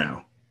 come on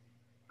now.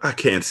 I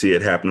can't see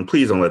it happening.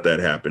 Please don't let that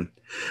happen.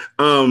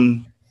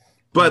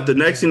 But the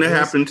next thing that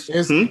happens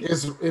is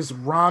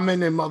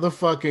ramen and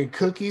motherfucking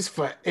cookies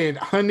and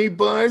honey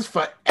buns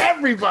for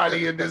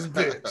everybody in this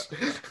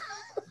bitch.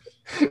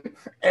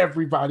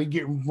 Everybody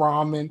getting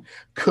ramen,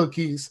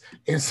 cookies,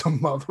 and some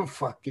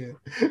motherfucking.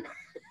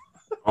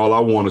 All I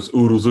want is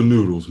oodles and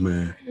noodles,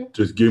 man.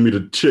 Just give me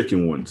the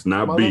chicken ones,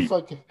 not beef.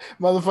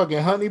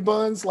 Motherfucking honey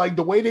buns. Like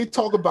the way they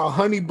talk about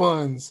honey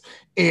buns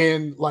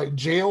in like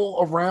jail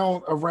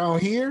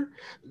around here,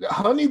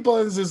 honey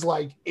buns is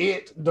like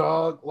it,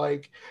 dog.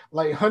 Like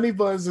honey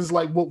buns is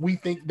like what we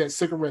think that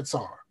cigarettes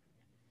are.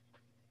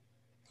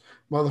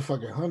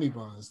 Motherfucking honey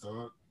buns,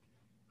 dog.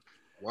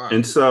 Wow.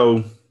 And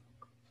so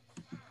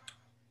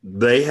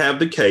they have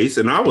the case,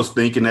 and I was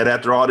thinking that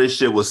after all this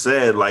shit was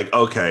said, like,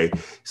 okay,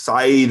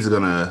 Saeed's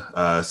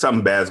gonna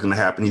something bad's gonna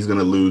happen. He's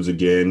gonna lose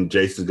again.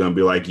 Jason's gonna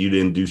be like, you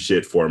didn't do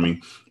shit for me.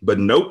 But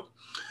nope.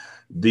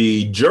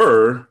 The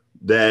juror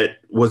that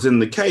was in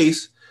the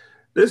case,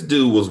 this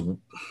dude was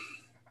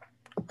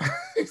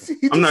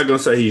I'm not gonna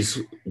say he's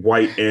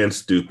white and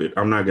stupid.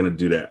 I'm not gonna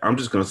do that. I'm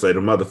just gonna say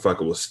the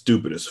motherfucker was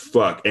stupid as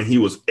fuck, and he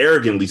was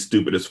arrogantly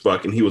stupid as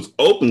fuck, and he was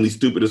openly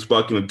stupid as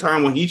fuck in a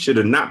time when he should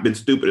have not been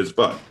stupid as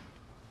fuck.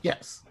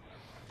 Yes.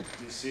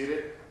 Be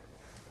seated.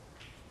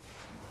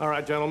 All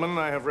right, gentlemen,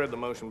 I have read the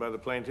motion by the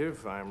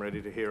plaintiff. I am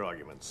ready to hear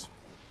arguments.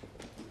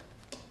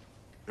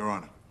 Your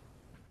Honor,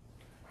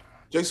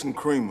 Jason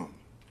Creamer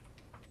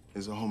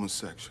is a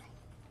homosexual,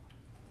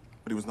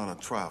 but he was not on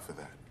trial for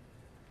that.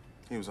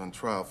 He was on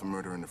trial for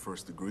murder in the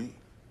first degree,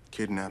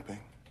 kidnapping,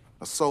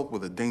 assault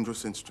with a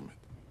dangerous instrument.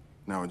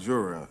 Now, a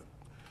juror,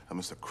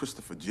 Mr.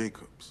 Christopher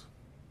Jacobs,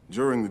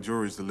 during the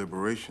jury's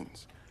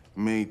deliberations,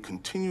 made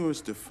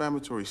continuous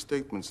defamatory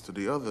statements to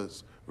the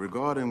others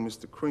regarding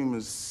Mr.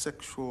 Creamer's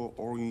sexual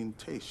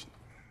orientation.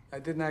 I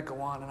did not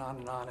go on and on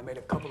and on. I made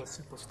a couple of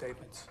simple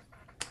statements.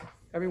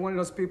 Every one of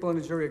those people in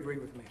the jury agreed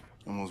with me.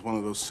 And was one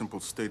of those simple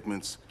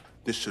statements,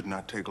 this should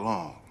not take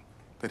long,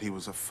 that he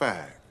was a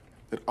fag,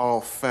 that all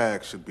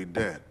fags should be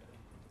dead.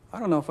 I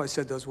don't know if I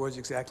said those words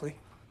exactly.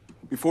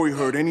 Before you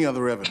heard any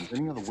other evidence,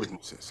 any other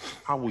witnesses,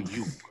 how were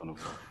you gonna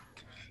vote?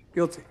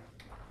 Guilty.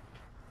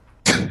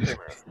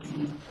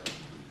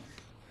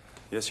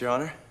 Yes, Your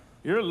Honor.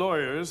 Your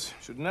lawyers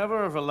should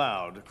never have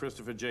allowed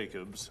Christopher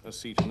Jacobs a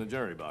seat in the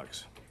jury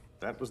box.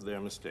 that was their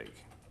mistake.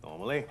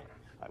 Normally,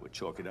 I would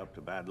chalk it up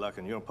to bad luck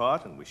on your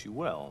part and wish you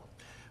well.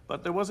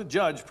 But there was a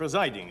judge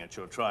presiding at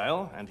your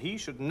trial, and he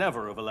should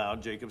never have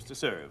allowed Jacobs to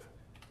serve.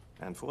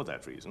 And for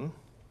that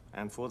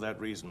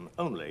reason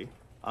only,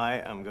 I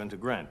am going to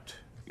grant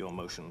your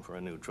motion for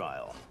a new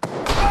trial.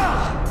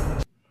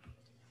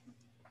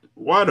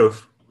 What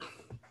if?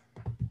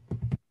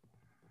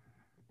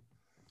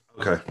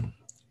 Okay.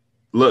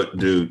 Look,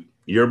 dude,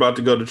 you're about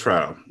to go to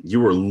trial.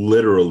 You were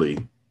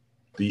literally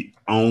the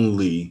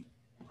only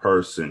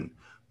person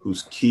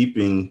who's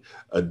keeping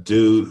a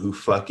dude who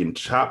fucking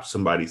chopped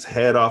somebody's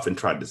head off and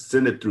tried to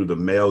send it through the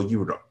mail. You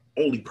were the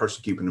only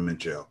person keeping him in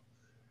jail.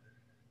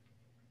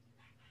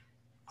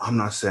 I'm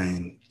not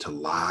saying to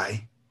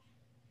lie.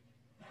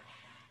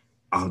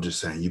 I'm just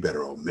saying you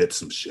better omit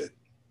some shit.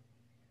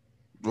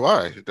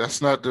 Why?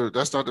 That's not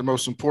the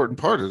most important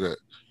part of that.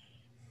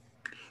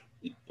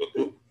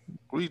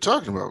 What are you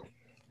talking about?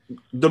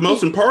 The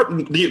most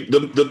important,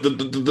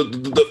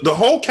 the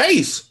whole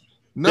case.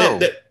 No.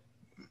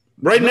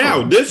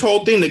 Now, this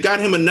whole thing that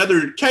got him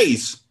another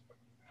case.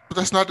 But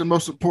that's not the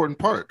most important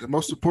part. The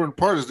most important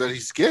part is that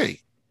he's gay.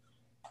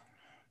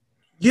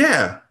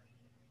 Yeah.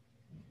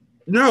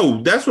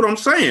 No, that's what I'm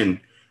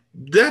saying.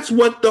 That's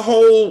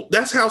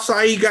how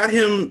Saeed got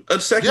him a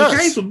second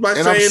case was by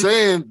and saying. I'm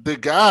saying the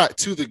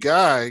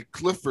guy,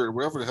 Clifford,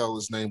 whatever the hell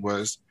his name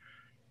was,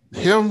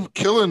 him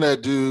killing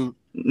that dude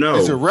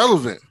is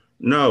irrelevant.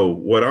 No,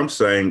 what I'm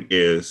saying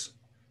is,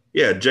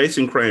 yeah,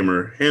 Jason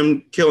Kramer,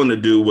 him killing the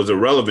dude was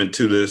irrelevant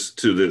to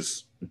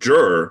this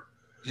juror.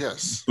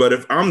 Yes. But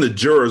if I'm the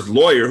juror's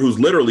lawyer who's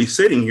literally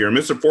sitting here,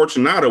 Mr.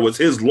 Fortunato was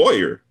his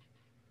lawyer.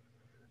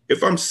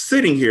 If I'm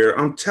sitting here,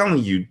 I'm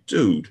telling you,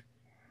 dude,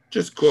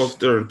 just go up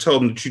there and tell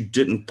them that you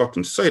didn't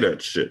fucking say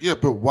that shit. Yeah,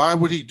 but why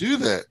would he do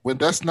that when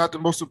that's not the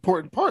most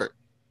important part?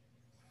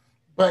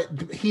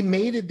 But he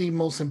made it the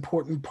most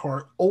important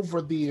part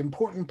over the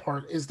important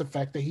part is the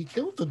fact that he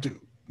killed the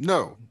dude.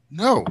 No.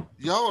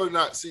 Y'all are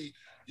not,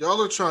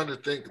 y'all are trying to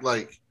think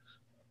like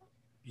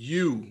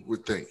you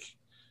would think.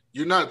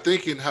 You're not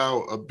thinking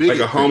how a big like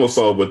a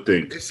homophobe would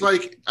think. It's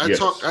like I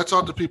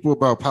talk to people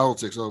about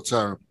politics all the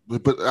time,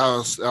 but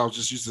I'll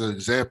just use an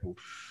example.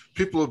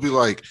 People will be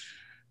like,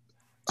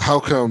 how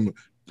come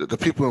the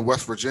people in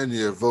West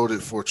Virginia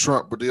voted for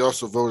Trump, but they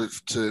also voted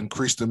to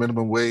increase the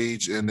minimum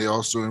wage, and they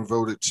also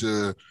voted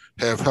to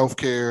have health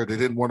care. They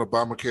didn't want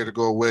Obamacare to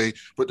go away,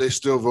 but they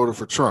still voted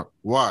for Trump.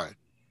 Why?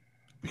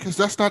 Because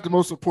that's not the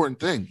most important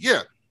thing.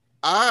 Yeah,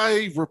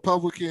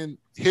 Republican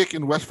hick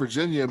in West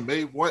Virginia,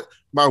 may want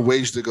my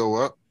wage to go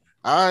up.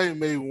 I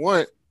may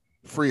want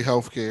free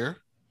health care,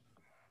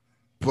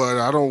 but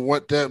I don't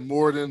want that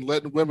more than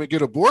letting women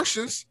get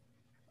abortions.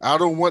 I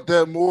don't want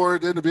that more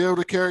than to be able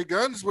to carry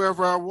guns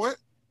wherever I want.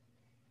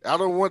 I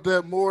don't want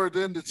that more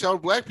than to tell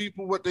black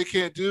people what they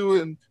can't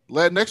do and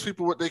Latinx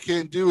people what they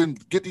can't do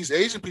and get these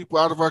Asian people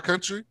out of our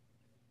country.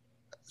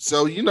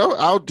 So,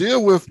 I'll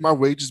deal with my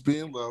wages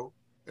being low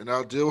and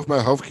I'll deal with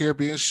my health care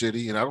being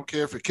shitty, and I don't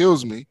care if it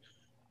kills me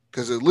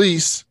because at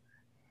least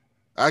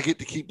I get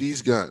to keep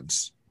these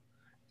guns.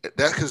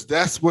 Because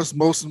that's what's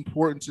most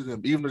important to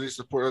them, even though they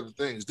support other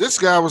things. This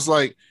guy was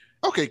like,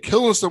 okay,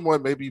 killing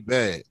someone may be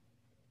bad,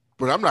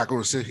 but I'm not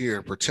going to sit here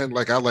and pretend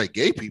like I like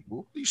gay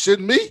people. Are you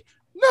shitting me?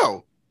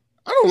 No,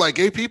 I don't like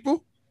gay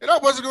people, and I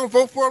wasn't going to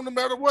vote for him no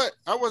matter what.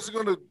 I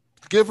wasn't going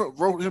to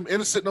vote him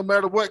innocent no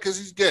matter what because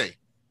he's gay.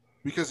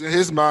 Because in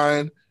his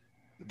mind,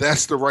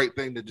 that's the right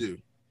thing to do.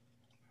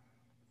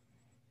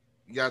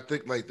 You got to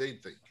think like they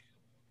think.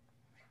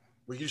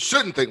 Well, you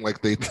shouldn't think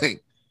like they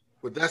think,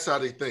 but that's how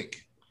they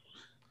think.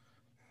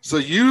 So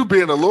you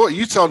being a lawyer,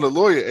 you telling the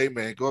lawyer, hey,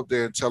 man, go up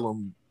there and tell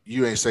him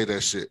you ain't say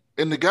that shit.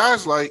 And the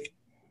guy's like,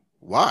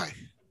 why?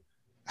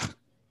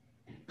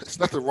 There's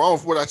nothing wrong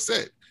with what I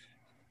said.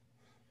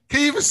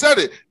 He even said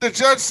it. The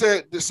judge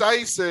said, the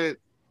Saeed said,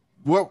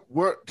 what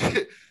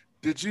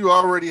did you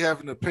already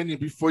have an opinion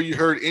before you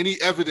heard any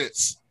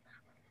evidence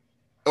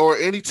or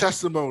any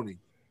testimony?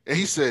 And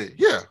he said,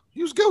 yeah,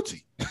 he was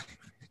guilty.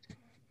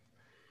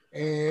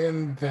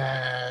 And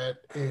that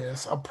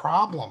is a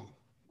problem.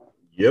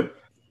 Yep.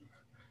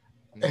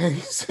 And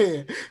he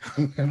said,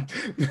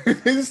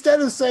 instead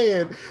of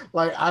saying,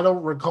 like, I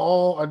don't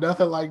recall or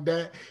nothing like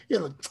that,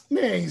 you're like,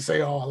 man, he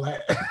say all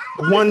that.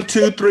 1,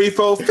 2, 3,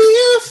 4,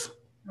 5th.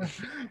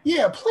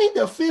 Yeah, play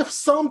the fifth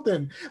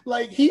something.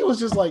 Like, he was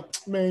just like,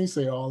 man, he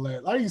say all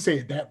that. I didn't say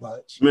it that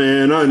much.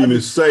 Man, I didn't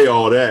even say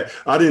all that.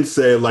 I didn't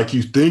say it like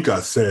you think I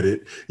said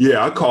it.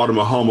 Yeah, I called him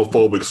a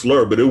homophobic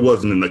slur, but it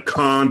wasn't in the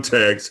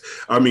context.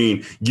 I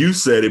mean, you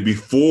said it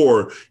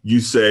before you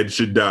said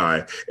should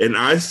die, and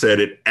I said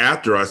it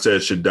after I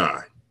said should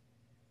die.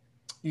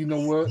 You know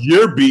what?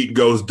 Your beat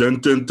goes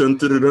dun dun dun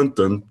dun dun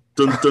dun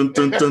dun dun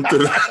dun dun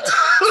dun.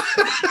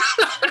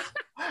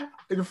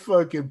 In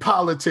fucking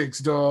politics,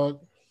 dog.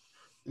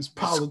 It's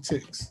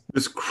politics.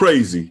 It's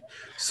crazy.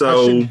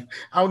 So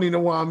I don't even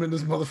know why I'm in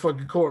this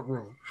motherfucking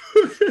courtroom.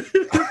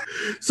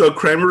 So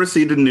Kramer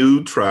received a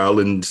new trial,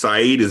 and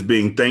Saeed is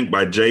being thanked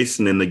by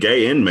Jason and the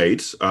gay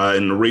inmates,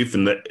 and the Reef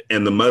and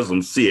the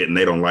Muslims see it, and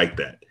they don't like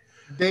that.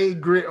 They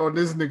grit on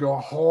this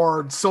nigga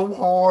hard, so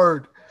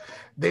hard.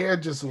 They're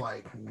just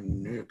like,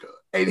 nigga.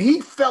 And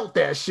he felt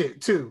that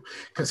shit too.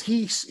 Cause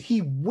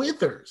he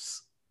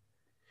withers.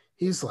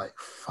 He's like,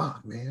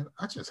 fuck, man,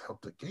 I just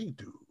helped a gay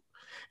dude.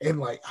 And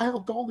like I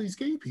helped all these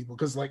gay people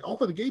because like all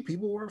of the gay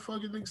people were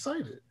fucking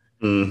excited.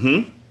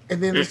 Mm-hmm.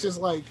 And then it's just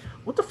like,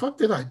 what the fuck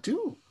did I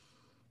do?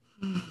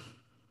 Yo.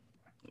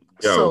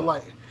 So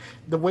like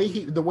the way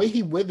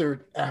he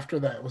withered after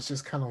that was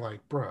just kind of like,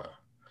 bruh,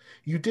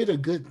 you did a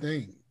good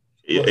thing.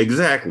 Like,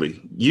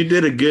 exactly. You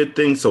did a good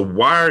thing. So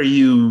why are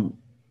you?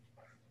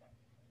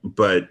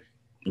 But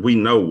we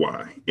know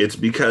why. It's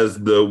because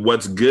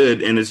what's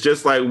good, and it's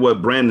just like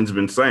what Brandon's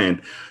been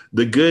saying.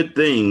 The good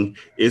thing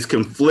is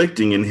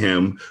conflicting in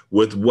him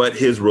with what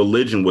his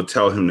religion would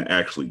tell him to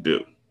actually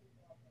do.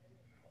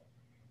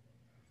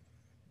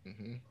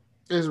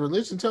 His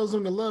religion tells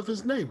him to love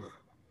his neighbor.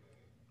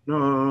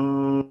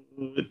 No,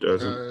 it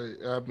doesn't.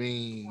 I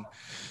mean,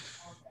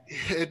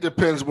 it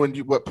depends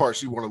what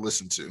parts you want to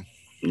listen to.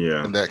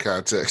 Yeah. In that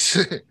context.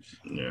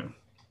 Yeah.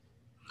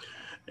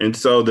 And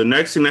so the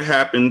next thing that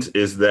happens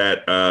is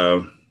that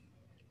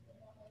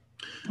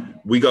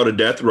we go to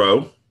death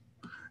row.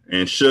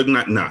 And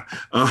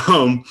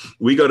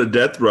we go to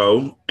death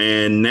row,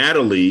 and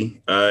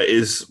Natalie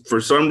is,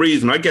 for some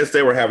reason, I guess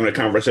they were having a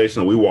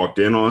conversation that we walked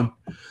in on,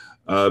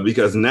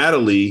 because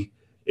Natalie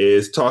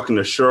is talking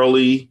to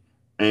Shirley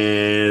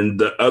and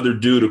the other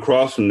dude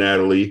across from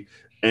Natalie,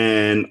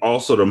 and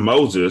also to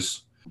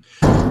Moses.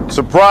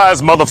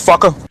 Surprise,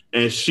 motherfucker!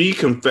 And she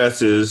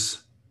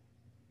confesses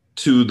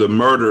to the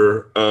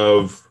murder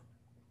of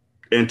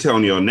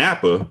Antonio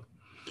Napa,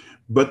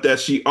 but that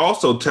she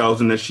also tells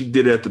him that she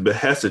did it at the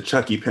behest of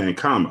Chucky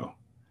Pancamo.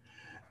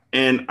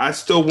 And I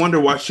still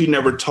wonder why she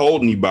never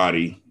told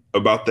anybody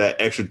about that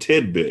extra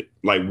tidbit.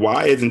 Like,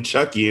 why isn't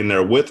Chucky in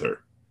there with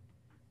her?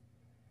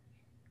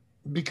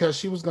 Because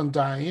she was going to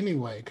die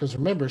anyway. Because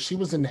remember, she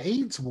was in the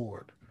AIDS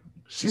ward.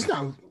 She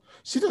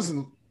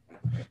doesn't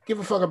give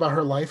a fuck about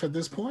her life at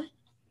this point.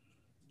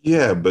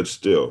 Yeah, but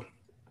still.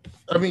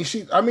 If you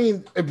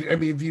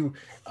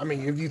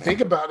think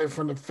about it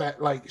from the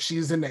fact, like,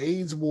 she's in the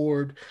AIDS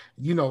ward,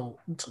 you know,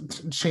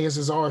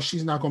 chances are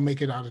she's not going to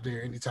make it out of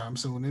there anytime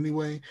soon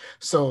anyway.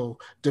 So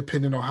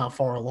depending on how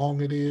far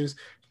along it is,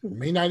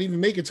 may not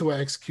even make it to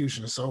an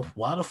execution. So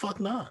why the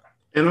fuck not?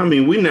 And I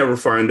mean, we never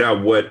find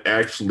out what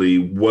actually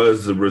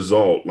was the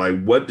result.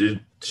 Like, what did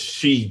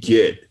she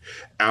get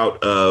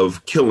out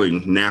of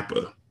killing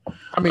Napa?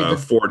 I mean,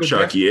 for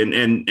Chucky,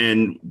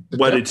 and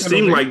what it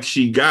seemed like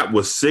she got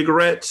was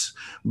cigarettes,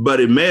 but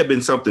it may have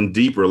been something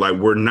deeper. Like,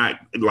 we're not,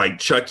 like,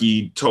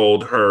 Chucky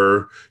told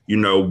her, you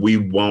know, we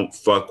won't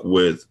fuck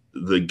with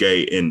the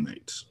gay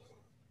inmates.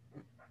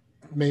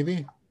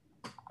 Maybe.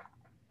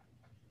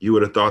 You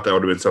would have thought that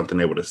would have been something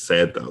they would have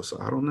said, though. So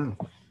I don't know.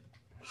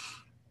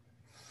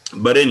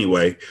 But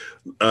anyway,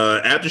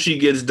 right after she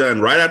gets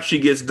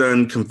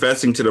done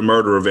confessing to the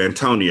murder of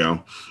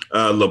Antonio,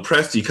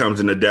 Lopresti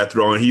comes into death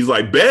row and he's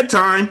like,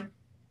 bedtime.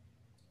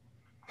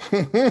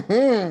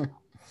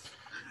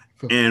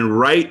 And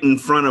right in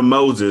front of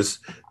Moses,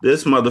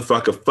 this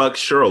motherfucker fucks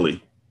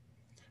Shirley.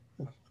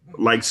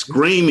 Like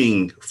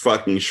screaming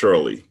fucking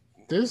Shirley.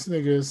 This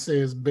nigga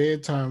says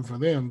bedtime for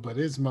them, but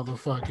it's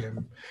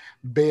motherfucking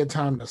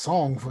bedtime the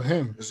song for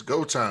him. It's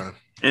go time.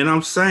 And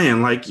I'm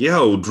saying, like,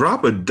 yo,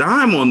 drop a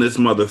dime on this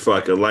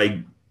motherfucker. Like,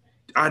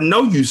 I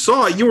know you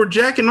saw it. You were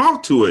jacking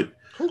off to it.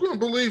 Who's gonna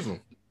believe him?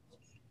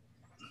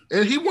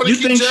 And he want to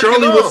keep jacking off. You think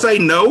Shirley would say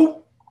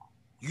no?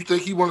 You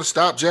think he want to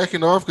stop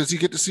jacking off because he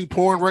get to see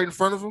porn right in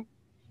front of him?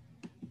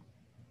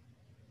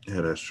 Yeah,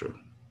 that's true.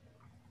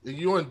 Are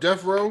you on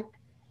death row?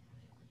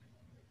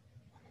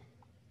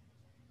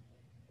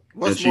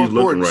 And she's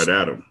looking right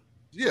at him.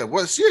 Yeah,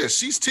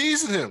 she's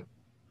teasing him.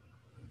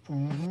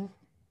 Mm-hmm.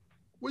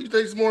 What do you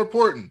think is more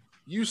important?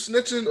 You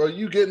snitching or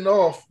you getting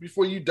off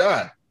before you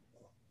die?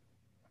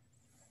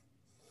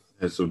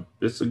 It's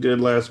a good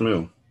last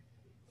meal.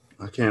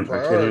 I can't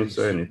even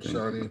say anything.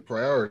 Johnny,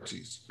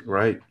 priorities.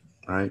 Right.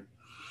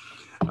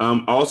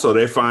 Also,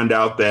 they find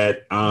out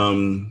that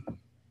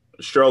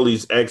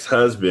Shirley's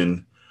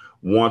ex-husband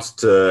wants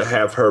to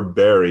have her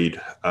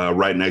buried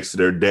right next to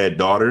their dead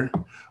daughter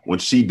when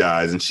she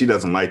dies, and she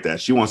doesn't like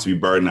that. She wants to be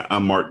buried in an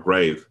unmarked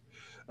grave.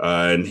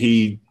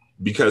 And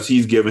because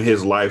he's given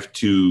his life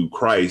to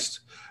Christ,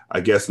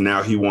 I guess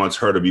now he wants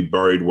her to be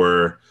buried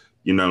where,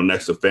 you know,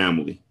 next to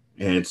family.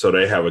 And so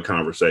they have a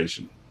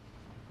conversation.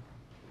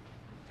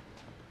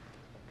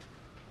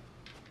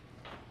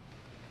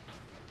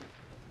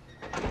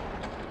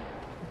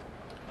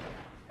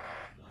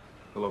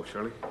 Hello,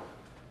 Shirley.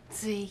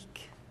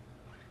 Zeke,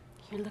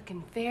 you're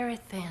looking very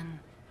thin.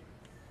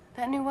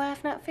 That new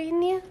wife not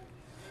feeding you?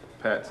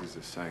 Patsy's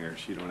a singer.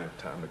 She don't have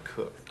time to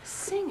cook.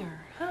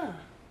 Singer, huh?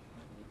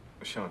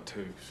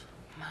 Chanteuse.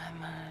 My,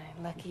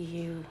 lucky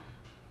you.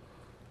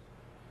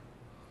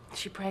 Is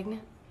she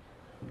pregnant?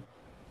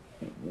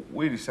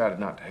 We decided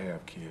not to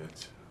have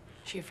kids.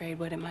 She afraid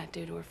what it might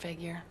do to her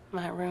figure?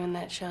 Might ruin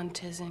that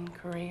Chantizen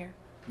career?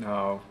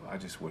 No, I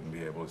just wouldn't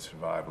be able to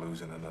survive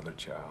losing another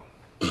child.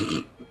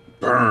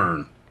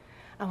 Burn.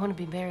 I want to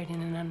be buried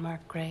in an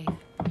unmarked grave.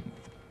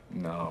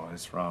 No,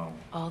 it's wrong.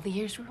 All the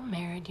years we were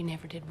married, you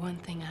never did one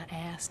thing I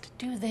asked.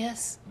 Do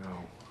this.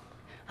 No.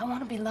 I want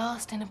to be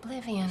lost in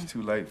oblivion. It's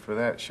too late for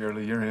that,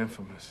 Shirley. You're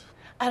infamous.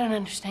 I don't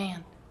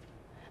understand.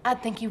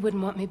 I'd think you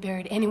wouldn't want me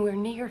buried anywhere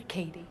near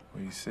Katie.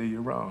 Well, you see,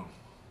 you're wrong.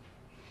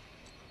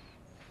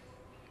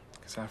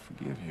 Because I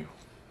forgive you.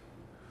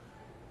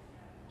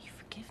 You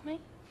forgive me?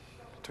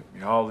 It took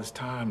me all this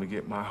time to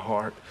get my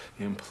heart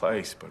in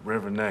place, but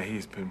Reverend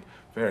Nahey's been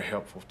very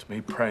helpful to me,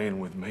 praying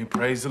with me.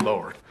 Praise the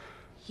Lord.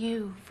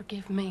 You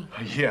forgive me.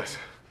 Yes.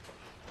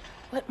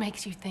 What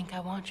makes you think I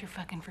want your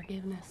fucking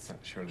forgiveness?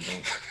 Shirley,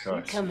 don't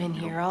You come in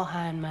here all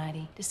high and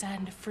mighty,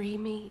 deciding to free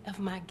me of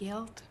my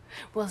guilt.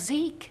 Well,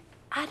 Zeke,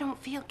 I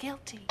don't feel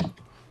guilty.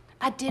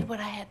 I did what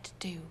I had to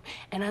do,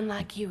 and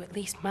unlike you, at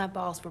least my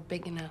balls were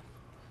big enough.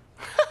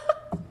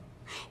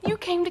 You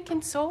came to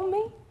console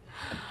me?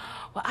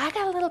 Well, I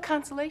got a little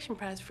consolation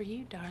prize for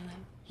you,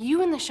 darling.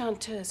 You and the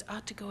Chanteurs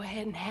ought to go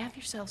ahead and have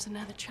yourselves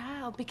another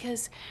child,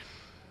 because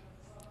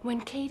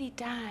when Katie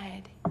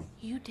died,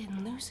 you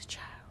didn't lose a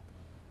child.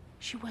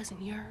 She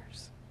wasn't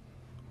yours.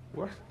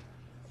 What?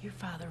 Your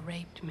father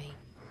raped me.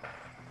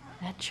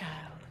 That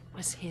child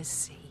was his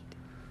seed.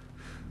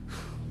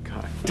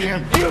 God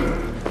damn you!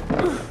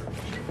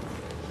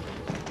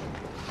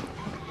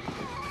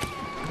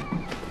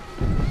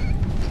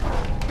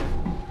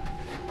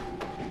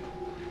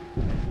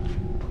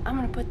 I'm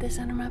gonna put this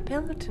under my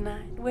pillow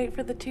tonight. Wait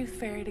for the tooth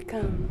fairy to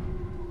come.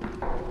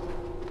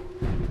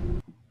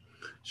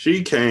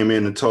 She came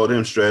in and told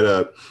him straight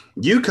up,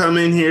 you come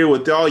in here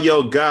with all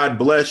your God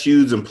bless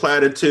yous and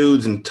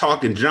platitudes and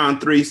talking John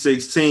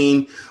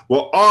 3:16.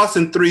 Well,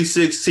 Austin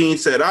 3:16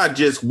 said, I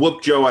just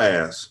whooped your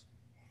ass.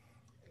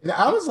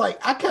 I was like,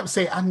 I kept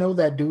saying, I know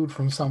that dude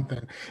from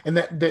something. And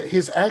that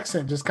his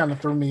accent just kind of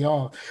threw me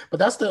off. But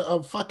that's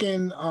the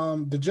fucking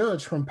the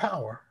judge from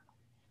Power.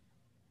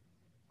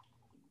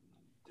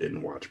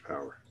 Didn't watch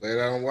Power. Glad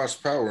I don't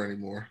watch Power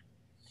anymore.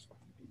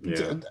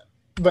 Yeah.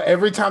 But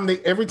every time they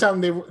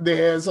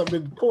had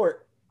something in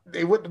court,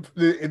 he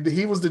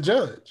was the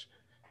judge.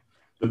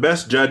 The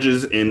best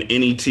judges in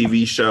any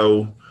TV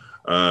show,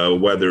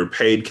 whether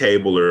paid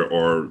cable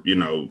or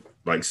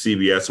like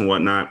CBS and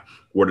whatnot,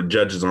 were the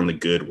judges on The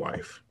Good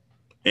Wife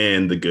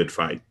and The Good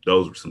Fight.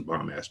 Those were some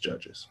bomb ass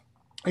judges.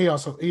 He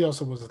also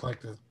was like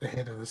the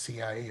head of the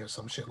CIA or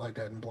some shit like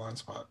that in Blind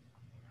Spot.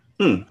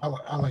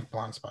 I like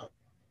Blind Spot.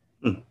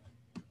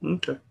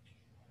 Okay.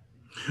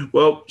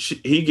 Well,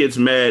 he gets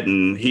mad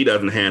and he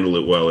doesn't handle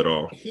it well at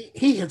all.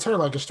 He hits her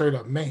like a straight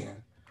up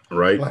man.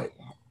 Right?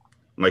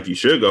 Like you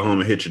should go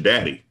home and hit your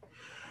daddy.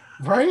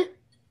 Right?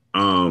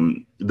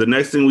 The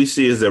next thing we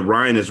see is that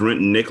Ryan is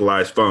renting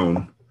Nikolai's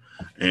phone.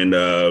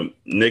 And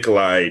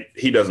Nikolai,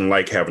 he doesn't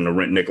like having to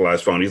rent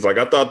Nikolai's phone. He's like,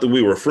 I thought that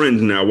we were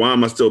friends now. Why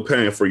am I still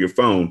paying for your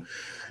phone?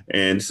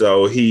 And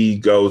so he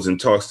goes and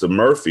talks to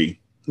Murphy.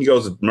 He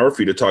goes to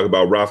Murphy to talk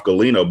about Ralph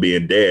Galino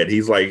being dead.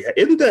 He's like,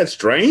 isn't that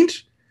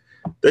strange?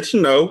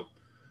 That,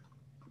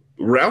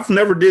 Ralph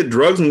never did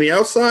drugs on the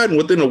outside, and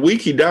within a week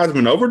he died of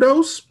an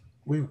overdose?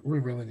 We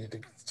really need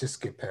to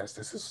just get past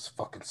this. This is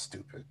fucking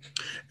stupid.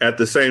 At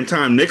the same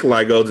time,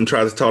 Nikolai goes and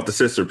tries to talk to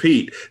Sister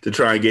Pete to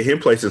try and get him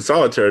placed in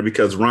solitary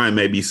because Ryan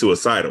may be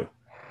suicidal.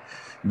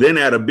 Then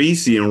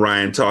Adebisi and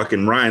Ryan talk,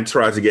 and Ryan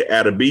tries to get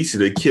Adebisi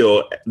to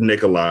kill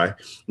Nikolai.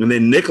 And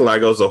then Nikolai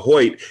goes to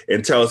Hoyt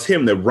and tells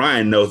him that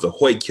Ryan knows that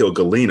Hoyt killed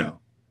Galino.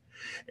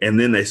 And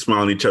then they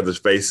smile in each other's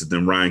faces,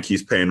 and Ryan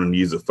keeps paying him to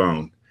use the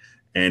phone.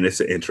 And it's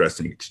an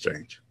interesting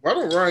exchange. Why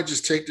don't Ryan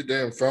just take the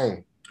damn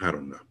phone? I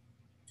don't know.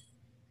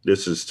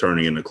 This is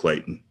turning into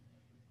Clayton.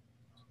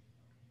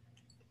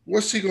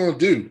 What's he going to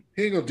do?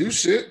 He ain't going to do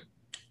shit.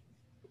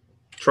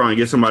 Try and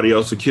get somebody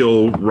else to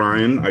kill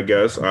Ryan, I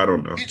guess. I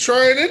don't know. He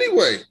trying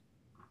anyway.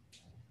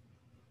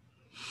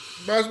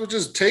 Might as well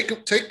just take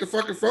the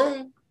fucking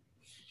phone.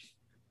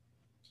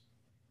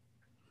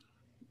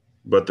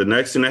 But the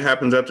next thing that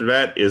happens after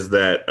that is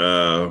that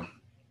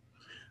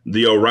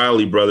the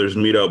O'Reilly brothers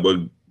meet up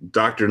with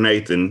Dr.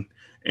 Nathan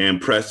and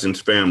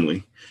Preston's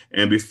family.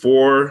 And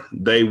before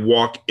they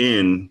walk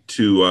in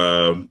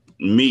to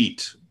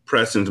meet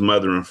Preston's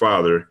mother and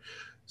father,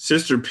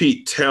 Sister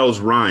Pete tells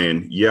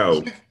Ryan,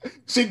 yo.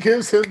 She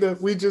gives him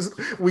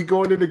we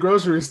going to the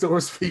grocery store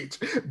speech.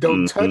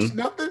 Don't touch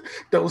nothing.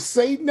 Don't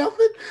say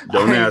nothing.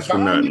 Don't ask for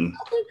nothing.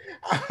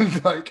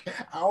 I'm like,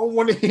 I don't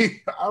want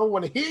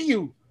to hear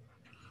you.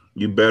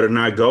 You better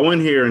not go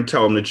in here and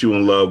tell him that you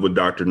in love with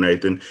Dr.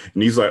 Nathan.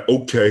 And he's like,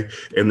 okay.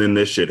 And then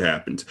this shit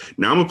happens.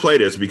 Now I'm going to play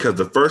this because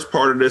the first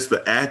part of this,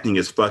 the acting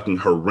is fucking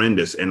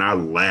horrendous. And I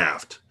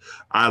laughed.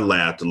 I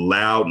laughed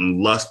loud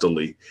and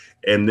lustily.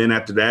 And then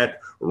after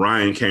that,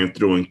 Ryan came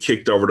through and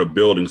kicked over the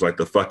buildings like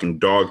the fucking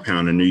dog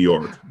pound in New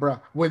York.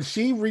 Bruh, when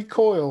she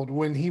recoiled,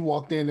 when he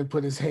walked in and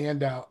put his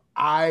hand out,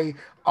 I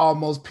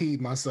almost peed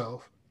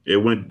myself. It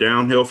went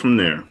downhill from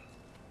there.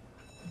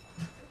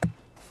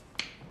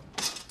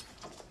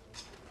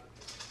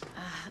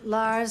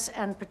 Lars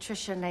and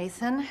Patricia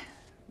Nathan,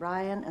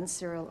 Ryan and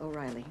Cyril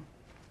O'Reilly.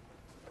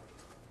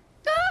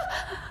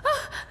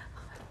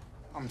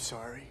 I'm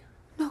sorry.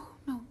 No,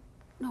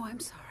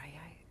 I'm sorry.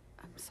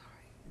 I'm sorry.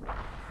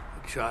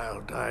 A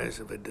child dies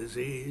of a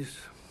disease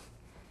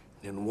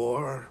in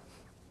war.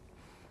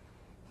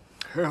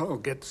 Earl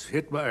gets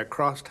hit by a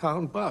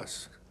crosstown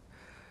bus.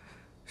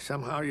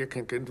 Somehow you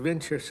can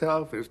convince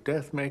yourself his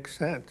death makes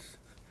sense.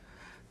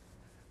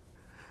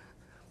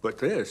 But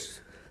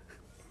this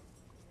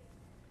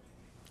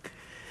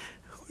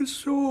was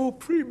so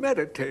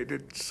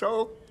premeditated,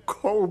 so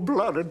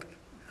cold-blooded.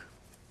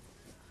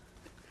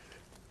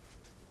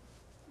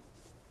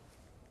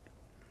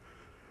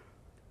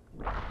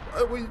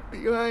 I was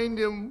behind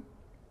him,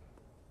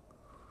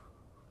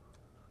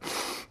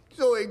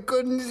 so I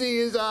couldn't see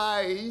his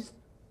eyes.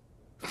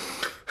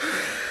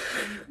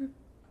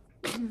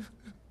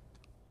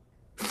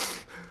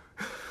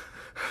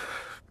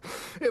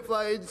 If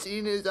I had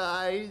seen his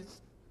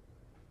eyes,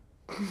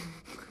 I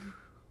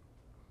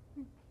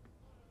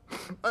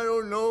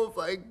don't know if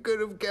I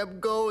could have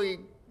kept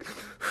going.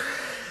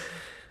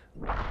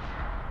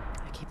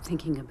 I keep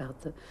thinking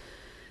about the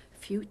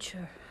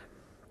future.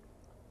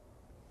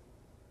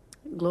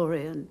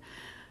 Gloria and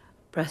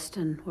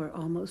Preston were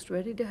almost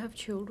ready to have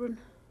children.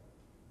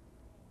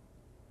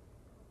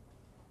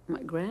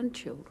 My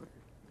grandchildren.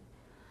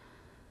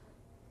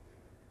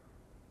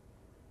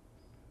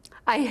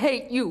 I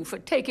hate you for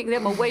taking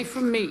them away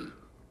from me.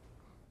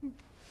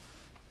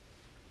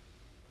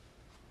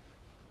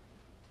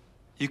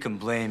 You can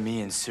blame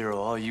me and Cyril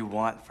all you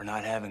want for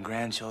not having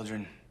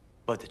grandchildren,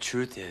 but the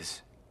truth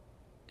is,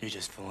 you're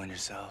just fooling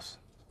yourselves.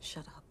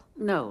 Shut up.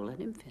 No, let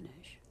him finish.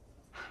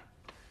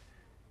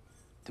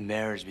 The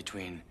marriage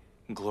between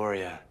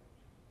Gloria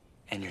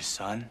and your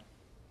son,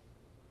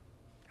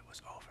 it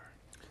was over.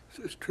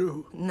 This is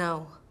true.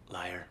 No.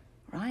 Liar.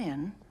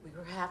 Ryan? We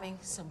were having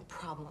some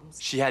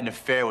problems. She had an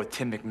affair with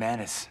Tim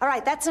McManus. All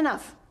right, that's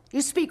enough.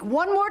 You speak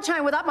one more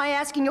time without my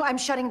asking you, I'm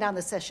shutting down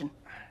the session.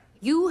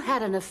 You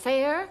had an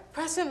affair?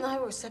 Preston and I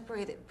were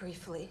separated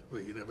briefly.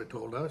 Well, you never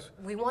told us.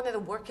 We wanted to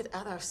work it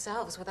out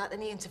ourselves without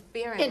any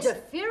interference.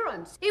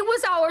 Interference? He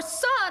was our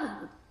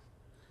son!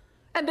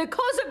 And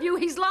because of you,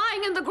 he's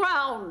lying in the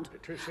ground.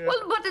 Patricia.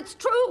 Well, but it's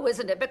true,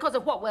 isn't it? Because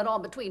of what went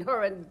on between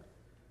her and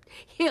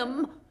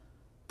him.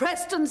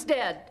 Preston's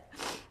dead.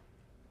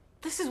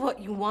 This is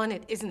what you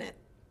wanted, isn't it?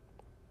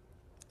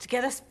 To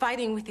get us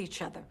fighting with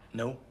each other.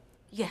 No.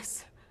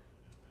 Yes.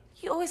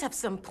 You always have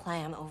some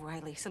plan,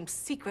 O'Reilly, some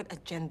secret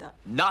agenda.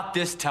 Not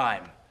this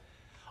time.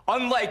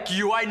 Unlike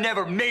you, I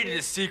never made it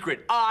a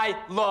secret. I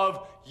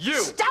love you.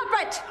 Stop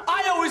it!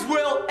 I always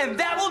will, and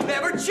that will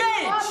never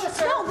change!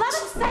 Officer! No, let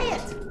him say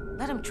it!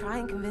 Let him try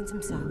and convince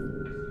himself.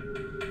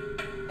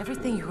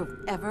 Everything you have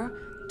ever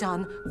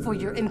done for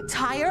your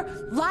entire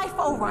life,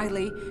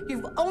 O'Reilly,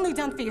 you've only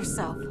done for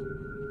yourself.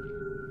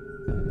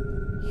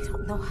 You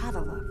don't know how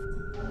to love.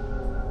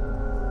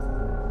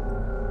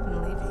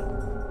 I'm leaving.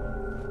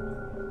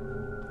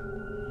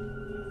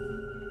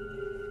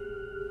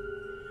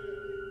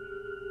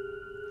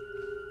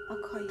 I'll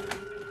call you later.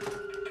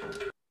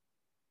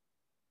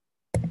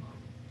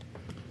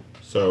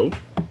 So,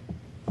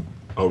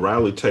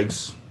 O'Reilly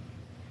takes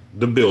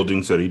the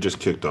buildings that he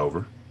just kicked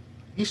over.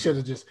 They should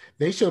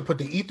have put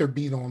the ether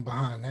beat on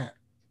behind that.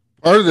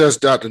 Part of that's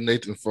Dr.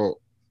 Nathan's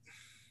fault.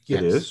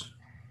 It is?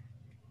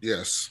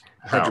 Yes,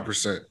 How?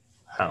 100%.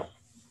 How?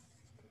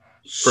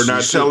 For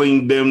not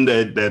telling them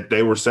that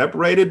they were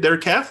separated? They're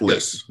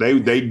Catholics.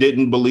 Yes. They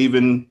didn't believe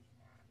in,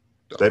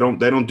 they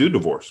don't do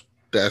divorce.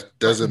 That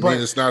doesn't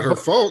mean it's not her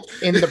fault.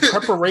 In the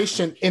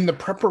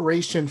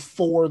preparation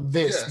for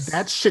this,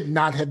 that should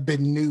not have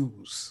been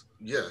news.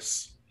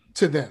 Yes.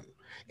 To them.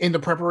 In the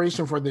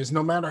preparation for this,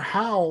 no matter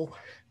how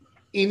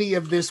any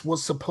of this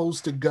was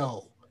supposed to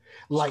go.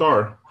 Like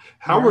Star,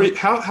 how was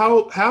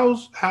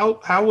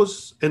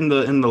in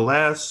the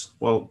last,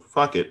 well,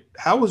 fuck it.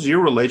 How was your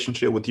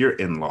relationship with your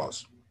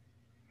in-laws?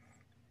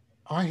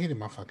 I hated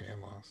my fucking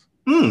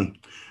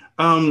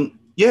in-laws.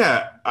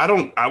 Yeah,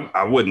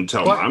 I wouldn't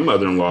tell my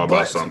mother-in-law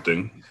about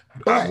something.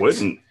 I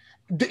wouldn't.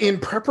 In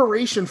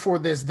preparation for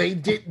this, they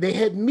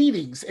had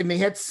meetings and they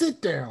had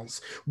sit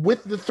downs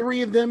with the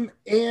three of them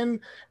and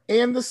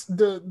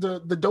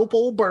the dope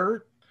old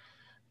bird.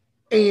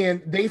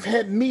 And they've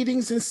had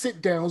meetings and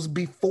sit downs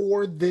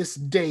before this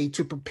day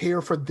to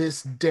prepare for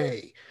this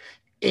day.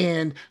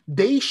 And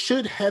they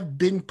should have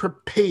been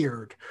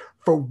prepared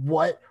for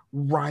what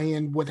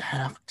Ryan would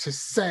have to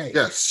say.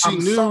 Yes, she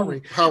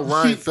knew how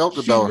Ryan felt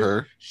about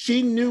her.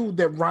 She knew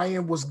that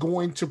Ryan was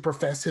going to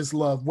profess his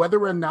love,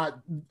 whether or not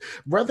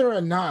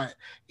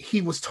he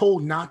was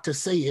told not to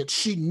say it.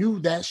 She knew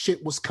that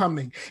shit was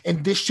coming,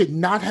 and this should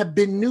not have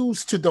been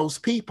news to those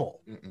people.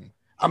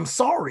 I'm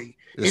sorry.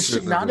 It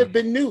should not have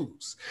been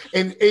news.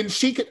 And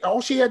all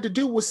she had to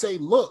do was say,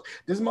 look,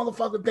 this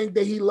motherfucker think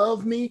that he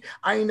loved me.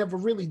 I ain't never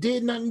really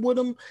did nothing with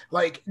him.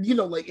 Like,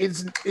 like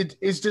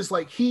it's just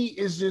like he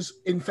is just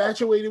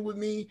infatuated with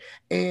me.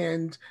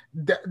 And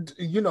that,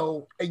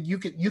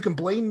 you can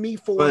blame me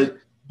for it.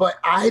 But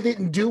I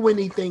didn't do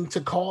anything to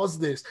cause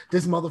this.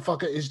 This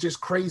motherfucker is just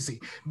crazy.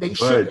 They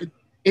should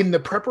in the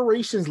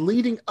preparations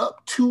leading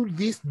up to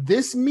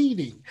this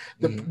meeting,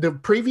 the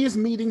previous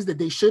meetings that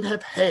they should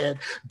have had,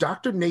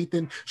 Dr.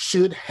 Nathan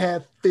should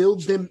have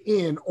filled them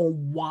in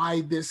on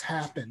why this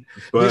happened.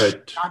 This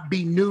should not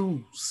be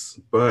news.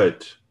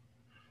 But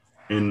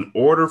in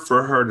order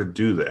for her to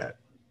do that,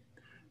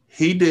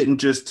 he didn't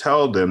just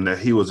tell them that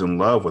he was in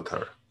love with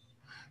her.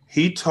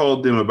 He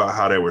told them about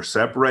how they were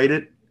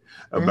separated,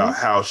 about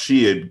how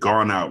she had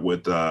gone out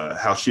with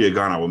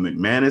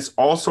McManus,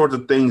 all sorts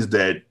of things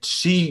that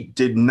she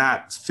did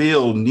not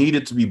feel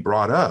needed to be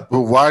brought up.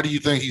 But why do you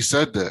think he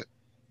said that?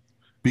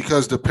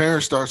 Because the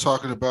parents start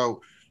talking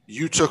about,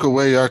 you took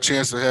away our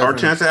chance to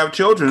have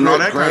children and all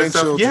that kind of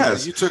stuff.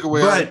 Yes, you took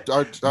away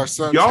our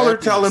son's y'all happiness. are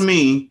telling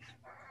me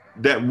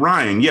that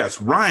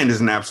Ryan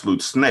is an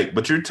absolute snake,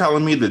 but you're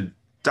telling me that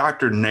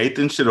Dr.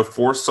 Nathan should have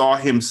foresaw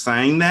him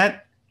saying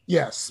that?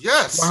 Yes.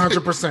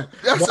 100%.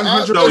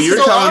 100%. So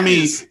you're telling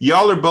me,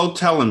 y'all are both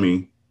telling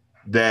me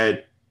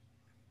that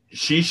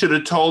she should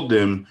have told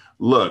them,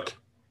 look,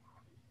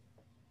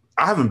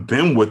 I haven't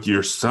been with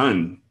your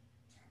son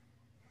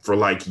for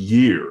like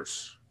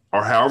years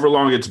or however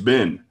long it's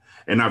been,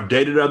 and I've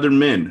dated other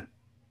men.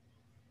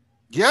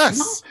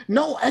 Yes.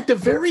 No, at the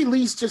very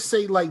least, just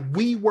say like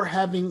we were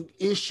having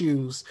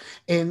issues,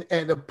 and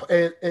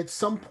at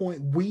some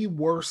point we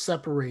were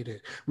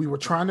separated. We were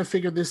trying to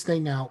figure this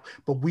thing out,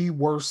 but we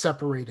were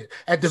separated.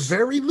 At the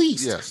very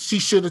least, she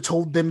should have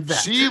told them that.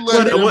 She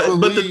let them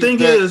believe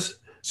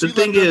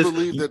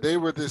that they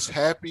were this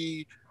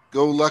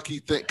happy-go-lucky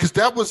thing, because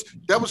that was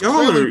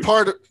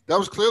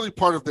clearly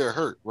part of their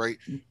hurt, right?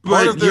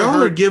 But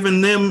y'all are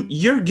giving them.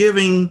 You're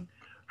giving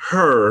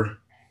her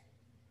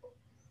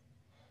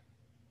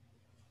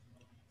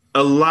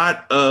a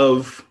lot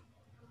of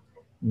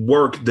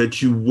work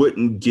that you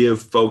wouldn't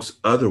give folks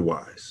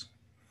otherwise.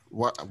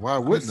 Why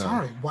wouldn't I?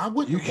 Sorry, why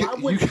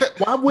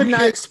wouldn't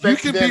I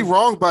expect? You can be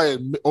wrong by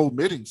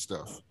omitting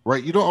stuff,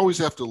 right? You don't always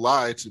have to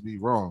lie to be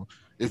wrong.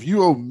 If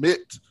you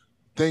omit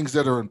things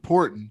that are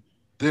important,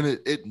 then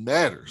it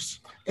matters.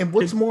 And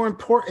what's more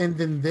important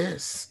than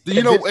this?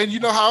 You know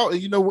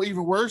what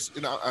even worse?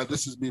 And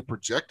this is me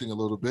projecting a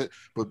little bit,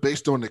 but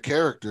based on the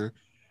character,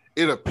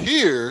 it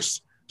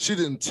appears she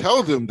didn't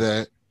tell them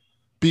that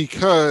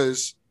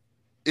because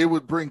it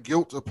would bring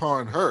guilt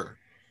upon her,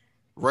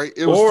 right?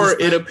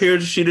 It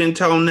appears she didn't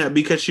tell them that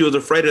because she was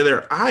afraid of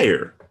their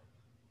ire.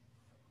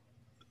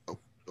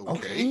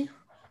 Okay.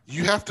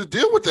 You have to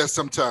deal with that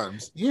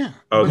sometimes. Yeah.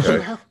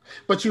 Okay.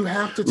 But you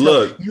have to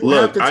tell.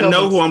 Look. I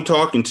know who I'm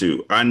talking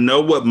to. I know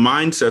what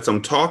mindsets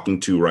I'm talking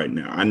to right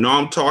now. I know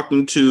I'm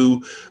talking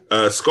to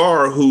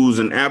Scar, who's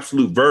an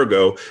absolute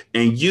Virgo,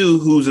 and you,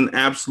 who's an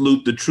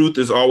absolute. The truth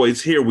is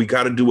always here. We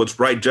got to do what's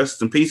right,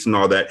 justice and peace, and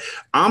all that.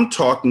 I'm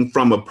talking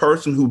from a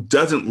person who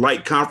doesn't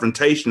like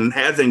confrontation and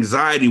has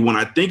anxiety when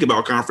I think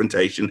about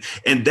confrontation,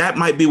 and that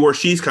might be where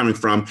she's coming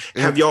from.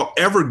 Have y'all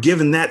ever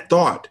given that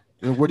thought?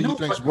 And what do you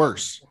think's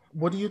worse?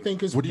 What do you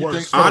think is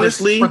worse?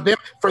 Honestly,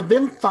 for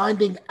them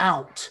finding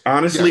out.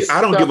 Honestly, I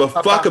don't give a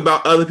fuck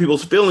about other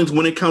people's feelings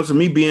when it comes to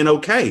me being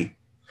okay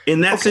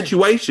in that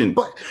situation.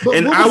 But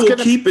I will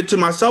keep it to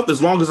myself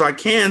as long as I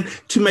can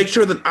to make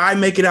sure that I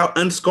make it out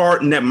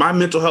unscarred and that my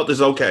mental health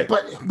is okay.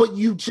 But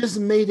you just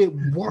made it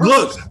worse.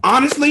 Look,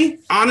 honestly,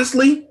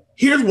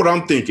 here's what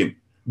I'm thinking.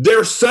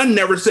 Their son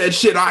never said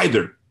shit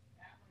either.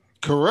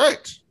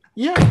 Correct.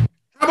 Yeah.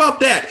 How about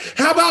that?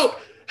 How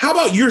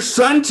about your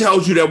son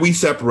tells you that we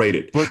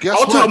separated?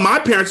 I'll tell my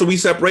parents that we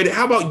separated.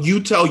 How about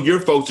you tell your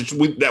folks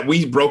that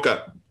we broke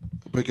up?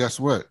 But guess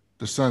what?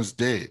 The son's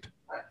dead.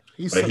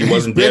 He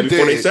wasn't dead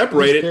before they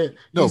separated.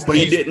 But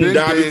he didn't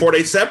die before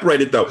they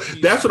separated, though.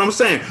 That's what I'm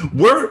saying.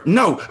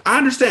 I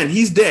understand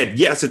he's dead.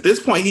 Yes, at this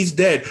point he's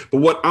dead.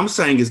 But what I'm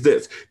saying is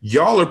this: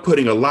 y'all are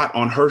putting a lot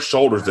on her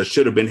shoulders that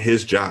should have been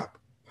his job.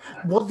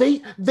 Well,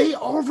 they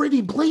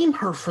already blame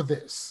her for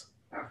this.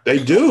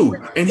 They do,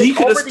 and he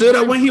could have stood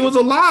up when he was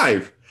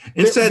alive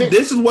and said,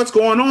 "This is what's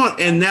going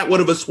on," and that would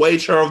have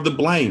assuaged her of the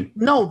blame.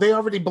 No, they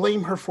already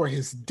blame her for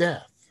his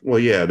death. Well,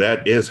 yeah,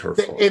 that is her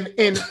fault.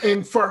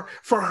 And for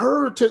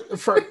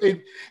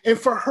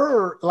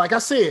her, like I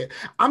said,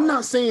 I'm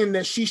not saying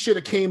that she should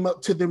have came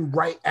up to them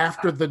right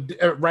after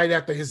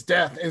his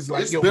death. It's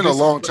been a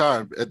long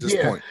time at this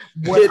point.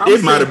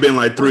 It might have been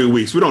like 3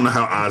 weeks. We don't know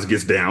how Oz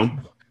gets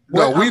down.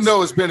 No, we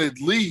know it's been at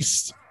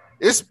least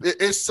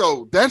it's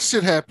so that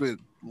shit happened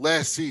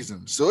last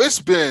season. So it's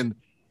been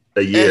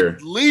a year,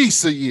 at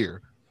least a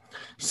year.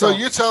 So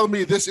you're telling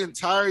me this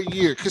entire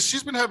year, because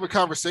she's been having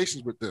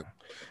conversations with them.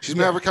 She's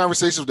been having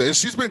conversations with them. And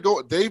she's been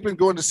going. They've been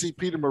going to see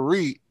Peter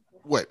Marie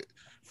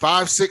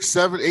 5, 6,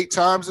 7, 8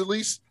 times at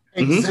least.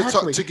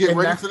 Exactly. To get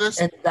ready for this.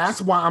 And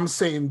that's why I'm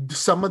saying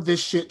some of this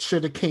shit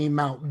should have came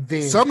out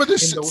then. This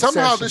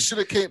should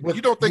have came.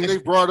 You don't think they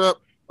brought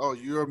up, oh,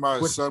 you and my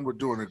son were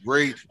doing it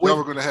great. Y'all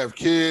were going to have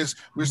kids.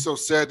 We're so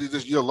sad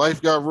that your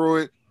life got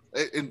ruined.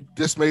 And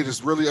this made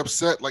us really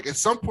upset. Like, at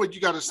some point,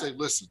 you got to say,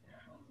 listen,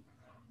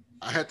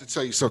 I had to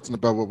tell you something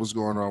about what was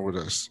going on with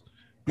us.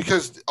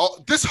 Because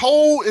this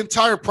whole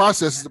entire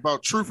process is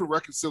about truth and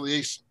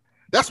reconciliation.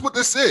 That's what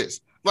this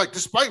is. Like,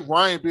 despite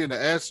Ryan being an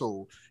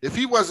asshole, if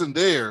he wasn't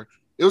there,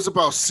 it was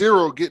about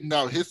Cyril getting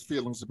out his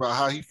feelings about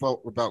how he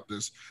felt about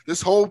this.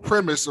 This whole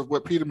premise of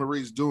what Peter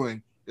Marie's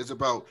doing is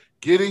about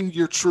getting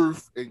your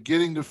truth and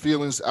getting the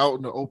feelings out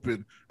in the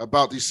open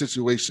about these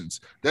situations.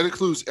 That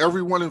includes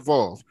everyone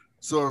involved.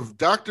 So if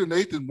Dr.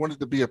 Nathan wanted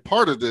to be a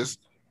part of this,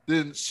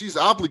 then she's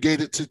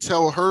obligated to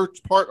tell her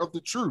part of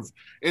the truth.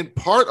 And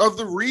part of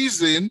the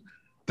reason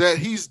that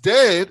he's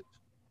dead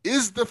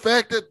is the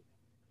fact that,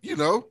 you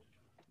know,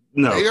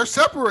 they are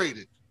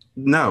separated.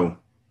 No,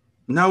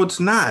 it's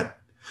not.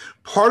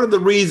 Part of the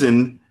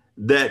reason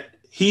that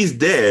he's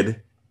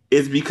dead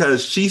is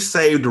because she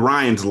saved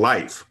Ryan's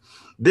life.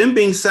 Them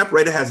being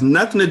separated has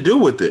nothing to do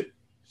with it.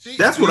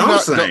 That's what I'm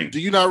saying. Do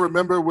you not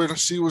remember when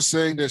she was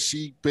saying that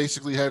she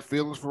basically had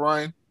feelings for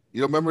Ryan?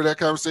 You don't remember that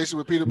conversation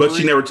with Peter? But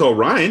she never told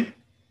Ryan.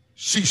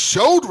 She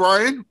showed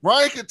Ryan.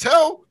 Ryan could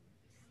tell.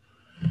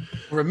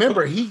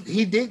 Remember,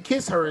 he did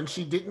kiss her and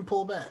she didn't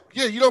pull back.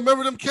 Yeah, you don't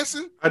remember them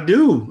kissing? I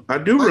do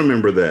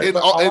remember that.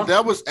 And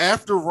that was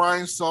after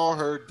Ryan saw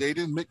her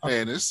dating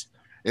McManus,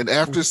 and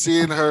after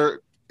seeing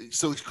her.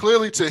 So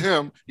clearly, to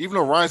him, even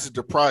though Ryan's a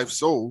deprived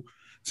soul,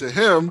 to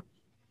him,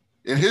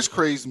 in his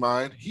crazed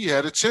mind, he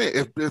had a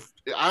chance. If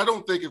I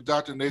don't think if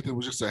Dr. Nathan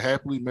was just a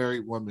happily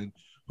married woman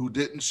who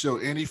didn't show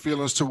any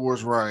feelings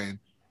towards Ryan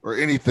or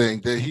anything,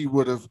 that he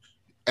would have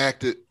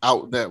acted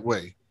out that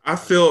way. I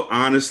feel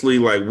honestly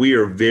like we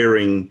are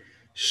veering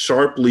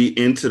sharply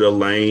into the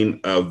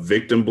lane of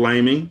victim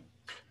blaming.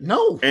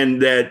 No.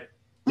 And that,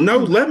 no,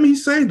 let me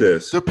say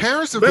this. The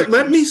parents of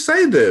let me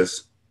say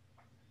this.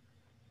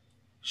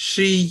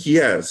 She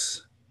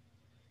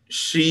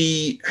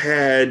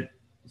had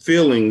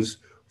feelings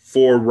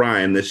for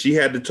Ryan that she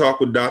had to talk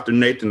with Dr.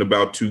 Nathan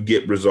about to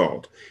get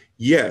resolved.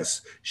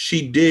 Yes,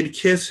 she did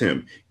kiss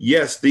him.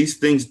 Yes, these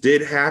things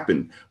did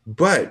happen.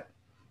 But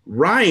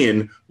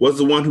Ryan was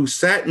the one who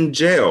sat in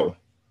jail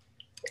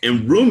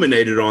and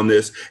ruminated on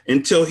this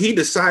until he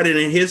decided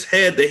in his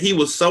head that he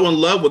was so in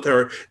love with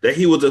her that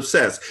he was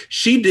obsessed.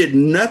 She did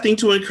nothing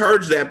to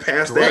encourage that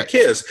past that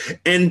kiss.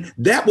 And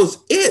that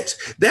was it.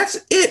 That's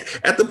it.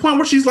 At the point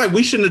where she's like,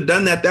 we shouldn't have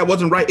done that. That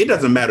wasn't right. It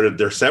doesn't matter that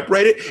they're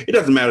separated. It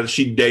doesn't matter that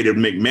she dated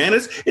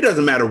McManus. It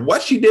doesn't matter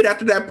what she did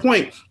after that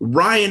point.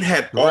 Ryan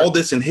had all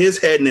this in his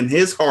head and in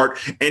his heart,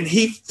 and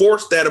he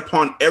forced that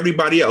upon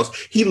everybody else.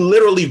 He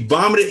literally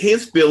vomited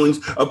his feelings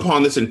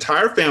upon this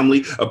entire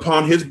family,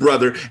 upon his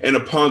brother, and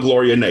upon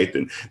Gloria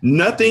Nathan.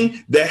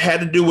 Nothing that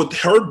had to do with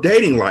her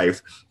dating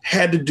life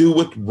had to do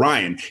with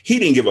Ryan. He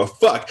didn't give a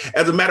fuck.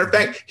 As a matter of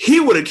fact, he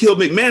would have killed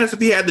McManus if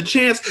he had the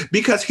chance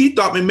because he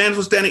thought McManus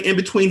was standing in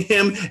between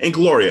him and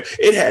Gloria.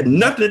 It had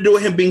nothing to do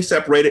with him being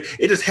separated.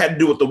 It just had to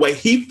do with the way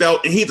he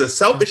felt, and he's a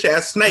selfish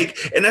ass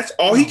snake, and that's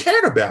all he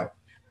cared about.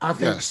 I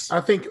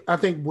think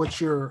what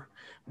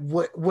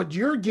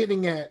you're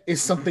getting at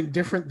is something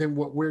different than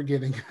what we're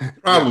getting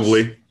at.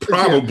 Probably.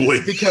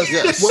 Because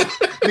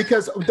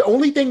because the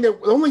only thing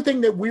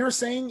that we're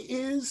saying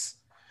is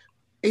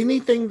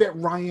anything that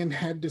Ryan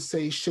had to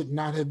say should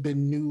not have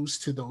been news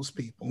to those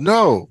people.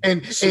 No,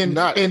 and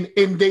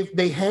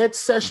they had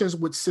sessions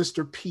with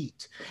Sister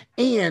Pete,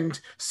 and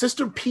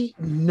Sister Pete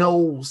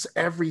knows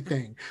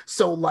everything.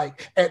 So,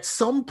 like, at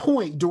some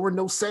point during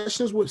those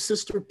sessions with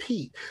Sister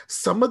Pete,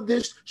 some of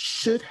this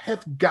should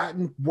have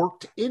gotten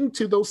worked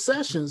into those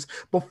sessions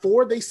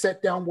before they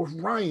sat down with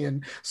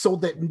Ryan, so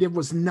that there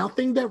was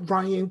nothing that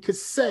Ryan could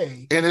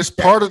say. And it's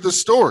part of the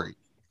story.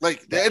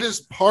 Like, that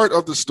is part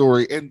of the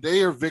story, and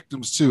they are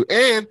victims too.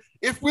 And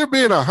if we're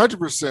being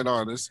 100%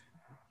 honest,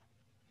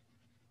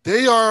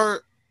 they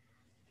are,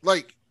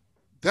 like,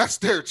 that's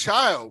their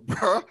child,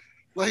 bro.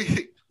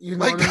 Like, you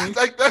know what I mean?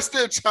 Like, that's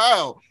their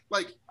child.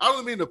 Like, I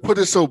don't mean to put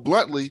it so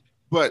bluntly,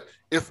 but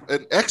if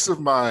an ex of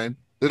mine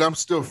that I'm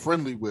still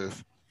friendly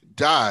with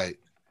died,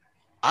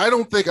 I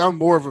don't think I'm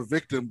more of a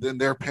victim than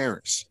their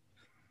parents.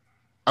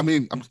 I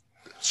mean, I'm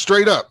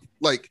straight up,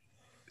 like,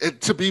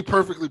 to be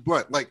perfectly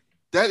blunt, like,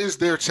 that is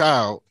their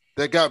child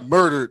that got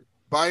murdered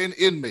by an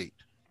inmate.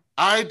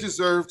 I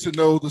deserve to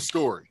know the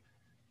story.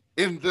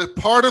 And the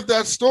part of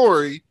that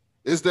story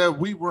is that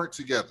we weren't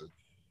together.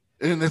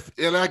 And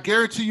I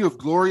guarantee you, if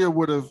Gloria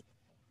would have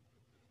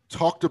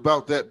talked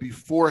about that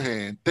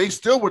beforehand, they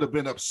still would have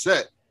been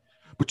upset.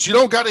 But you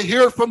don't got to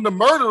hear it from the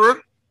murderer.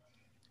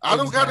 I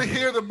don't got to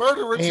hear the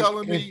murderer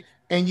telling me.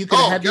 And you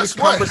can have these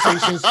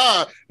conversations.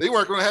 They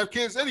weren't going to have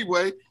kids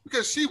anyway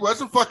because she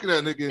wasn't fucking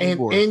that nigga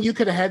anymore. And you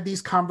could have had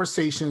these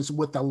conversations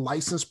with a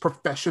licensed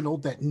professional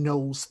that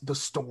knows the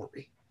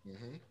story.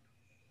 Mm-hmm.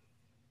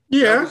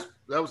 Yeah,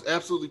 that was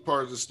absolutely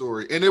part of the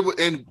story.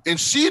 And and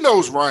she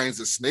knows Ryan's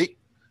a snake.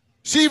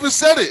 She even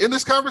said it in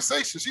this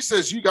conversation. She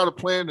says, "You got a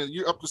plan and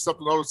you're up to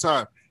something all the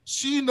time."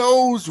 She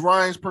knows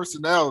Ryan's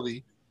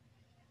personality.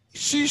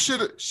 She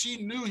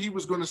knew he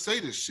was going to say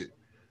this shit.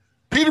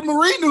 Peter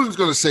Marie knew he was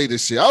going to say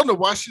this shit. I don't know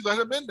why she let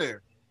him in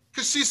there.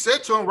 Because she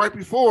said to him right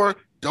before,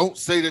 don't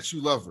say that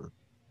you love her.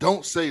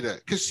 Don't say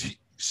that. Because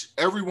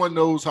everyone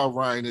knows how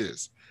Ryan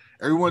is.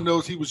 Everyone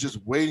knows he was just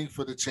waiting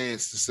for the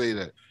chance to say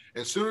that.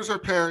 As soon as her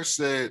parents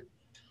said,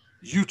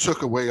 you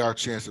took away our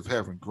chance of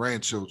having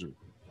grandchildren,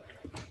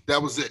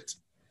 That was it.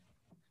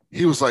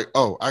 He was like,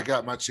 "Oh, I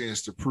got my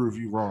chance to prove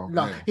you wrong."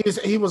 No, now.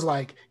 he was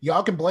like,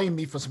 y'all can blame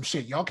me for some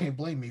shit. Y'all can't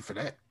blame me for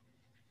that.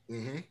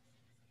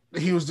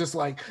 He was just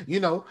like,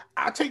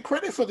 I take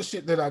credit for the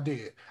shit that I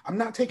did. I'm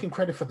not taking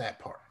credit for that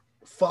part.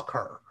 Fuck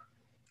her.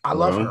 I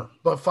love her,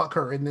 but fuck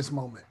her in this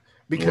moment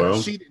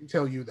because she didn't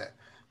tell you that.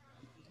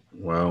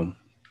 Well,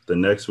 the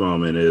next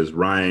moment is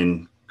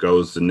Ryan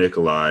goes to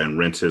Nikolai and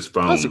rents his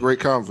phone. That's a great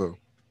convo.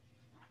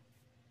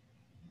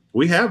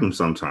 We have them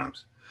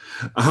sometimes.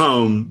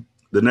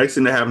 The next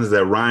thing that happens is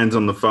that Ryan's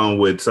on the phone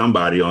with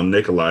somebody on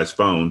Nikolai's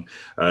phone,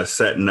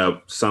 setting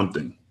up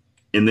something.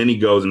 And then he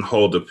goes and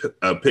holds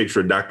a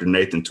picture of Dr.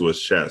 Nathan to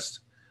his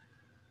chest.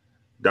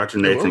 Dr.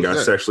 Nathan got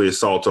sexually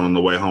assaulted on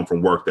the way home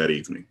from work that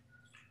evening.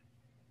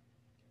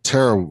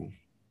 Terrible.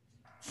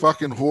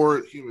 Fucking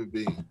horrid human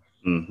being.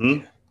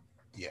 Mm-hmm.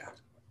 Yeah.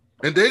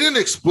 And they didn't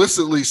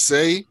explicitly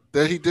say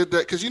that he did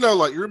that. Because, you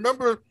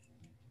remember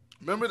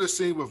the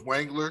scene with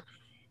Wangler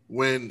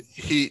when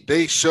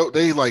they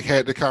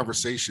had the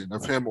conversation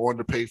of him on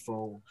the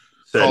payphone,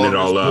 setting it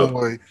all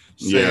up,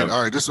 saying,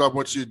 "All right, this is what I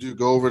want you to do.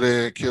 Go over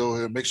there and kill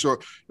him. Make sure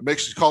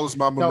call his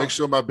mama. Make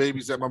sure my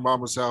baby's at my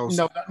mama's house."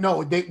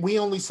 No. We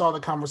only saw the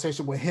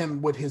conversation with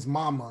him with his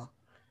mama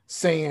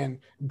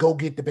saying, "Go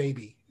get the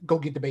baby. Go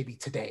get the baby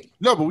today."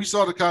 No, but we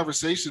saw the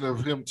conversation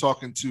of him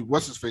talking to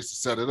what's his face to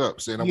set it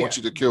up, saying, "I want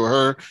you to kill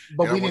her,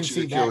 but we I want didn't you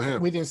see to kill that.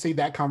 him." We didn't see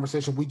that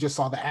conversation. We just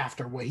saw the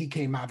after where he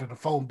came out of the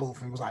phone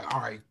booth and was like,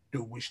 "All right,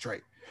 dude, we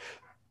straight."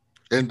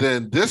 And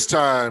then this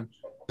time,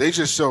 they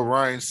just show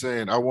Ryan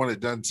saying, "I want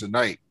it done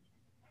tonight,"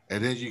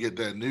 and then you get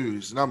that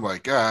news, and I'm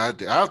like, God,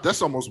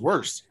 that's almost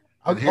worse.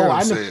 I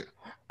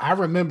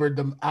remembered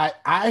them.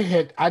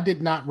 I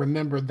did not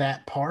remember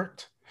that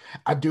part.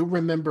 I do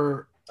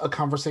remember a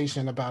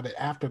conversation about it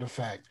after the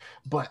fact,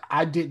 but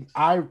as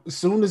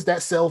soon as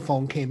that cell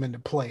phone came into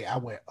play, I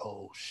went,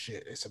 "Oh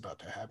shit, it's about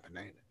to happen,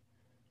 ain't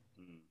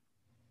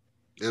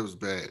it?" It was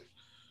bad.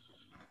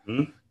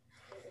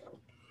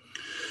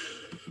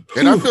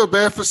 And I feel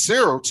bad for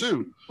Cyril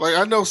too. Like,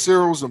 I know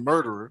Cyril's a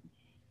murderer,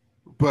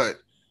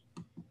 but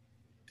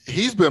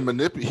he's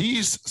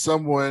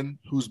someone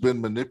who's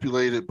been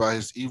manipulated by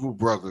his evil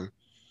brother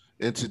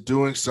into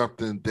doing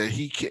something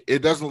that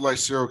it doesn't look like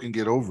Cyril can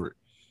get over it.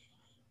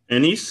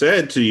 And he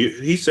said to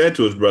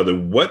his brother,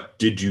 "What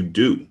did you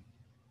do?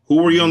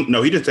 Who were you on?"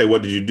 No, he didn't say,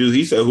 "What did you do?"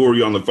 He said, "Who were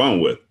you on the phone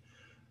with?"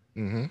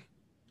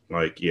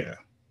 Like, yeah.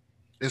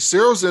 And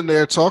Cyril's in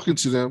there talking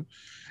to them.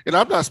 And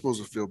I'm not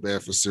supposed to feel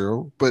bad for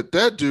Cyril, but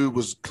that dude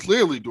was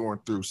clearly going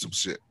through some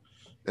shit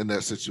in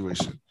that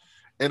situation.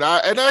 And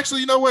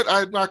actually, you know what?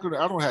 I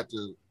don't have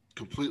to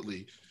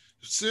completely.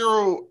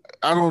 Cyril,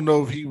 I don't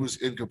know if he was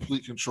in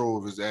complete control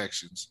of his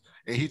actions.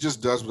 And he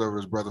just does whatever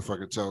his brother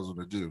fucking tells him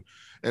to do.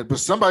 But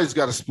somebody's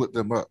got to split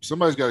them up.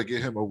 Somebody's got to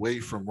get him away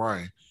from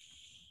Ryan.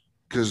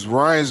 Because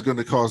Ryan's going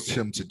to cause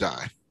him to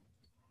die.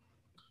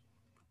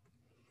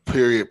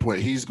 Period.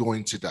 Point. He's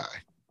going to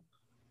die.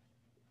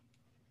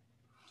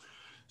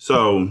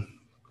 So,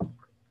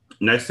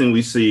 next thing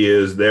we see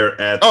is they're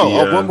at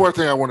one more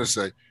thing I want to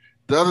say.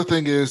 The other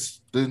thing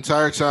is, the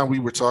entire time we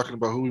were talking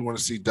about who we want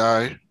to see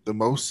die the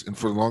most, and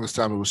for the longest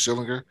time it was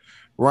Schillinger,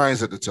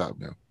 Ryan's at the top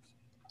now.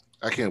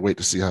 I can't wait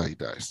to see how he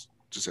dies.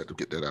 Just had to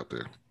get that out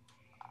there.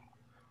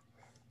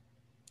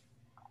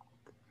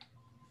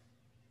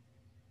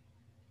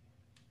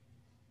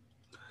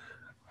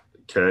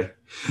 Okay.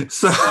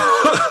 So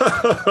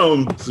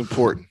it's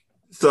important.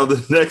 So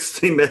the next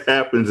thing that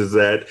happens is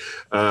that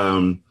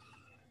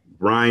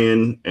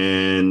Ryan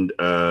and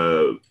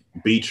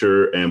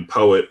Beecher and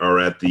Poet are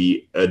at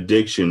the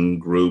addiction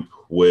group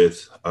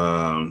with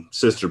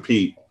Sister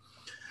Pete.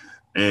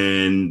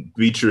 And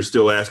Beecher's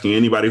still asking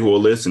anybody who will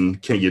listen,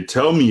 "Can you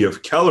tell me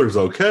if Keller's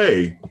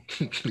okay?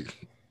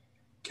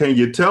 Can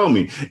you tell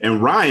me?"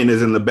 And Ryan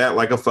is in the back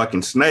like a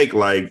fucking snake,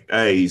 like,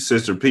 "Hey,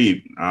 Sister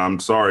Pete, I'm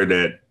sorry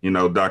that,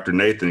 Dr.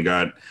 Nathan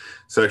got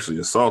sexually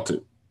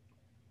assaulted.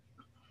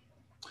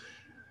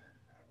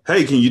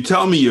 Hey, can you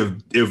tell me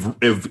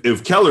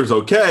if Keller's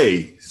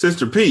okay?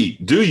 Sister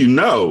Pete, do you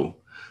know?"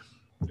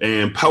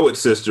 And Poet's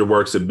sister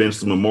works at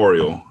Benson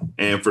Memorial.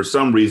 And for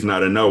some reason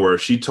out of nowhere,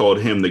 she told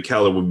him that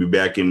Keller would be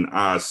back in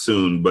Oz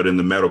soon, but in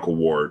the medical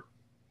ward.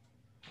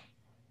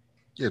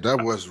 Yeah,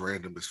 that was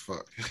random as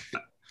fuck.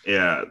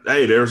 Yeah.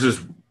 Hey, there's this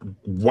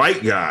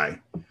white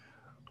guy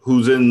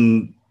who's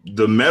in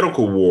the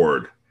medical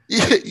ward.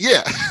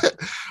 Yeah.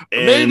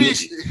 And maybe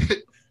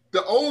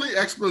the only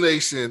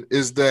explanation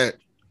is that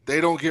they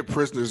don't get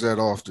prisoners that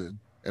often.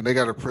 And they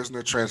got a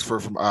prisoner transfer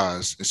from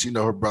Oz, and she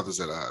know her brother's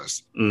at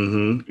Oz.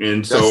 Mm-hmm.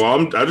 And so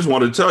I just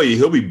want to tell you,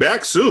 he'll be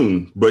back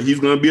soon, but he's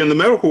going to be in the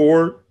medical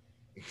ward.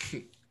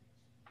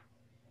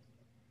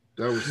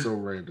 That was so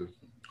random.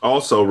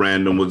 Also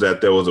random was that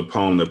there was a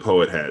poem that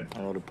Poet had.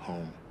 I wrote a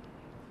poem.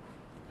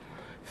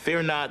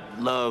 Fear not,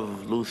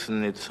 love,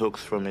 loosen its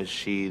hooks from its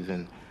sheaths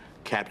and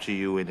capture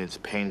you in its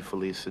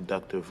painfully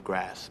seductive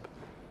grasp.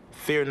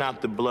 Fear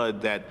not the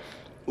blood that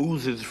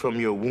oozes from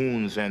your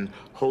wounds and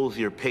holds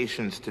your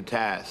patience to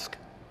task.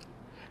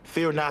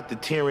 Fear not the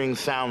tearing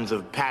sounds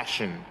of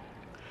passion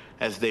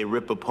as they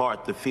rip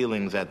apart the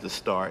feelings at the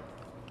start.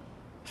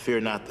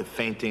 Fear not the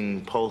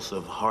fainting pulse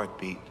of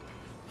heartbeat,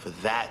 for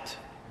that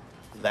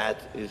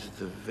is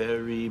the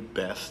very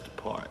best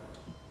part.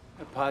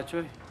 Hey,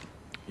 Padre,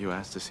 You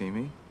asked to see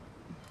me?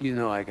 you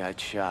know I got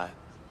shot.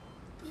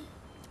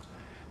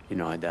 You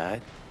know I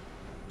died.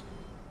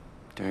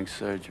 During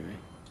surgery,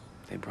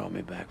 they brought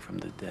me back from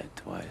the dead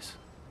twice.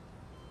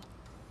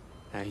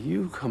 Now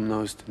you come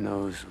nose to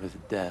nose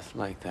with death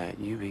like that,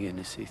 you begin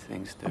to see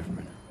things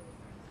different.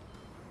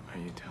 Are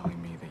you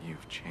telling me that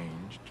you've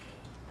changed?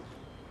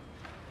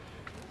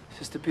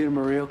 Sister Peter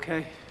Marie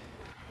okay?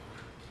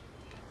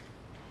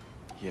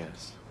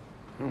 Yes.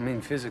 I don't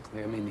mean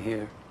physically, I mean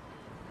here.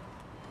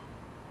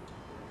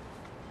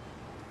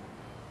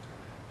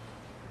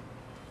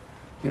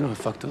 You know I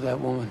fucked with that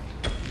woman.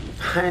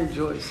 I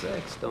enjoy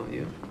sex, don't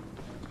you?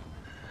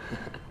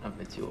 I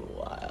bet you a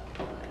while.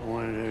 I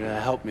wanted her to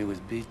help me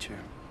with Beecher.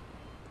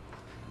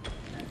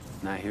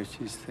 Now I hear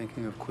she's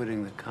thinking of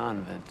quitting the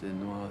convent,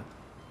 and I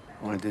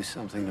want to do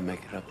something to make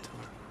it up to her.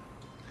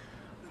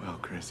 Well,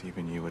 Chris,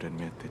 even you would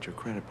admit that your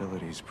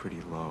credibility is pretty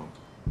low.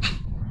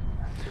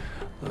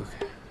 Look,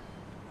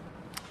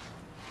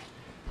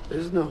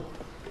 there's no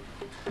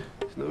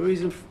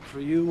reason for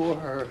you or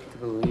her to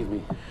believe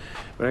me,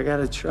 but I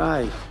gotta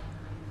try.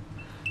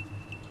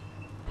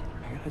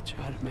 I gotta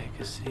try to make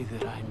her see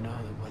that I know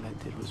that what I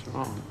did was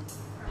wrong.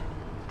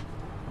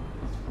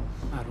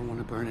 I don't want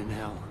to burn in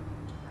hell.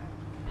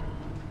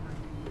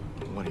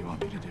 What do you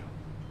want me to do?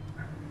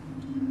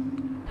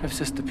 Have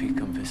Sister Pete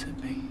come visit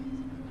me.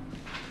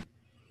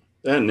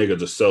 That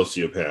nigga's a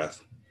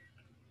sociopath.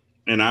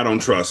 And I don't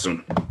trust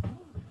him.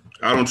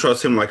 I don't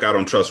trust him like I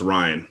don't trust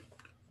Ryan.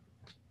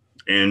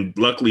 And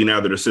luckily now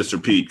that her sister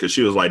Pete, because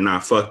she was like, nah,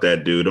 fuck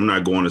that dude. I'm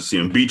not going to see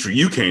him. Beecher,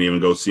 you can't even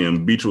go see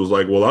him. Beecher was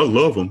like, well, I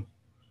love him.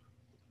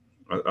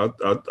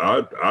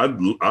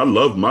 I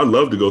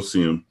love to go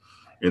see him.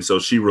 And so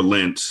she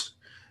relents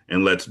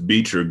and lets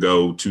Beecher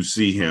go to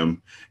see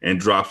him and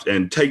drops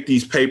and take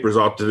these papers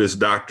off to this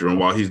doctor. And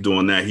while he's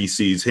doing that, he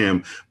sees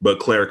him. But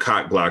Claire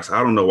cock blocks.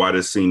 I don't know why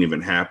this scene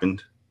even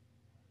happened.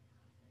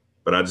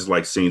 But I just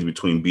like scenes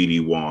between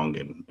B.D. Wong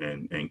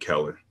and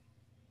Keller.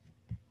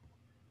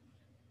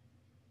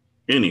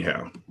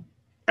 Anyhow,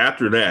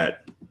 after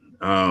that,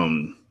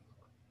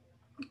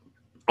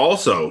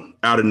 also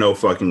out of no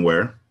fucking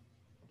where,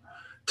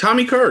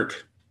 Tommy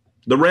Kirk,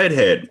 the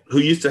redhead who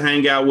used to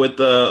hang out with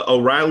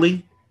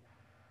O'Reilly.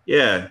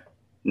 Yeah.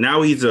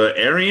 Now he's an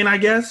Aryan, I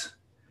guess.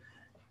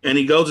 And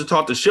he goes to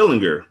talk to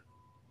Schillinger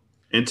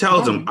and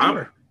tells him,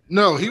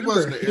 No, he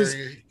wasn't an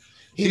Aryan.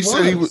 He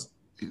said he was.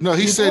 No,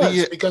 he said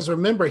he because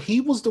remember, he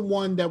was the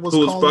one that was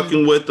who was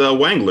fucking with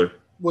Wangler.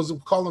 Was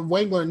calling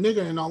Wangler a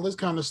nigger and all this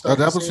kind of stuff.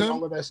 That was saying him?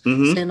 all of that,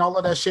 saying all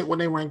of that shit when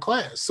they were in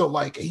class. So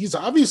like he's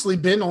obviously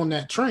been on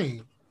that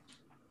train.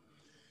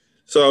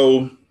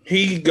 So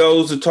he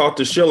goes to talk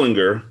to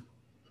Schillinger,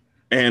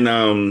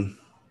 and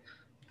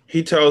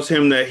he tells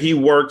him that he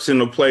works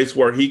in a place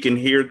where he can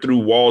hear through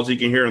walls. He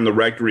can hear in the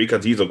rectory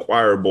because he's a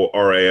choir boy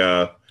or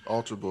a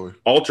altar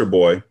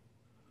boy.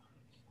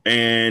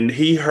 And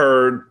he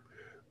heard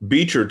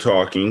Beecher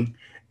talking,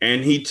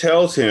 and he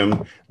tells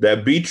him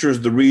that Beecher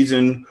is the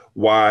reason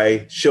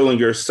why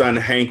Schillinger's son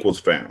Hank was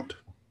found.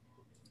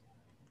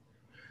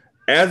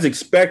 As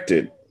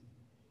expected,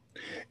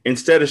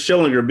 instead of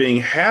Schillinger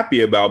being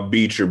happy about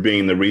Beecher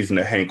being the reason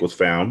that Hank was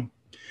found,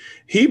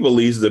 he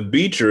believes that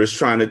Beecher is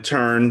trying to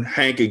turn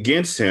Hank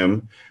against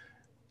him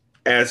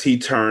as he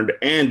turned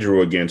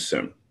Andrew against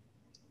him.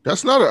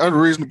 That's not an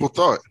unreasonable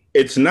thought.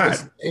 It's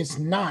not. It's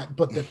not.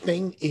 But the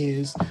thing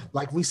is,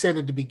 like we said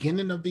at the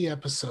beginning of the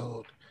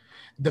episode,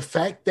 the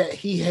fact that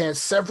he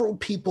has several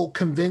people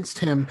convinced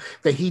him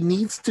that he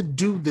needs to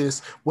do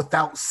this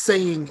without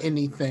saying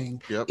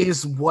anything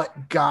is what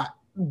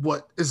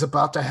is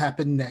about to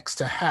happen next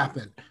to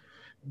happen.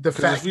 The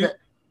fact that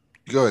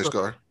go ahead,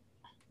 Scar.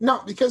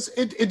 No, because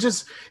it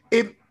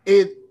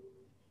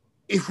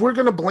if we're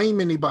gonna blame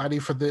anybody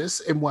for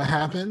this and what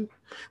happened,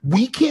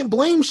 we can't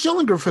blame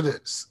Schillinger for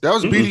this. That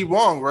was B.D.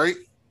 Wong, right?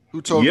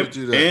 Who told him to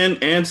do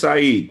that? And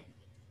Saeed.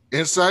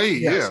 And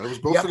Saeed, Yes. yeah, it was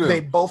both of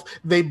them.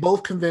 They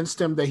both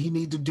convinced him that he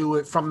need to do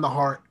it from the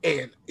heart,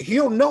 and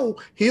he'll know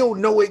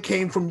it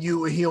came from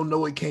you, and he'll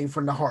know it came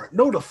from the heart.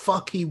 No, the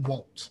fuck he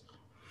won't.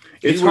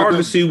 It's hard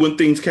to see when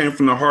things came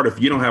from the heart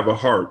if you don't have a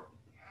heart.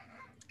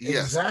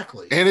 Yes.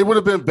 Exactly. And it would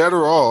have been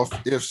better off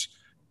if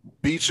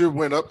Beecher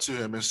went up to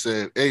him and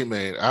said, hey,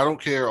 man, I don't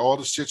care all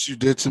the shit you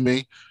did to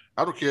me.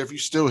 I don't care if you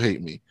still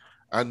hate me.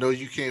 I know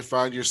you can't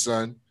find your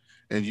son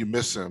and you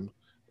miss him.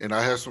 And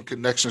I have some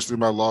connections through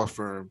my law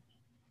firm.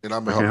 And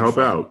I'm going to help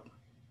out.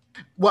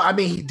 Well, I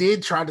mean, he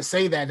did try to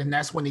say that, and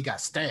that's when he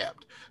got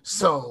stabbed.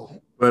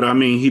 So. But I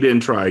mean, he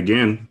didn't try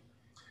again.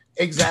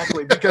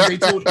 Exactly. Because they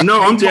told him.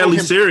 No, I'm deadly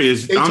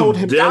serious. They told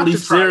him deadly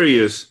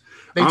serious.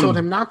 They told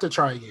him not to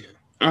try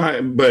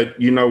again.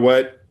 But you know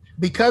what?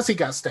 Because he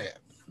got stabbed.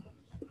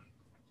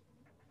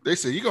 They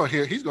said he's gonna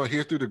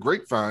hear through the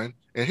grapevine,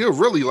 and he'll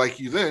really like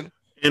you then.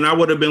 And I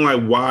would have been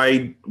like,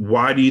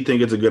 why do you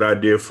think it's a good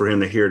idea for him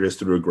to hear this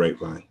through a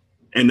grapevine?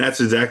 And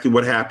that's exactly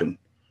what happened.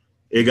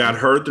 It got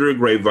heard through a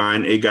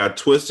grapevine. It got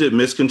twisted,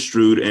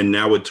 misconstrued, and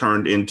now it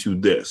turned into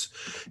this.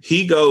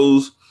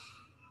 Schillinger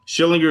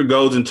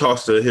goes and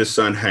talks to his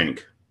son,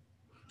 Hank.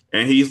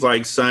 And he's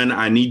like, son,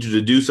 I need you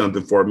to do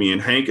something for me.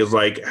 And Hank is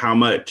like, how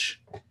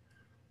much?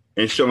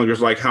 And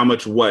Schillinger's like, how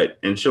much what?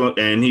 And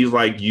he's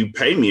like, you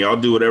pay me. I'll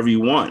do whatever you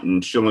want.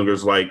 And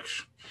Schillinger's like,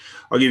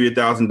 I'll give you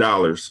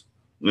 $1,000.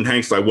 And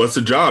Hank's like, what's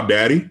the job,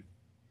 Daddy?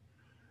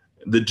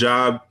 The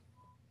job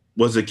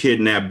was to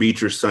kidnap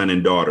Beecher's son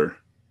and daughter.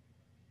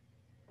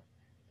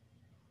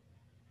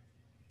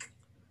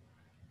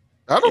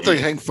 I don't think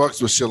Hank fucks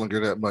with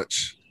Schillinger that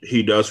much.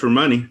 He does for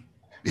money.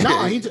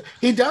 No, he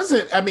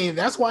doesn't. I mean,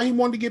 that's why he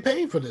wanted to get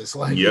paid for this.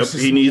 Like, yep,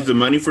 he needs the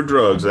money for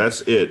drugs. That's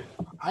it.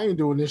 I ain't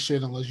doing this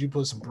shit unless you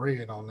put some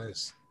bread on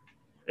this.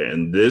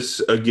 And this,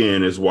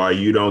 again, is why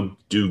you don't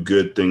do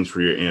good things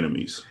for your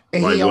enemies.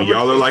 And like when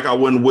y'all are like, I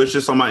wouldn't wish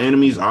this on my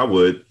enemies, I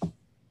would.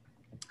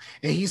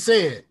 And he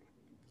said,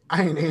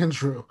 I ain't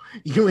Andrew.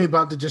 You ain't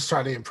about to just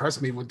try to impress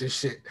me with this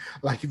shit.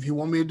 Like, if you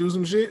want me to do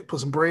some shit,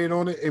 put some bread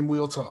on it and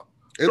we'll talk.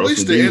 At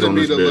least the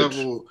enemy to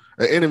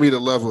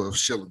level of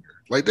Schillinger.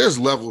 Like, there's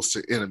levels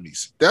to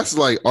enemies. That's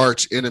like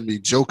arch enemy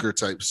Joker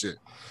type shit.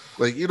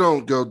 Like, you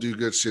don't go do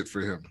good shit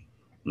for him.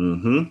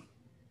 Mm-hmm.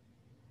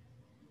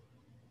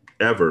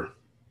 Ever.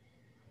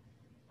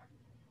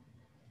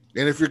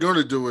 And if you're going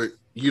to do it,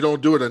 you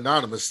don't do it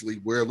anonymously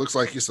where it looks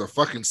like it's a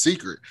fucking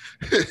secret.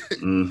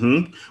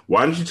 Mm-hmm.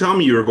 Why didn't you tell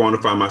me you were going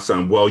to find my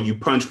son? Well, you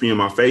punched me in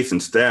my face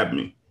and stabbed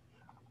me.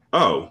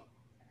 Oh.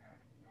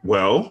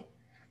 Well,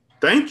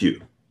 thank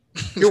you.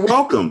 You're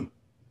welcome.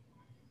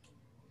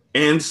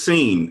 And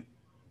scene.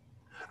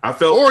 I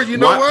felt. Or you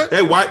know what?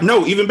 Hey, why?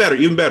 No, even better,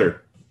 even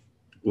better.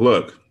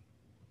 Look,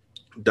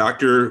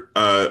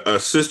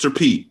 Sister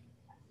Pete.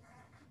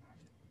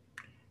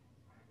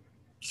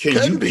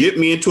 Can you get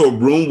me into a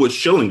room with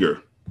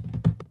Schillinger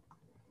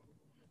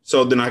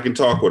so then I can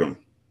talk with him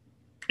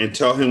and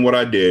tell him what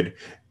I did,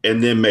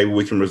 and then maybe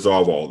we can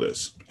resolve all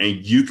this, and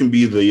you can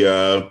be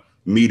the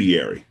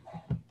mediary.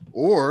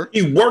 Or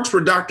he works for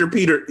Dr.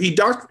 Peter. He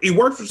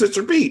works for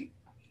Sister Pete.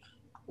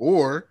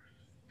 Or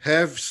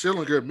have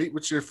Schillinger meet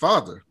with your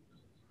father,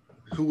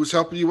 who was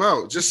helping you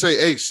out. Just say,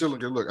 hey,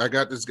 Schillinger, look, I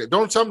got this guy.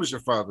 Don't tell me it's your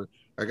father.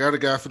 I got a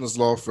guy from this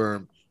law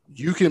firm.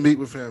 You can meet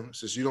with him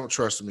since you don't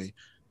trust me.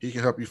 He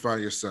can help you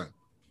find your son.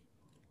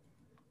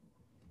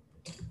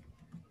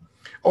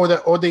 Or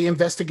the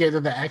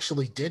investigator that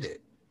actually did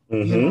it.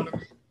 Mm-hmm. You know what I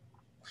mean?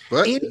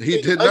 But he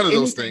did none of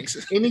those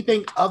things.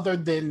 Anything other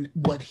than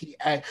what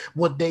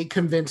they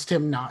convinced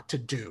him not to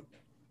do.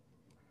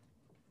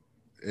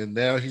 And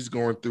now he's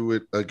going through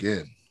it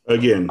again.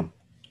 Again.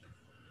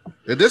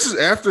 And this is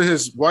after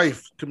his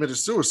wife committed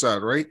suicide,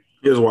 right?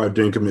 His wife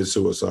didn't commit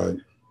suicide.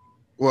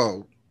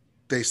 Well,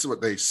 that's what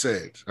they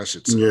said, I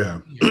should say. Yeah.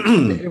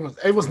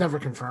 It was never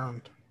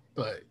confirmed,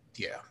 but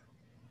yeah.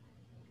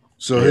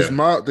 So his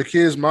mom, the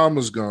kid's mom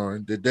was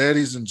gone, the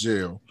daddy's in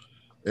jail,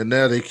 and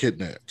now they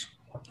kidnapped.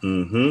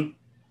 Mm-hmm.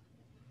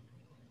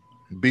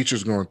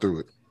 Beecher's going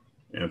through it.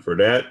 And for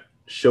that,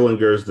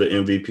 Schillinger's the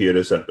MVP of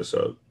this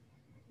episode.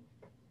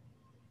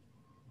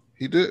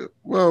 He did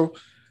well.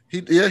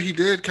 He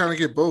did kind of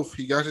get both.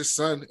 He got his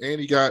son, and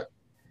he got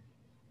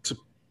to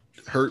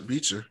hurt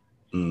Beecher.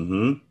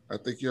 Mm-hmm. I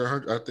think you're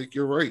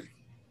right.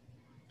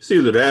 It's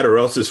either that or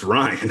else it's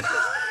Ryan.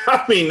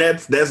 I mean,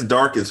 that's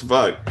dark as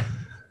fuck.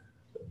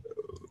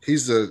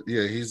 He's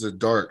a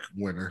dark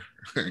winner,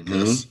 I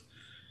guess.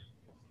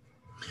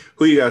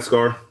 Who you got,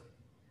 Scar?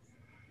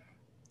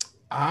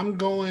 I'm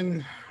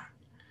going.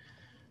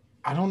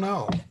 I don't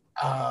know.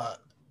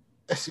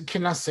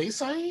 Can I say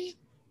Saeed?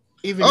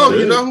 You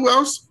know who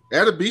else?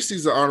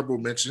 Adebisi's an honorable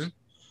mention.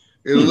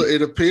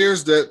 It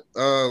appears that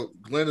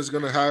Glenn is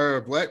going to hire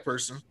a black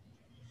person.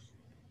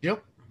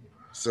 Yep.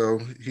 So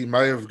he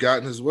might have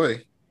gotten his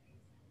way.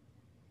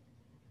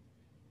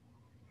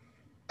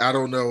 I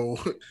don't know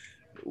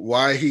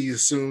why he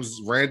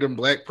assumes random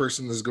black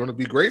person is going to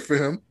be great for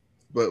him,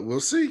 but we'll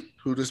see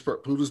who this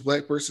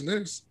black person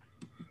is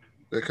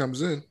that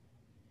comes in.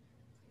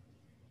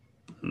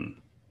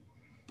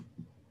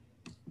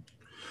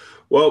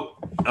 Well,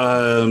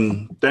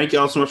 thank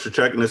y'all so much for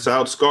checking this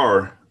out.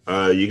 Scar,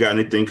 you got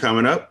anything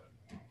coming up?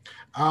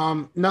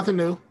 Nothing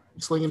new.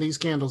 Slinging these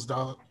candles,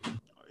 dog.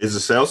 Is the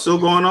sale still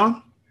going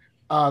on?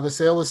 The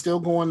sale is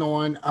still going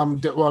on.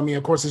 Well, I mean,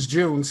 of course, it's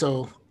June,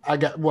 so I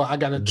got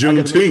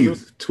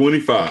Juneteenth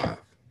 25.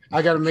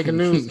 I got to make a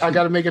news. I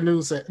got to make a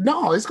news.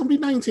 No, it's gonna be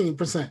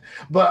 19%.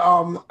 But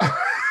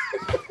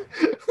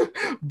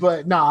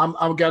but no,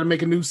 I'm got to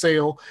make a new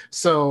sale.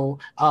 So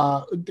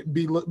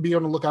be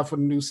on the lookout for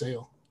the new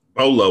sale.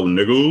 Polo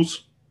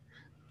niggles.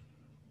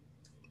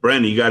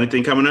 Brandon, you got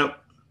anything coming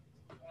up?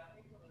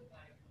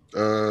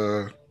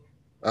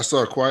 I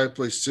saw A Quiet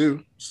Place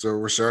 2, so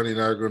Rashani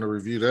and I are going to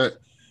review that.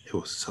 It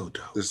was so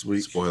dope this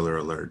week. Spoiler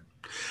alert.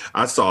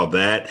 I saw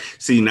that.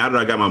 See, now that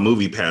I got my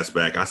movie pass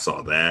back, I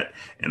saw that,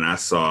 and I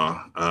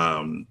saw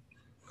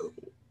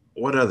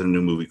what other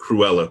new movie?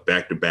 Cruella,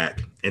 back to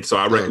back. And so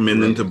I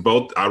recommend them to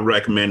both. I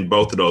recommend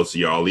both of those to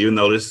y'all, even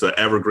though this is an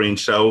evergreen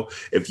show.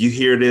 If you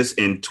hear this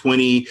in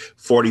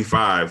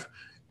 2045,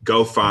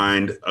 go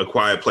find A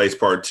Quiet Place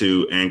Part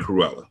 2 and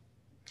Cruella.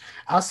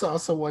 I saw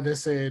someone that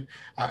said,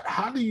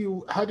 how do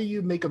you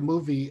make a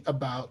movie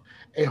about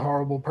a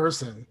horrible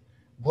person?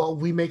 Well,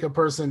 we make a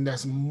person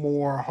that's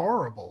more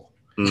horrible.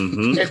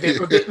 Mm-hmm. And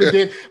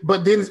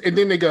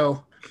then they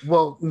go,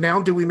 well,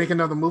 now do we make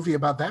another movie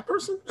about that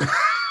person?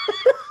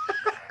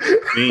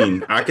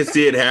 I can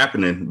see it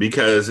happening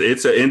because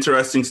it's an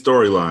interesting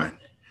storyline.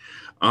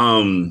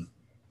 I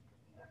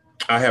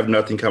have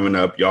nothing coming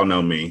up. Y'all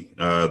know me.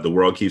 The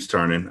world keeps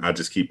turning. I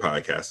just keep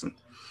podcasting.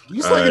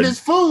 You slinging his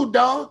food,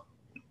 dog.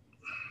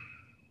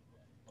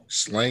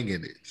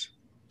 Slanging it.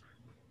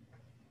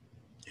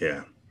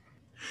 Yeah.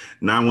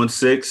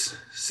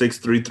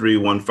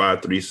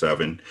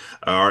 916-633-1537.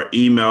 Our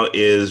email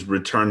is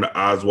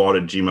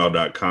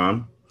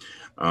returntooswald@gmail.com.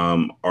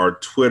 Our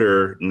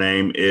Twitter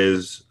name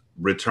is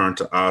Return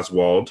to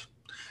Oswald.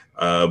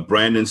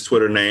 Brandon's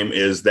Twitter name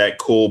is That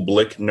Cool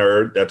Blick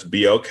Nerd. That's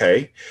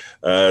BOK.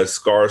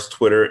 Scar's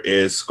Twitter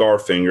is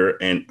Scarfinger,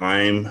 and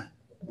I'm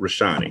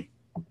Rashani.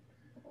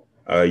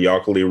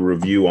 Y'all can leave a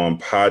review on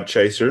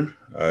Podchaser.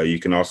 You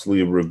can also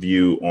leave a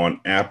review on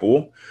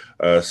Apple,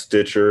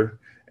 Stitcher,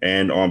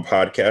 and on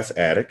Podcast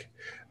Addict.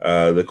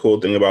 The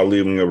cool thing about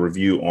leaving a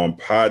review on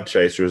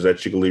Podchaser is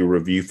that you can leave a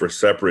review for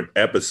separate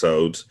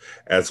episodes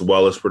as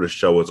well as for the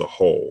show as a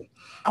whole.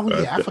 Oh,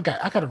 yeah, I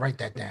forgot. I got to write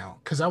that down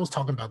because I was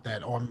talking about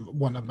that on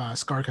one of my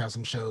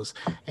Scarcasm shows,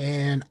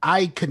 and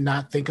I could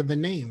not think of the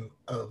name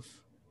of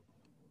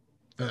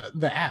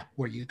the app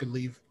where you could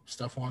leave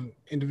stuff on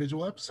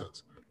individual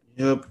episodes.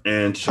 Yep,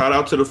 and shout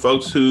out to the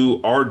folks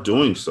who are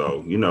doing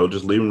so,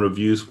 just leaving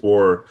reviews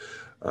for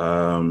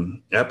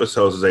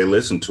episodes as they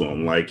listen to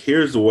them. Like,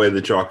 here's the way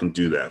that y'all can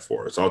do that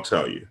for us. I'll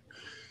tell you.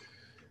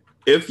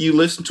 If you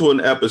listen to an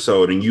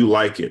episode and you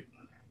like it,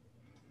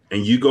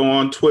 and you go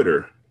on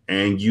Twitter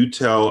and you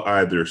tell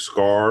either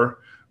Scar,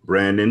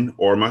 Brandon,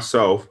 or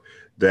myself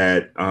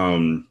that,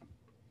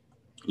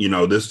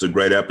 this is a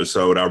great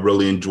episode, I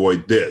really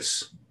enjoyed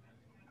this,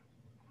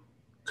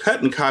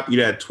 cut and copy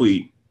that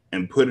tweet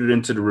and put it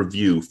into the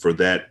review for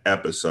that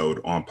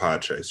episode on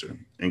Podchaser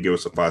and give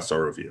us a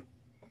 5-star review.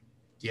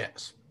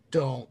 Yes.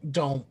 Don't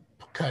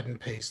cut and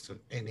paste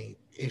any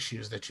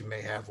issues that you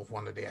may have with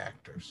one of the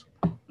actors.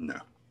 No.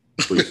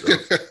 Please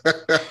don't.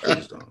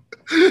 Please don't.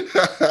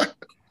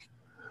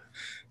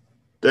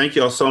 Thank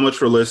y'all so much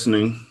for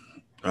listening.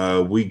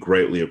 We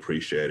greatly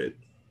appreciate it.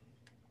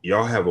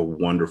 Y'all have a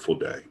wonderful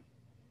day.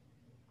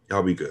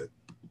 Y'all be good.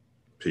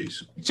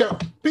 Peace.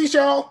 Peace,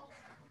 y'all.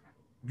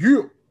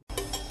 Yeah.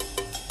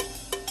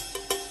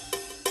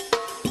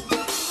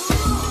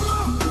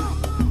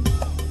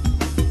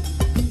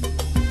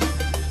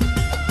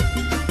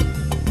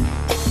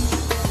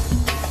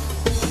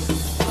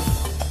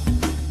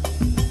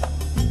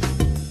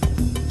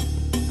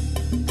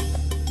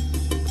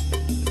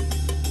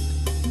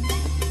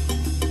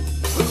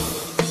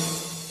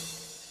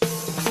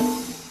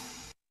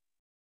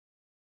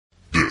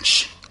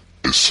 This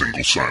is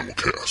Single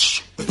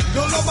Simulcast.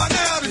 Don't know by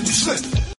now that you slip.